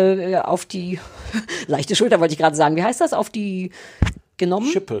Stories auf die leichte Schulter, wollte ich gerade sagen. Wie heißt das? Auf die genommen?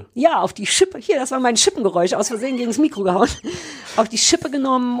 Schippe. Ja, auf die Schippe. Hier, das war mein Schippengeräusch, aus Versehen gegen das Mikro gehauen. Auf die Schippe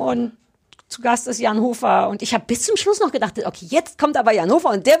genommen und zu Gast ist Jan Hofer. Und ich habe bis zum Schluss noch gedacht, okay, jetzt kommt aber Jan Hofer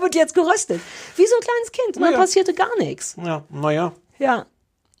und der wird jetzt geröstet. Wie so ein kleines Kind. Und dann passierte gar nichts. Ja, naja. Ja.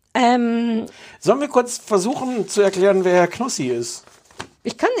 Sollen wir kurz versuchen zu erklären, wer Herr Knossi ist?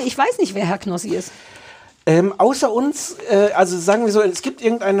 Ich weiß nicht, wer Herr Knossi ist. Außer uns, also sagen wir so, es gibt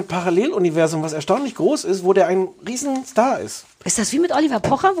irgendein Paralleluniversum, was erstaunlich groß ist, wo der ein Riesenstar ist. Ist das wie mit Oliver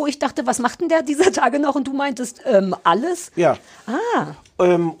Pocher, wo ich dachte, was macht denn der dieser Tage noch? Und du meintest, alles? Ja. Ah.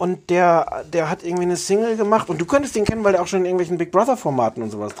 Und der hat irgendwie eine Single gemacht und du könntest den kennen, weil der auch schon in irgendwelchen Big Brother Formaten und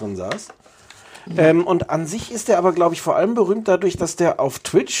sowas drin saß. Und an sich ist der aber, glaube ich, vor allem berühmt dadurch, dass der auf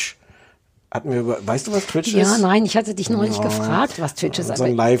Twitch weißt du, was Twitch ist? Ja, nein, ich hatte dich neulich gefragt, was Twitch ist. So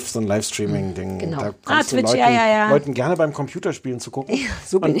ein Livestreaming-Ding. Genau. Da kommst du Twitch, Leuten gerne beim Computerspielen zu gucken. Ja,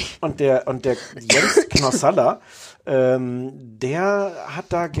 so bin ich. Und der Jens Knossalla, der hat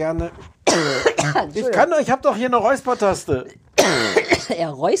da gerne... ich habe doch hier eine Räuspertaste. Er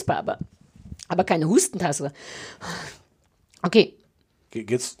räusper aber keine Hustentaste. Okay.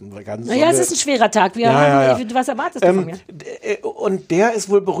 geht's ganz... Naja, es ist ein schwerer Tag. Was erwartest du von mir? Und der ist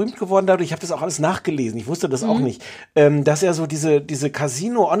wohl berühmt geworden dadurch, ich habe das auch alles nachgelesen, ich wusste das auch nicht, dass er so diese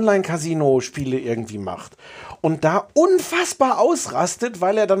Online-Casino-Spiele irgendwie macht. Und da unfassbar ausrastet,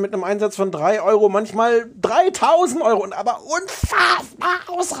 weil er dann mit einem Einsatz von 3 Euro manchmal 3.000 Euro aber unfassbar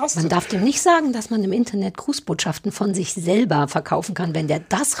ausrastet. Man darf dem nicht sagen, dass man im Internet Grußbotschaften von sich selber verkaufen kann, wenn der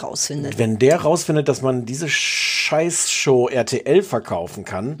das rausfindet. Wenn der rausfindet, dass man diese Scheißshow RTL verkaufen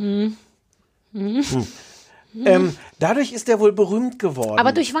kann. Dadurch ist er wohl berühmt geworden.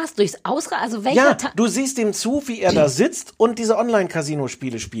 Aber durch was? Durchs Ausrasten? Also welcher du siehst ihm zu, wie er da sitzt und diese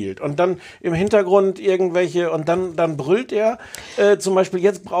Online-Casino-Spiele spielt. Und dann im Hintergrund irgendwelche, und dann brüllt er, zum Beispiel,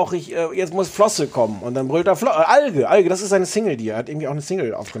 jetzt muss Flosse kommen. Und dann brüllt er Alge, das ist seine Single, er hat irgendwie auch eine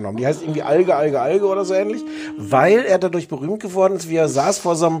Single aufgenommen. Die heißt irgendwie Alge oder so ähnlich. Weil er dadurch berühmt geworden ist, wie er saß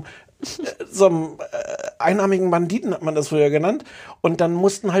vor so einem einarmigen Banditen, hat man das früher genannt. Und dann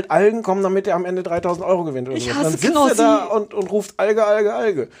mussten halt Algen kommen, damit er am Ende 3.000 Euro gewinnt. Oder so. Dann sitzt er da und ruft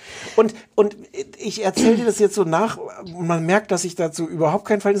Alge. Und ich erzähle dir das jetzt so nach, man merkt, dass ich dazu überhaupt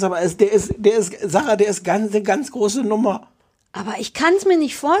kein Verhältnis habe, aber der ist eine ganz große Nummer. Aber ich kann es mir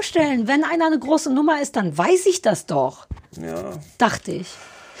nicht vorstellen. Wenn einer eine große Nummer ist, dann weiß ich das doch. Ja. Dachte ich.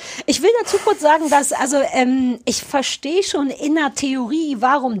 Ich will dazu kurz sagen, dass, ich verstehe schon in der Theorie,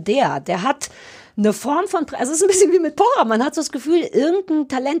 warum der hat eine Form von, also es ist ein bisschen wie mit Pocher, man hat so das Gefühl, irgendein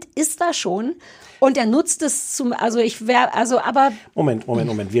Talent ist da schon und er nutzt es aber... Moment,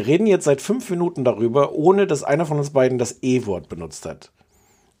 wir reden jetzt seit 5 Minuten darüber, ohne dass einer von uns beiden das E-Wort benutzt hat.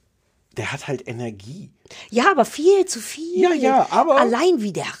 Der hat halt Energie. Ja, aber viel zu viel. Ja, aber... Allein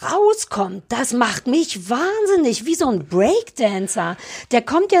wie der rauskommt, das macht mich wahnsinnig, wie so ein Breakdancer. Der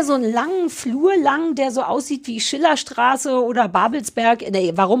kommt ja so einen langen Flur lang, der so aussieht wie Schillerstraße oder Babelsberg,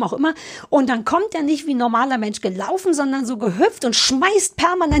 warum auch immer. Und dann kommt er nicht wie ein normaler Mensch gelaufen, sondern so gehüpft und schmeißt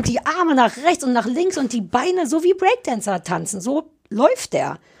permanent die Arme nach rechts und nach links und die Beine so wie Breakdancer tanzen. So läuft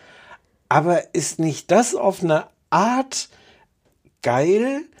der. Aber ist nicht das auf eine Art...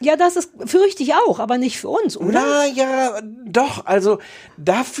 geil? Ja, das ist, fürchte ich auch, aber nicht für uns, oder? Na ja, doch, also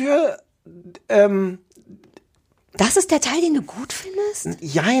dafür, das ist der Teil, den du gut findest?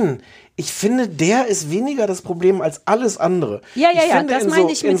 Jein. Ich finde, der ist weniger das Problem als alles andere. Ja, das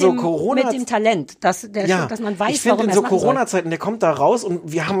meine ich mit dem Talent, dass man weiß, ich finde, warum in er so es machen Corona-Zeiten, der kommt da raus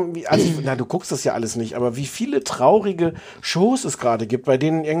und wir haben, du guckst das ja alles nicht, aber wie viele traurige Shows es gerade gibt, bei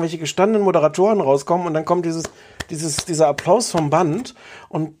denen irgendwelche gestandenen Moderatoren rauskommen und dann kommt dieser Applaus vom Band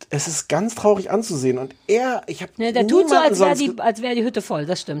und es ist ganz traurig anzusehen und der tut so, als wäre die Hütte voll,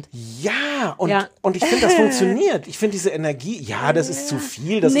 das stimmt. Ja, und ich finde, das funktioniert. Ich finde diese Energie, das ist zu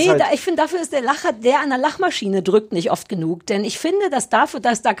viel. Das ist halt ich finde, dafür ist der Lacher, der an der Lachmaschine drückt, nicht oft genug. Denn ich finde, dass dafür,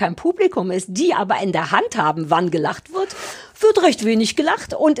 dass da kein Publikum ist, die aber in der Hand haben, wann gelacht wird recht wenig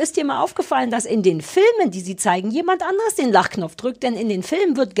gelacht. Und ist dir mal aufgefallen, dass in den Filmen, die sie zeigen, jemand anders den Lachknopf drückt? Denn in den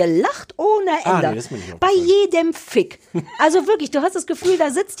Filmen wird gelacht ohne Ende. Das ist mir nicht bei jedem Fick. Also wirklich, du hast das Gefühl,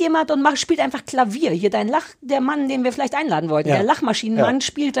 da sitzt jemand und spielt einfach Klavier. Hier der Mann, den wir vielleicht einladen wollten, der Lachmaschinenmann,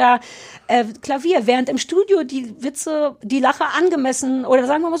 spielt da Klavier, während im Studio die Witze, die Lacher angemessen, oder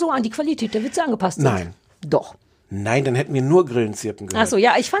sagen wir mal so, an die Qualität der Witze angepasst sind. Nein. Doch. Nein, dann hätten wir nur Grillenzirpen gehört. Ach so,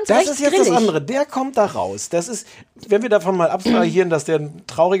 ja, ich fand's recht Das ist jetzt grillig. das andere. Der kommt da raus. Das ist, wenn wir davon mal abstrahieren, dass der ein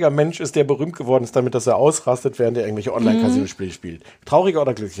trauriger Mensch ist, der berühmt geworden ist, damit dass er ausrastet, während er irgendwelche Online-Casino-Spiele spielt. Trauriger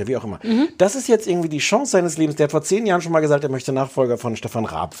oder glücklicher, wie auch immer. Das ist jetzt irgendwie die Chance seines Lebens. Der hat vor 10 Jahren schon mal gesagt, er möchte Nachfolger von Stefan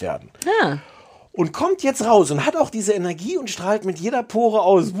Raab werden. Ja. Und kommt jetzt raus und hat auch diese Energie und strahlt mit jeder Pore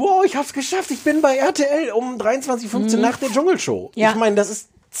aus. Wow, ich hab's geschafft. Ich bin bei RTL um 23:15 nach der Dschungelshow. Ja. Ich meine, das ist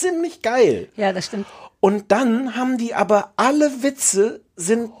ziemlich geil. Ja, das stimmt. Und dann haben die aber alle Witze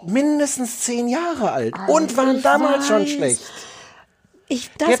sind mindestens 10 Jahre alt und waren damals schon schlecht.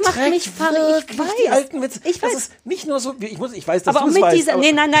 Das macht mich verrückt. Ich weiß. Die alten Witze. Ich weiß. Das ist nicht nur so, ich weiß, dass aber du auch es mit weißt. dieser,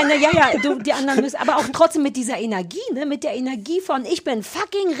 die anderen müssen, aber auch trotzdem mit dieser Energie, mit der Energie von, ich bin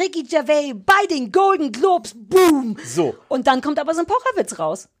fucking Ricky Gervais bei den Golden Globes, boom. So. Und dann kommt aber so ein Pocherwitz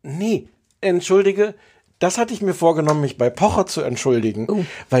raus. Nee, entschuldige, das hatte ich mir vorgenommen, mich bei Pocher zu entschuldigen,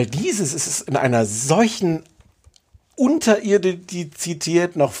 weil dieses ist in einer solchen Unterirde, die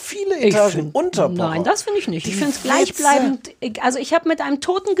zitiert noch viele Etagen unter Pocher. Nein, das finde ich nicht. Ich finde es gleichbleibend. Also ich habe mit einem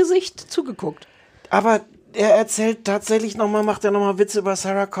toten Gesicht zugeguckt. Aber er erzählt tatsächlich macht er nochmal Witze über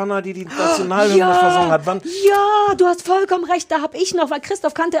Sarah Connor, die Nationalhymne versungen hat. Ja, du hast vollkommen recht, da habe ich noch, weil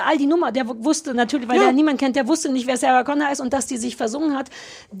Christoph kannte all die Nummer, der wusste natürlich, weil der niemand kennt, der wusste nicht, wer Sarah Connor ist und dass die sich versungen hat.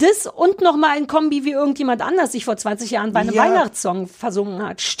 Das und nochmal ein Kombi, wie irgendjemand anders sich vor 20 Jahren bei einem Weihnachtssong versungen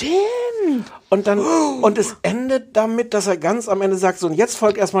hat. Stimmt. Und es endet damit, dass er ganz am Ende sagt, so, und jetzt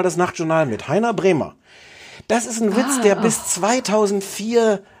folgt erstmal das Nachtjournal mit Heiner Bremer. Das ist ein Witz, der bis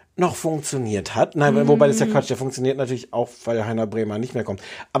 2004 noch funktioniert hat. Nein, wobei das ist ja Quatsch, der funktioniert natürlich auch, weil Heiner Bremer nicht mehr kommt.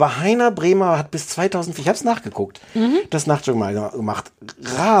 Aber Heiner Bremer hat bis 2004, ich habe es nachgeguckt, das Nachschau mal gemacht.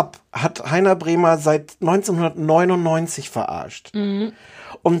 Raab hat Heiner Bremer seit 1999 verarscht.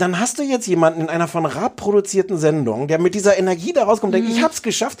 Und dann hast du jetzt jemanden in einer von Raab produzierten Sendung, der mit dieser Energie da rauskommt, denkt, ich hab's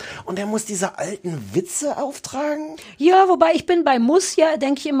geschafft, und der muss diese alten Witze auftragen? Ja, wobei ich bin bei muss ja,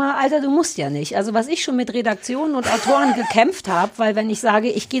 denke ich immer, Alter, du musst ja nicht. Also was ich schon mit Redaktionen und Autoren gekämpft habe, weil wenn ich sage,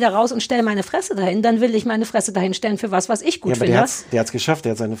 ich gehe da raus und stelle meine Fresse dahin, dann will ich meine Fresse dahin stellen für was ich gut finde. Der hat's geschafft,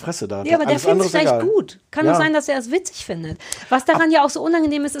 der hat seine Fresse da. Ja, aber der findet es vielleicht gut. Kann doch sein, dass er es witzig findet. Was daran ja auch so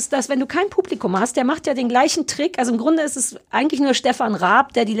unangenehm ist, ist, dass wenn du kein Publikum hast, der macht ja den gleichen Trick. Also im Grunde ist es eigentlich nur Stefan Raab,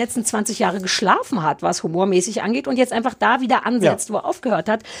 der die letzten 20 Jahre geschlafen hat, was humormäßig angeht, und jetzt einfach da wieder ansetzt, wo er aufgehört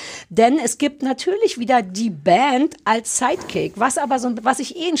hat. Denn es gibt natürlich wieder die Band als Sidekick, was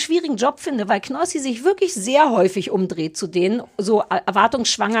ich einen schwierigen Job finde, weil Knossi sich wirklich sehr häufig umdreht zu denen, so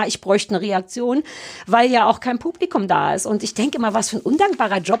erwartungsschwanger, ich bräuchte eine Reaktion, weil ja auch kein Publikum da ist. Und ich denke immer, was für ein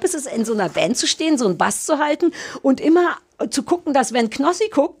undankbarer Job ist es, in so einer Band zu stehen, so einen Bass zu halten und immer zu gucken, dass wenn Knossi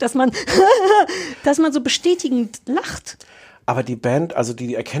guckt, dass man so bestätigend lacht. Aber die Band, also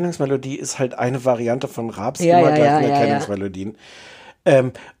die Erkennungsmelodie ist halt eine Variante von Raabs Erkennungsmelodien.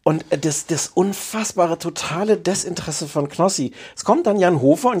 Und das unfassbare, totale Desinteresse von Knossi. Es kommt dann Jan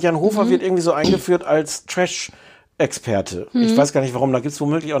Hofer, und Jan Hofer wird irgendwie so eingeführt als Trash-Experte. Ich weiß gar nicht warum, da gibt es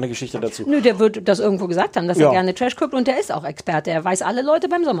womöglich auch eine Geschichte dazu. Nö, der wird das irgendwo gesagt haben, dass er gerne Trash guckt, und der ist auch Experte. Er weiß alle Leute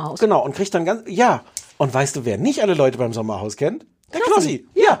beim Sommerhaus. Genau, und kriegt dann und weißt du, wer nicht alle Leute beim Sommerhaus kennt? Der Knossi,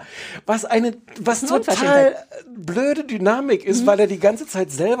 ja. Was total blöde Dynamik ist, weil er die ganze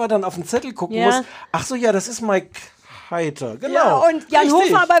Zeit selber dann auf den Zettel gucken muss. Ach so, ja, das ist Mike Heiter, genau. Ja, und Jan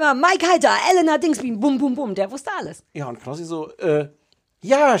Hofer bei Mike Heiter, Elena Dingsby, bum, bum, bum, der wusste alles. Ja, und Knossi so,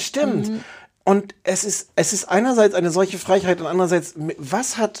 ja, stimmt. Und es ist einerseits eine solche Frechheit und andererseits,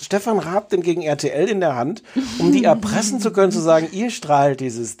 was hat Stefan Raab denn gegen RTL in der Hand, um die erpressen zu können, zu sagen, ihr strahlt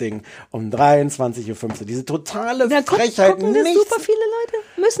dieses Ding um 23:15 Uhr. Diese totale Frechheit. Gucken das super viele Leute?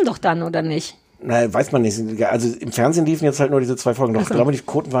 Müssen doch dann, oder nicht? Nein, weiß man nicht. Also im Fernsehen liefen jetzt halt nur diese 2 Folgen. Doch, ich glaube, die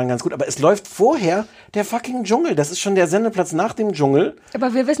Quoten waren ganz gut. Aber es läuft vorher der fucking Dschungel. Das ist schon der Sendeplatz nach dem Dschungel.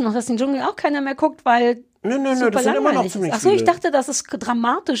 Aber wir wissen doch, dass den Dschungel auch keiner mehr guckt, weil Nö, das sind immer noch ziemlich Ach so, viele. Ich dachte, das ist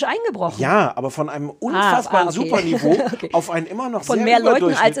dramatisch eingebrochen. Ja, aber von einem unfassbaren Superniveau auf ein immer noch von sehr mehr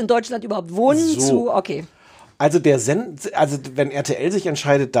Leuten, als in Deutschland überhaupt wohnen, zu, okay. Also wenn RTL sich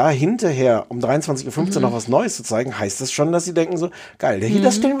entscheidet, da hinterher um 23:15 Uhr noch was Neues zu zeigen, heißt das schon, dass sie denken so, geil,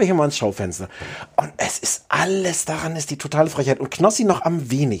 das stellen wir hier mal ins Schaufenster. Und es ist alles daran, ist die totale Frechheit. Und Knossi noch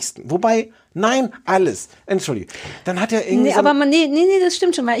am wenigsten. Wobei, nein, alles. Entschuldigung. Dann hat er irgendwie Nee, das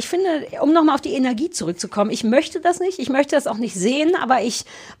stimmt schon, weil ich finde, um nochmal auf die Energie zurückzukommen, ich möchte das nicht, ich möchte das auch nicht sehen, aber ich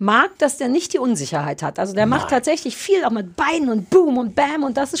mag, dass der nicht die Unsicherheit hat. Also der macht tatsächlich viel, auch mit Beinen und Boom und Bam,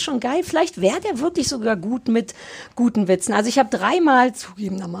 und das ist schon geil. Vielleicht wäre der wirklich sogar gut mit guten Witzen. Also ich habe 3-mal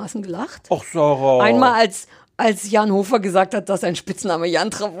zugegebenermaßen gelacht. Ach, Sarah. Einmal als Jan Hofer gesagt hat, dass sein Spitzname Jan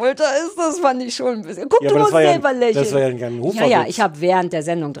Travolta ist, das fand ich schon ein bisschen. Guck, du musst selber lächeln. Das war ja ein Jan Hofer. Ja, ich habe während der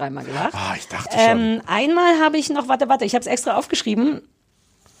Sendung 3-mal gelacht. Ich dachte schon. Einmal habe ich noch, warte, ich habe es extra aufgeschrieben.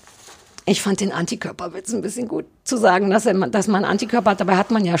 Ich fand den Antikörperwitz ein bisschen gut, zu sagen, dass man Antikörper hat. Dabei hat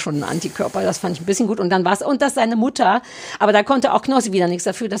man ja schon einen Antikörper. Das fand ich ein bisschen gut. Und dann war's, und dass seine Mutter, aber da konnte auch Knossi wieder nichts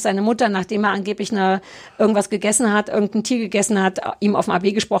dafür, dass seine Mutter, nachdem er angeblich irgendwas gegessen hat, irgendein Tier gegessen hat, ihm auf dem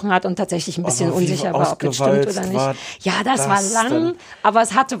AB gesprochen hat und tatsächlich ein bisschen unsicher war, ob das stimmt oder nicht. Ja, das war lang, aber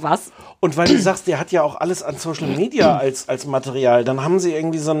es hatte was. Und weil du sagst, der hat ja auch alles an Social Media als Material, dann haben sie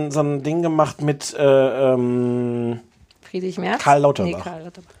irgendwie so ein Ding gemacht mit Friedrich Merz? Karl Lauterbach. Nee, Karl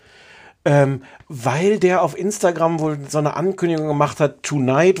Lauterbach. Weil der auf Instagram wohl so eine Ankündigung gemacht hat,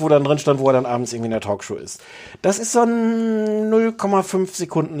 Tonight, wo dann drin stand, wo er dann abends irgendwie in der Talkshow ist. Das ist so ein 0,5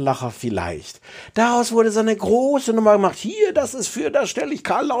 Sekunden Lacher vielleicht. Daraus wurde so eine große Nummer gemacht. Hier, das stelle ich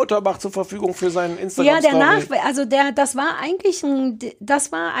Karl Lauterbach zur Verfügung für seinen Instagram-Story. Ja, das war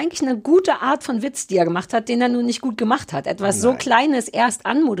eigentlich eine gute Art von Witz, die er gemacht hat, den er nun nicht gut gemacht hat. Etwas so Kleines erst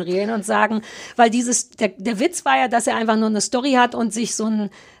anmoderieren und sagen, weil der Witz war ja, dass er einfach nur eine Story hat und sich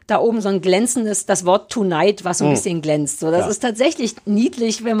da oben so ein glänzendes, das Wort Tonight, was so ein bisschen glänzt. So, das ist tatsächlich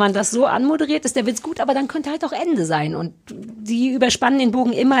niedlich, wenn man das so anmoderiert, ist der Witz gut, aber dann könnte halt auch Ende sein. Und die überspannen den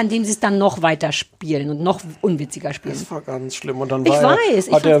Bogen immer, indem sie es dann noch weiter spielen und noch unwitziger spielen. Das war ganz schlimm. Und dann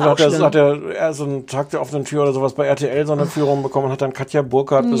hat er so einen Tag der offenen Tür oder sowas bei RTL so eine Führung bekommen und hat dann Katja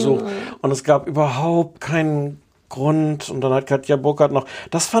Burkhardt besucht. Und es gab überhaupt keinen Grund. Und dann hat Katja Burkhardt noch,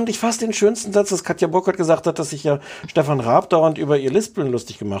 das fand ich fast den schönsten Satz, dass Katja Burkhardt gesagt hat, dass sich ja Stefan Raab dauernd über ihr Lispeln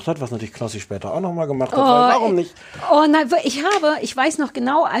lustig gemacht hat, was natürlich Knossi später auch nochmal gemacht hat. Weil warum nicht? Oh nein, ich weiß noch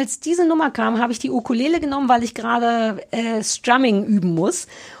genau, als diese Nummer kam, habe ich die Ukulele genommen, weil ich gerade Strumming üben muss.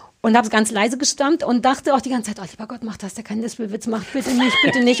 Und habe es ganz leise gestammt und dachte auch die ganze Zeit, oh lieber Gott, mach das, der keinen Lispelwitz macht, bitte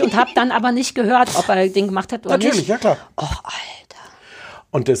nicht. Und habe dann aber nicht gehört, ob er den gemacht hat oder nicht. Natürlich, ja klar. Oh, Alter.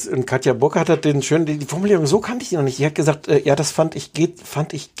 Und Katja Burkhardt hat den schön, die Formulierung, so kannte ich die noch nicht. Die hat gesagt, ja, das fand ich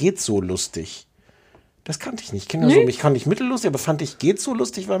geht so lustig. Das kannte ich nicht. Kinder so, ich kann nicht mittellustig, aber fand ich geht so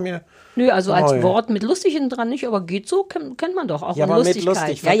lustig, war mir. Nö, also als Wort mit lustig hinten dran nicht, aber geht so, kennt man doch auch. Ja, aber mit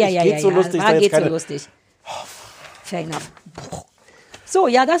lustig. Ja. Geht so lustig. War geht so lustig. Fair enough. So,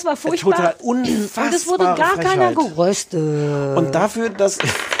 ja, das war furchtbar. Total unfassbar. Und es wurde gar keiner geröstet. Und dafür, dass...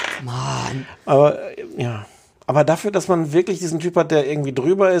 Mann. Aber dafür, dass man wirklich diesen Typ hat, der irgendwie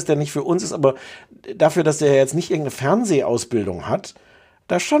drüber ist, der nicht für uns ist, aber dafür, dass der jetzt nicht irgendeine Fernsehausbildung hat,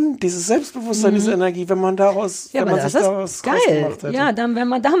 da schon dieses Selbstbewusstsein, diese Energie, wenn man daraus, ja, wenn man das sich ist daraus geil. gemacht hätte. Ja, dann, wenn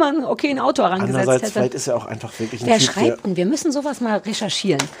man da mal einen okayen Autor rangesetzt Andererseits, hätte. vielleicht ist er auch einfach wirklich ein Wer Typ, schreibt denn? Wir müssen sowas mal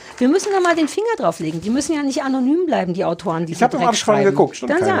recherchieren. Wir müssen da mal den Finger drauflegen. Die müssen ja nicht anonym bleiben, die Autoren, die Ich habe im Abspann geguckt. Schon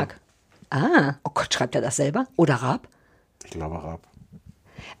dann keiner. sag. Oh Gott, schreibt er das selber? Oder Raab? Ich glaube Raab.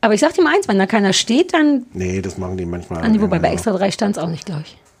 Aber ich sag dir mal eins, wenn da keiner steht, dann... Nee, das machen die manchmal. Wobei bei Extra 3 stand es auch nicht, glaube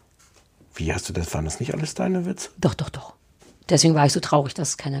ich. Wie hast du das? Waren das nicht alles deine Witze? Doch. Deswegen war ich so traurig, dass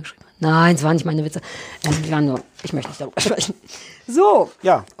es keiner geschrieben hat. Nein, es waren nicht meine Witze. Ich möchte nicht darüber sprechen. So.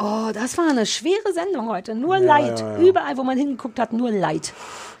 Ja. Oh, das war eine schwere Sendung heute. Nur Leid. Ja. Überall, wo man hingeguckt hat, nur Leid.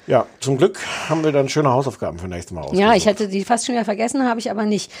 Ja, zum Glück haben wir dann schöne Hausaufgaben für nächstes Mal ausgesucht. Ja, ich hätte die fast schon wieder vergessen, habe ich aber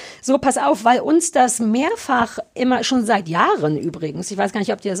nicht. So, pass auf, weil uns das mehrfach immer, schon seit Jahren übrigens, ich weiß gar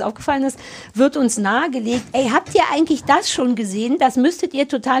nicht, ob dir das aufgefallen ist, wird uns nahegelegt, habt ihr eigentlich das schon gesehen? Das müsstet ihr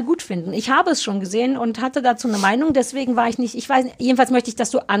total gut finden. Ich habe es schon gesehen und hatte dazu eine Meinung, deswegen war ich nicht, jedenfalls möchte ich, dass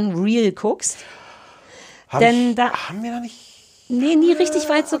du Unreal guckst. Haben wir da nicht? Nee, nie richtig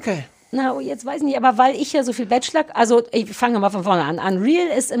weit so. Okay. Na, jetzt weiß ich nicht, aber weil ich ja so viel Bachelor, also ich fange mal von vorne an. Unreal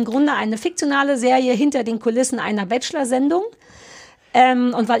ist im Grunde eine fiktionale Serie hinter den Kulissen einer Bachelor-Sendung.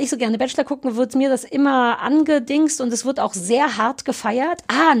 Und weil ich so gerne Bachelor gucke, wird mir das immer angedingst und es wird auch sehr hart gefeiert.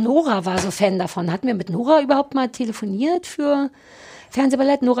 Nora war so Fan davon. Hatten wir mit Nora überhaupt mal telefoniert für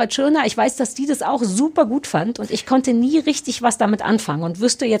Fernsehballett? Nora Tschirner. Ich weiß, dass die das auch super gut fand und ich konnte nie richtig was damit anfangen und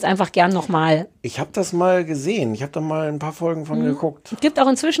wüsste jetzt einfach gern nochmal. Ich habe das mal gesehen. Ich habe da mal ein paar Folgen von geguckt. Es gibt auch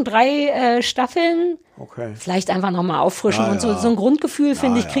inzwischen 3 Staffeln. Okay. Vielleicht einfach nochmal auffrischen und so ein Grundgefühl,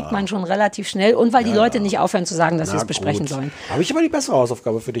 finde ich, kriegt man schon relativ schnell. Und weil die Leute nicht aufhören zu sagen, dass wir es besprechen sollen. Habe ich aber die bessere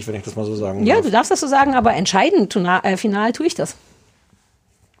Hausaufgabe für dich, wenn ich das mal so sagen darf. Ja, du darfst das so sagen, aber entscheidend, final tue ich das.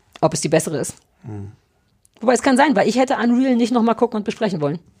 Ob es die bessere ist. Wobei es kann sein, weil ich hätte Unreal nicht nochmal gucken und besprechen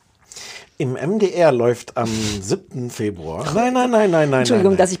wollen. Im MDR läuft am 7. Februar. Nein.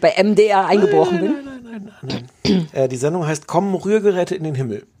 Entschuldigung, dass ich bei MDR eingebrochen bin. Nein. Die Sendung heißt Kommen Rührgeräte in den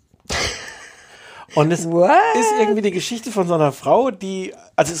Himmel. Und es ist irgendwie die Geschichte von so einer Frau, also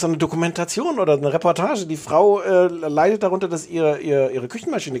es ist so eine Dokumentation oder eine Reportage. Die Frau leidet darunter, dass ihre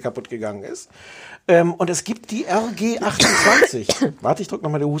Küchenmaschine kaputt gegangen ist. Und es gibt die RG28. Warte, ich drücke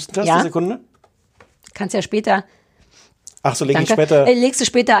nochmal die Hustentaste, ja? Sekunde. Kannst ja später... Ach so, ich später... legst du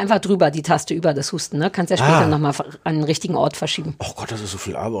später einfach drüber, die Taste über das Husten, ne? Kannst ja später nochmal an den richtigen Ort verschieben. Oh Gott, das ist so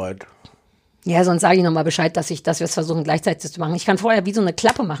viel Arbeit. Ja, sonst sage ich nochmal Bescheid, dass wir es versuchen gleichzeitig zu machen. Ich kann vorher wie so eine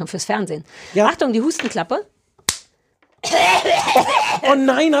Klappe machen fürs Fernsehen. Ja. Achtung, die Hustenklappe. Oh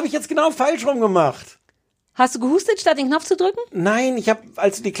nein, habe ich jetzt genau falsch rum gemacht. Hast du gehustet, statt den Knopf zu drücken? Nein, ich habe,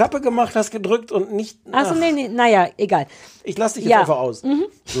 als du die Klappe gemacht hast, gedrückt und nicht... Achso, nee, naja, egal. Ich lasse dich jetzt einfach aus. Mhm.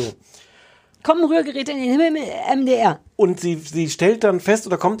 So. Kommen Rührgeräte in den Himmel mit MDR. Und sie stellt dann fest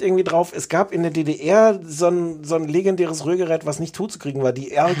oder kommt irgendwie drauf, es gab in der DDR so ein legendäres Rührgerät, was nicht totzukriegen war,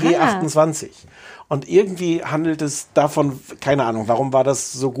 die RG28. Und irgendwie handelt es davon, keine Ahnung, warum war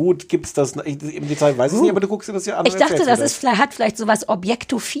das so gut, gibt's das im Detail, weiß ich nicht, aber du guckst dir das ja an. Ich dachte, hat vielleicht sowas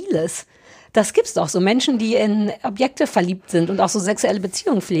Objektophiles. Das gibt's doch, so Menschen, die in Objekte verliebt sind und auch so sexuelle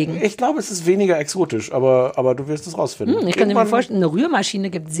Beziehungen pflegen. Ich glaube, es ist weniger exotisch, aber du wirst es rausfinden. Ich könnte mir vorstellen, eine Rührmaschine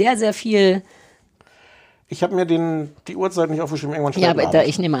gibt sehr, sehr viel... Ich habe mir die Uhrzeit nicht aufgeschrieben, irgendwann später. Ja, aber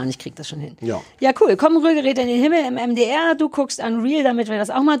ich nehme an, ich kriege das schon hin. Ja, cool. Kommen Rührgeräte in den Himmel im MDR. Du guckst Unreal, damit wir das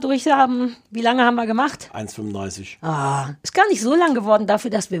auch mal durch haben. Wie lange haben wir gemacht? 1,35. Ist gar nicht so lang geworden dafür,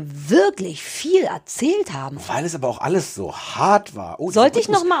 dass wir wirklich viel erzählt haben. Weil es aber auch alles so hart war. Sollte ich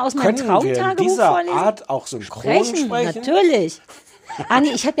noch mal aus meinem Traumtagebuch vorlesen? Dieser Art auch synchron sprechen? Natürlich.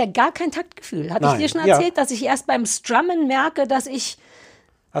 Nee, ich habe ja gar kein Taktgefühl. Hatte ich dir schon erzählt, dass ich erst beim Strummen merke, dass ich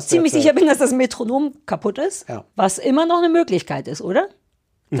ziemlich sicher bin, dass das Metronom kaputt ist, was immer noch eine Möglichkeit ist, oder?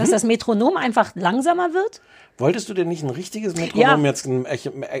 Dass das Metronom einfach langsamer wird? Wolltest du denn nicht ein richtiges Metronom, jetzt ein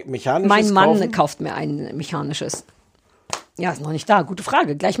mechanisches Mein Mann kaufen? kauft mir ein mechanisches. Ja, ist noch nicht da. Gute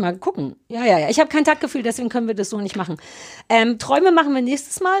Frage. Gleich mal gucken. Ja. Ich habe kein Taktgefühl, deswegen können wir das so nicht machen. Träume machen wir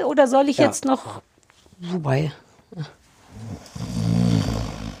nächstes Mal oder soll ich jetzt noch... Wobei...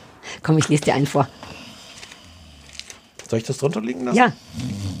 Komm, ich lese dir einen vor. Soll ich das drunter liegen lassen? Ja.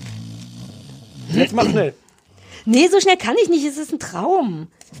 Jetzt mach schnell. Nee, so schnell kann ich nicht. Es ist ein Traum.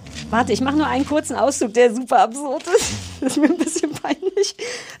 Warte, ich mache nur einen kurzen Auszug, der super absurd ist. Das ist mir ein bisschen peinlich.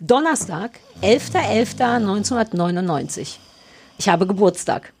 Donnerstag, 11.11.1999. Ich habe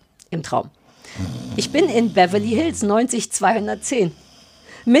Geburtstag im Traum. Ich bin in Beverly Hills 90210.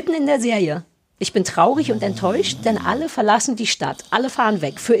 Mitten in der Serie. Ich bin traurig und enttäuscht, denn alle verlassen die Stadt. Alle fahren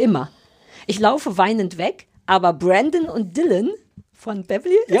weg, für immer. Ich laufe weinend weg, aber Brandon und Dylan von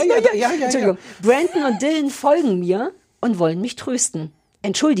Beverly Hills? Ja. Entschuldigung. Brandon und Dylan folgen mir und wollen mich trösten.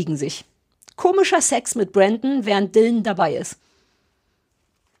 Entschuldigen sich. Komischer Sex mit Brandon, während Dylan dabei ist.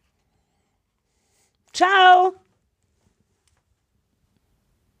 Ciao!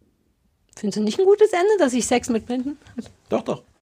 Findest du nicht ein gutes Ende, dass ich Sex mit Brandon hatte? Doch.